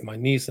his wife. My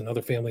niece and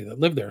other family that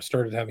lived there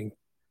started having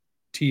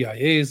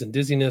TIAs and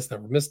dizziness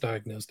that were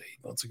misdiagnosed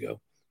 8 months ago.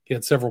 He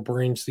had several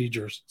brain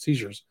seizures.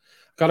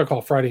 Got a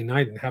call Friday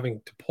night and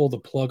having to pull the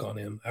plug on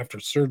him after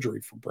surgery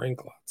for brain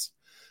clots.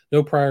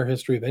 No prior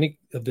history of any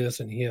of this,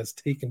 and he has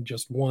taken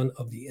just one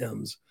of the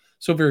M's.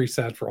 So very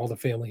sad for all the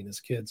family and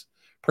his kids.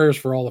 Prayers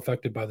for all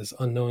affected by this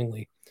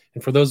unknowingly.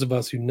 And for those of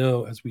us who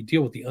know, as we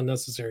deal with the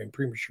unnecessary and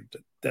premature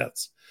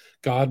deaths,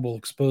 God will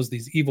expose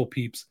these evil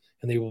peeps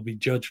and they will be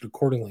judged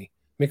accordingly.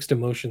 Mixed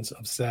emotions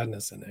of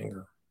sadness and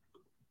anger.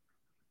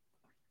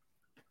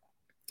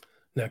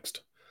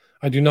 Next,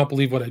 I do not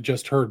believe what I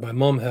just heard. My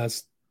mom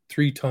has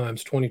 3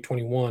 times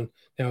 2021,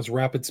 now has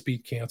rapid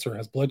speed cancer,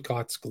 has blood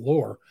clots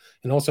galore,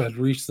 and also had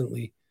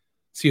recently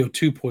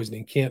CO2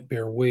 poisoning, can't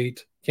bear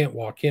weight, can't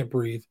walk, can't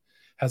breathe,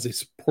 has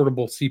a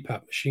portable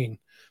CPAP machine,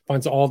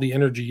 finds all the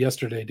energy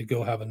yesterday to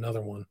go have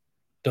another one.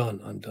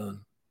 Done,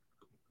 undone.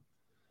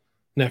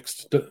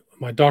 Next,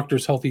 my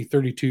doctor's healthy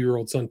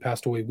 32-year-old son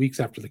passed away weeks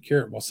after the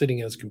care while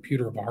sitting at his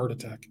computer of a heart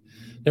attack.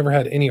 Never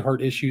had any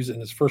heart issues, and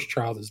his first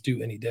child is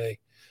due any day.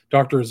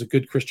 Doctor is a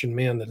good Christian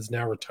man that is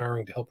now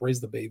retiring to help raise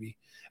the baby,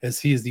 as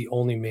he is the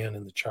only man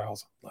in the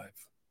child's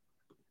life.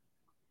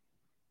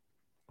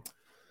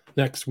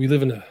 Next, we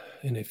live in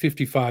a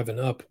 55 and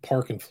up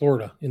park in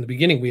Florida. In the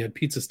beginning, we had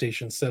pizza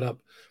stations set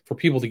up for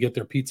people to get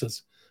their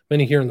pizzas.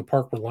 Many here in the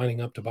park were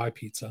lining up to buy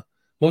pizza.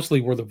 Mostly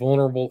were the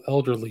vulnerable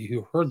elderly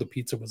who heard the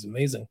pizza was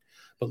amazing.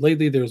 But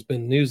lately, there's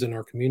been news in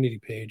our community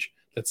page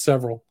that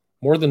several,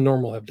 more than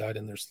normal, have died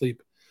in their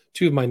sleep.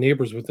 2 of my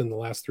neighbors within the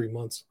last 3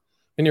 months.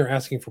 Many are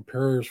asking for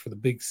prayers for the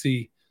big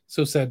C.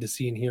 So sad to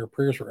see and hear.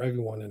 Prayers for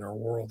everyone in our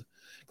world.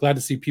 Glad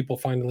to see people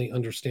finally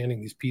understanding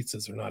these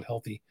pizzas are not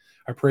healthy.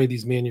 I pray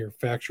these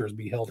manufacturers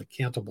be held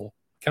accountable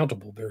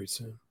very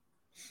soon.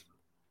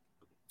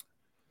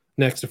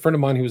 Next, a friend of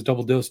mine who was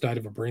double dosed died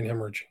of a brain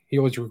hemorrhage. He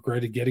always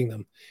regretted getting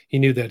them. He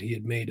knew that he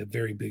had made a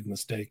very big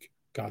mistake.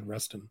 God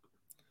rest him.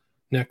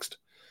 Next,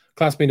 a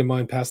classmate of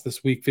mine passed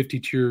this week.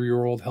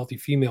 52-year-old healthy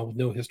female with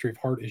no history of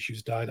heart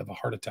issues died of a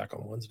heart attack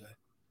on Wednesday.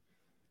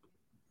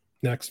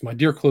 Next, my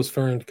dear close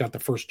friend got the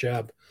first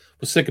jab,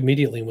 was sick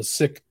immediately, and was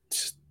sick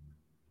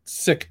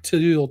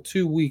till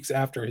 2 weeks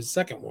after his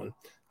second one,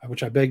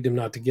 which I begged him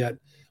not to get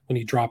when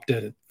he dropped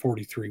dead at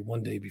 43,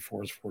 one day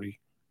before his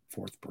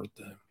 44th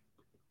birthday.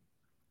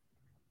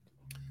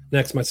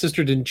 Next, my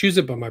sister didn't choose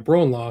it, but my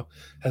bro-in-law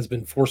has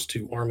been forced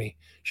to Army.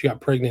 She got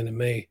pregnant in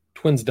May.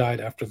 Twins died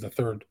after the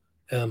third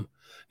M.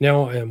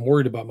 Now I am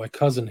worried about my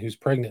cousin who's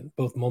pregnant.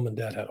 Both mom and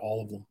dad had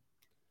all of them.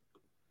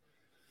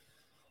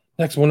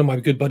 Next, one of my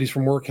good buddies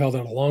from work held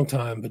out a long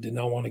time but did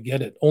not want to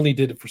get it. Only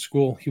did it for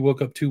school. He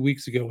woke up 2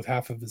 weeks ago with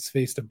half of his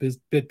face a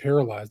bit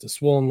paralyzed, a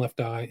swollen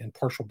left eye, and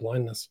partial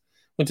blindness.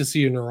 Went to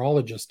see a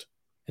neurologist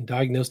and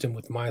diagnosed him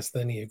with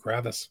myasthenia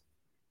gravis.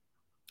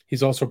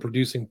 He's also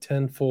producing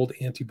 10-fold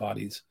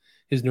antibodies.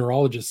 His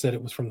neurologist said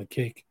it was from the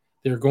cake.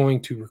 They're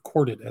going to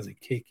record it as a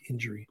cake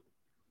injury.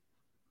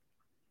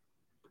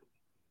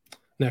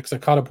 Next, I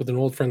caught up with an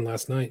old friend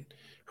last night.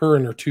 Her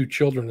and her 2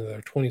 children in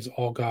their 20s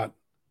all got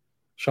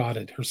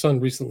shotted. Her son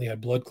recently had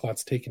blood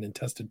clots taken and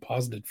tested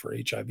positive for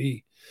HIV.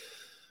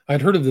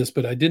 I'd heard of this,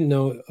 but I didn't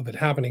know of it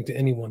happening to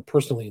anyone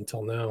personally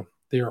until now.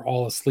 They are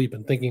all asleep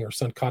and thinking her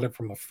son caught it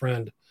from a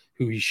friend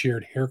who he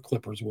shared hair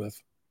clippers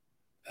with.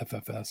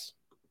 FFS.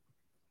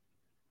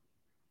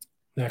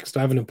 Next,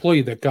 I have an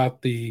employee that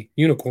got the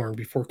unicorn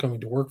before coming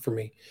to work for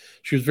me.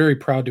 She was very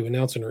proud to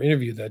announce in her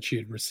interview that she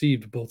had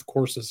received both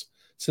courses.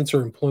 Since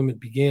her employment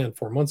began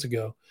 4 months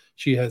ago,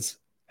 she has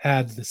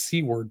had the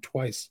C word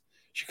twice.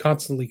 She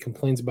constantly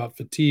complains about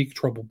fatigue,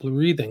 trouble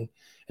breathing,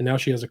 and now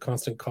she has a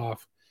constant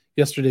cough.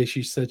 Yesterday,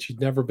 she said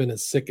she'd never been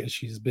as sick as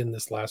she's been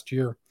this last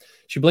year.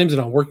 She blames it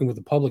on working with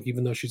the public,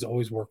 even though she's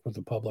always worked with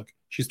the public.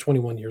 She's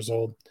 21 years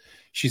old.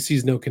 She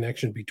sees no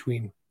connection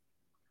between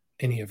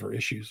any of her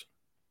issues.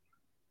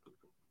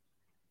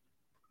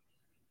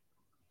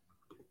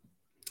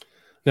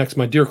 Next,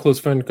 my dear close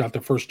friend got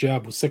the first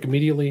jab, was sick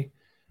immediately.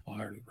 Oh, I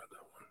already read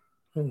that one.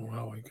 I don't know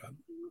how I got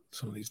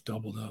some of these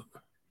doubled up.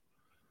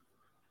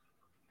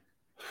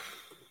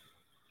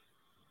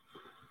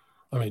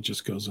 I mean, it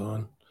just goes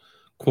on.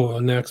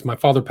 Quote, next, my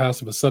father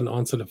passed of a sudden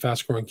onset of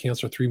fast-growing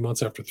cancer 3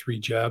 months after 3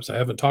 jabs. I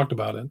haven't talked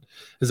about it,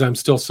 as I'm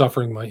still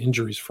suffering my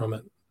injuries from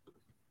it.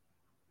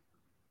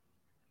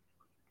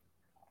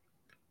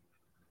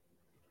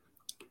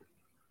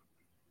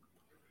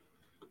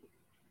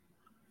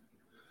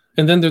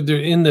 And then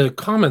in the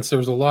comments, there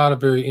was a lot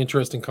of very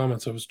interesting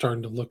comments. I was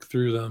starting to look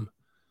through them.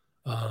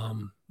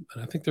 And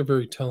I think they're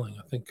very telling.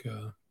 I think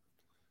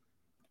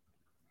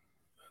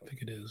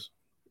it is.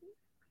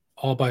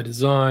 All by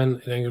design.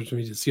 It angers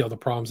me to see all the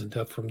problems and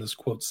death from this,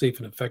 quote, safe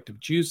and effective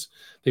juice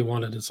they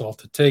wanted us all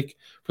to take.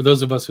 For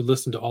those of us who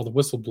listened to all the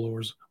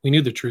whistleblowers, we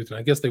knew the truth, and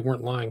I guess they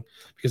weren't lying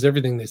because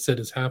everything they said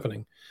is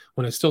happening.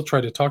 When I still try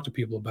to talk to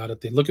people about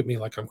it, they look at me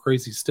like I'm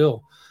crazy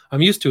still.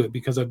 I'm used to it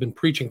because I've been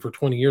preaching for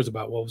 20 years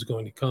about what was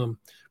going to come.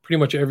 Pretty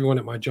much everyone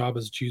at my job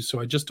is Jews, so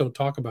I just don't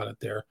talk about it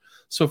there.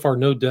 So far,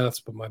 no deaths,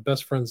 but my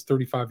best friend's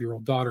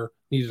 35-year-old daughter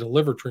needed a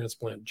liver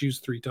transplant, Jews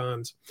 3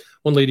 times.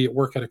 One lady at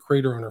work had a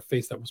crater on her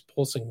face that was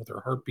pulsing with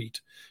her heartbeat.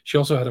 She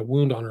also had a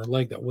wound on her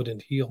leg that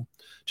wouldn't heal.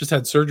 Just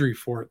had surgery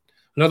for it.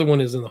 Another one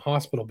is in the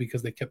hospital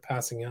because they kept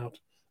passing out.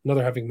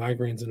 Another having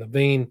migraines and a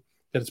vein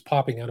that is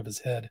popping out of his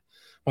head.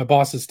 My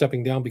boss is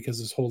stepping down because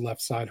his whole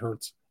left side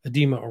hurts.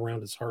 Edema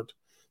around his heart.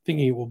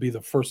 Thinking he will be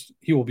the first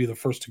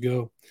to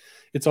go.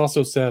 It's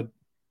also sad,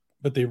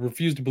 but they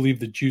refuse to believe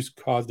the juice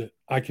caused it.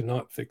 I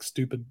cannot fix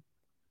stupid.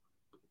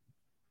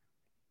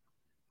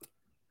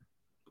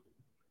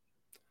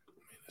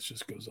 This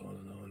just goes on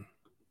and on.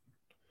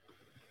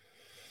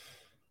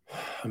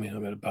 I mean,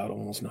 I'm at about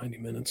almost 90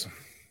 minutes.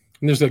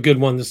 And there's a good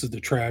one. This is the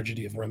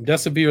tragedy of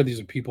remdesivir. These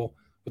are people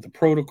with the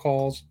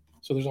protocols.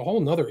 So there's a whole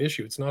nother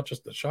issue. It's not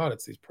just the shot.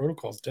 It's these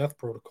protocols, death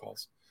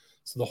protocols.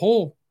 So the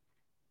whole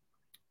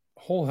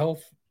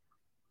health,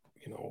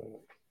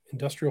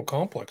 industrial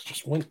complex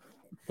just went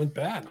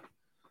bad.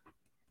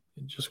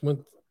 It just went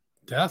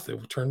death.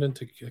 It turned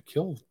into a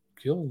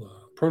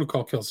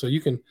protocol kills. So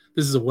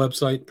this is a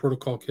website,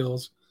 protocol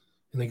kills,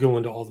 and they go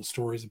into all the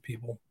stories of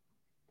people.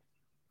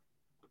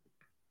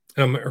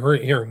 And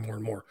I'm hearing more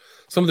and more.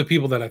 Some of the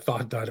people that I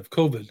thought died of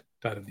COVID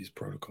died of these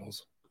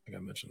protocols. I think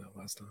I mentioned that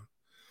last time.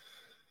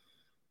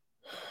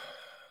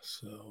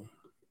 So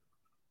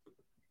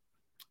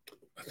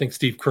I think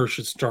Steve Kirsch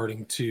is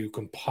starting to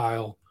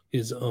compile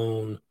his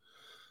own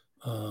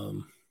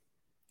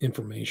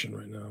information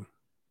right now.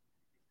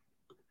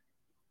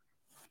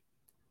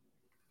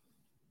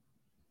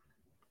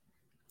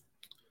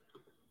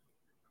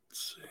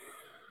 Let's see.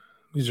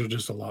 These are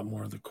just a lot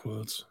more of the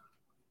quotes.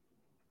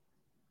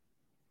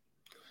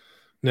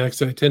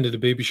 Next, I attended a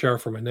baby shower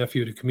for my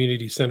nephew at a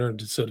community center in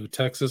DeSoto,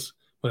 Texas.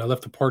 When I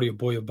left the party, a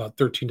boy of about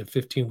 13 to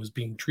 15 was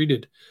being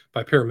treated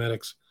by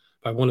paramedics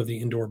by one of the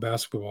indoor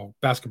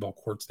basketball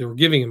courts. They were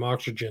giving him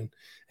oxygen,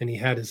 and he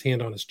had his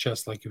hand on his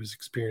chest like he was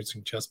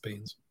experiencing chest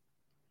pains.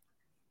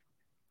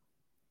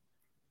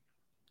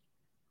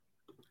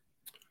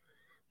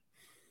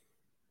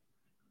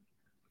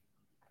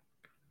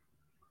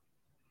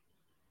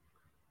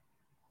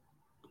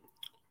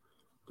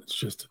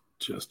 It's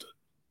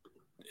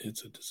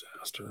it's a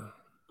disaster.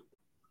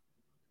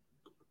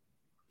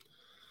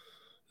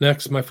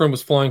 Next, my friend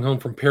was flying home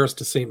from Paris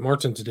to St.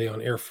 Martin today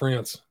on Air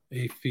France,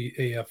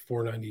 AF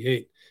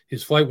 498.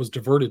 His flight was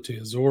diverted to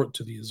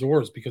the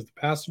Azores because the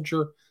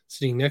passenger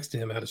sitting next to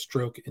him had a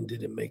stroke and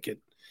didn't make it.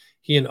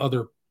 He and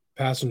other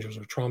passengers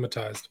are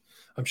traumatized.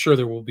 I'm sure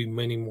there will be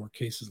many more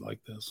cases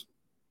like this.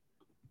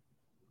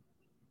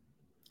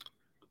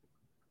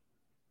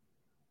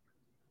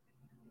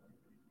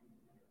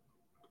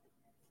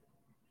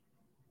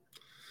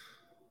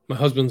 My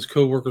husband's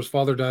co-worker's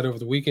father died over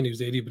the weekend. He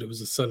was 80, but it was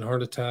a sudden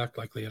heart attack.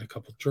 Likely had a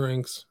couple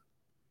drinks.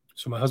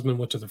 So my husband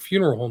went to the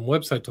funeral home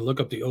website to look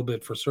up the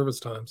obit for service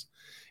times.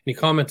 And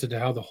he commented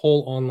how the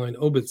whole online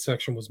obit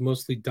section was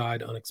mostly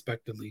died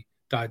unexpectedly,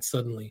 died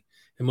suddenly,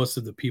 and most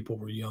of the people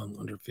were young,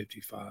 under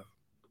 55.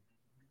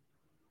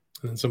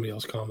 And then somebody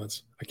else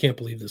comments, I can't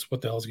believe this.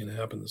 What the hell is going to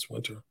happen this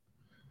winter?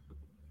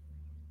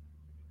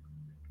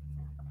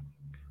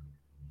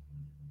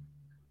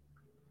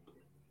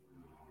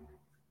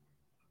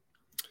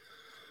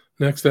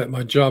 Next, at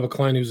my job, a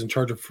client who's in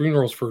charge of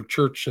funerals for a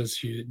church says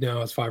she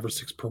now has 5 or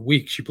 6 per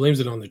week. She blames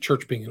it on the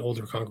church being an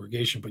older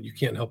congregation, but you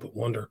can't help but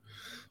wonder.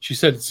 She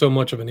said it's so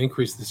much of an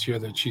increase this year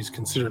that she's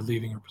considered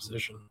leaving her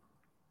position.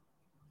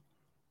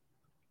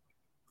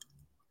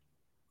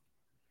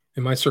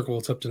 In my circle,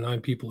 it's up to 9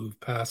 people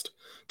who've passed,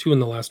 2 in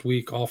the last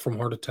week, all from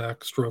heart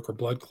attack, stroke, or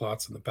blood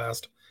clots in the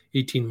past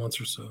 18 months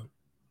or so.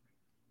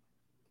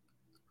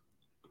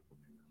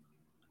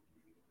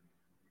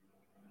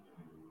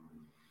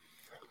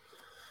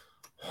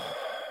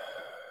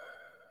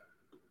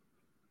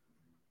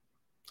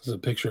 This is a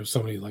picture of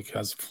somebody like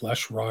has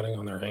flesh rotting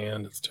on their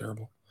hand. It's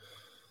terrible.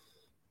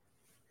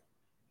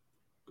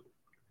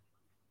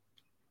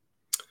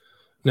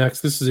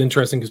 Next, this is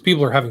interesting because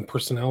people are having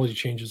personality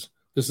changes.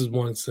 This is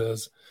one that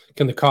says,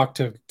 can the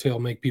cocktail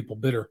make people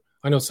bitter?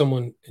 I know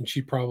someone, and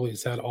she probably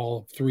has had all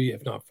of 3,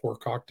 if not 4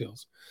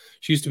 cocktails.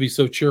 She used to be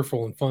so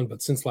cheerful and fun,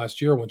 but since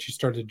last year when she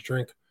started to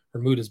drink, her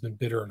mood has been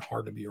bitter and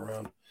hard to be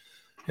around.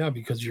 Yeah,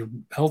 because your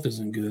health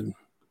isn't good.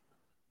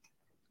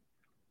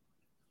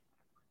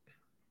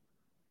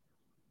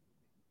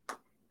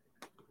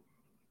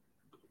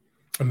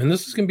 I mean,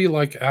 this is going to be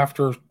like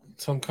after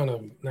some kind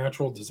of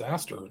natural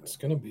disaster. It's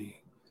going to be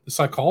the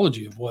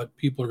psychology of what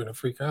people are going to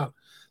freak out.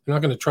 They're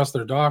not going to trust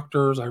their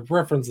doctors. I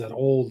referenced that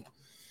old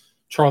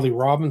Charlie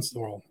Robinson,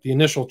 well, the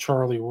initial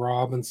Charlie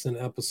Robinson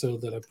episode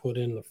that I put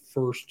in the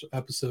first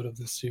episode of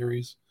this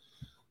series.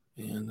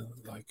 And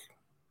like,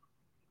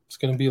 it's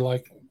going to be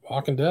like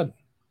Walking Dead.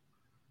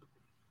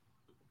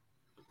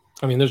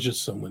 I mean, there's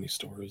just so many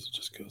stories. It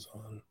just goes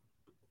on.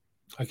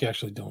 I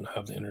actually don't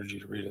have the energy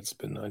to read it. It's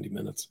been 90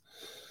 minutes.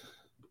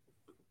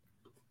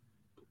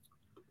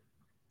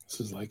 This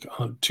is like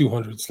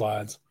 200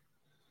 slides.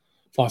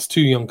 Lost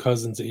 2 young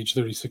cousins, age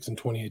 36 and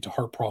 28, to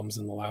heart problems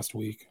in the last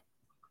week.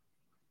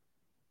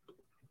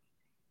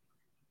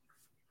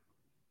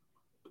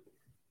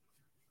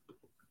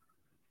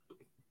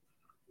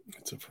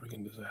 It's a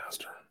freaking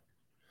disaster.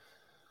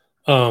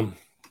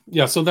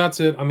 Yeah, so that's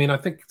it. I mean, I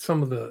think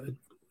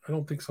I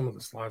don't think some of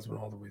the slides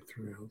went all the way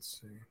through. Let's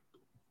see.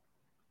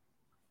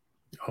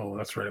 Oh,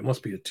 that's right. It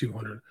must be a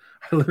 200.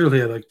 I literally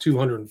had like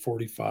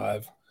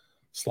 245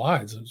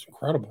 slides. It was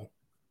incredible.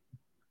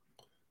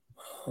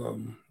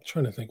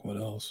 Trying to think what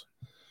else.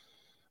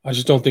 I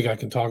just don't think I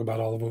can talk about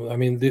all of them. I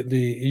mean,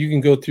 you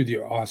can go through the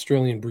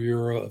Australian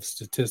Bureau of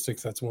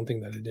Statistics. That's one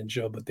thing that it didn't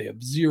show, but they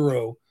have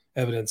 0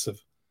 evidence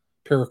of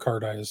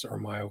pericarditis or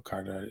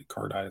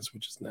myocarditis,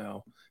 which is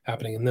now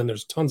happening. And then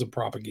there's tons of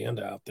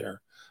propaganda out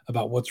there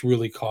about what's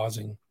really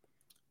causing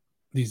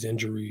these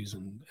injuries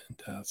and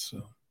deaths.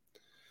 So,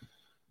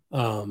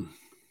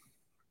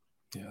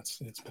 yeah, it's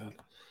bad. And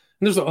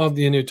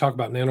there's talk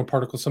about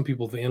nanoparticles. Some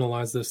people have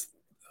analyzed this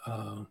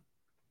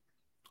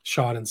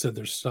shot and said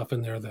there's stuff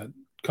in there that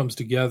comes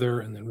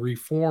together and then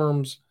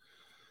reforms.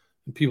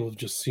 And people have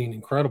just seen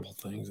incredible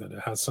things, that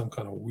it has some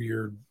kind of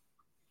weird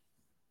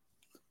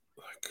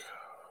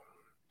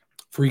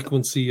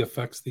frequency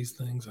affects these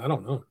things. I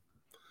don't know.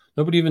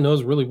 Nobody even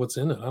knows really what's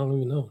in it. I don't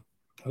even know.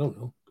 I don't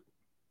know.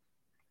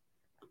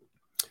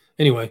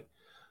 Anyway,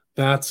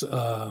 that's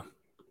gonna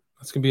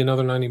be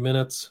another 90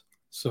 minutes.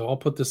 So I'll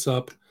put this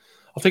up.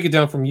 I'll take it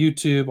down from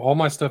YouTube. All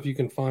my stuff you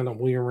can find on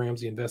William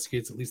Ramsey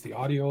Investigates, at least the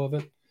audio of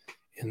it.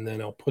 And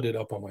then I'll put it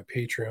up on my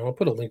Patreon. I'll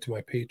put a link to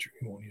my Patreon.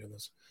 You won't hear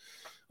this.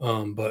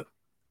 But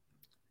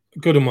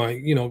go to my,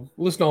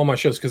 listen to all my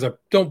shows, because I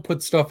don't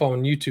put stuff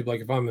on YouTube.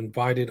 Like if I'm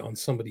invited on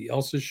somebody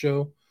else's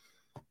show,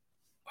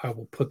 I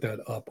will put that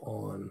up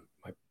on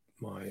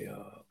my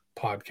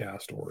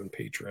podcast or in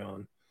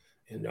Patreon.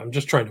 And I'm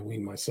just trying to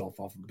wean myself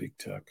off of big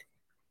tech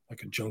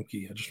like a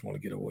junkie. I just want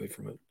to get away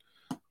from it.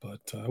 But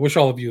I wish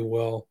all of you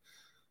well.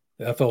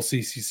 The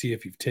FLCCC,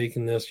 if you've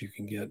taken this, you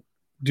can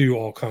do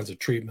all kinds of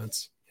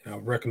treatments. I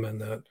would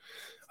recommend that.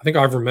 I think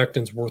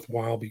ivermectin's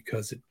worthwhile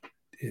because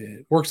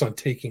it works on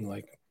taking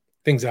like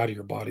things out of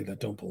your body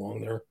that don't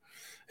belong there.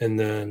 And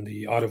then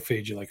the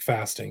autophagy, like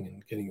fasting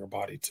and getting your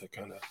body to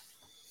kind of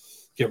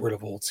get rid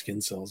of old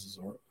skin cells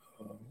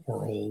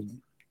or old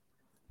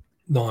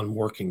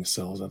non-working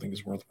cells, I think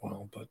is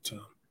worthwhile. But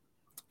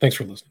thanks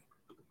for listening.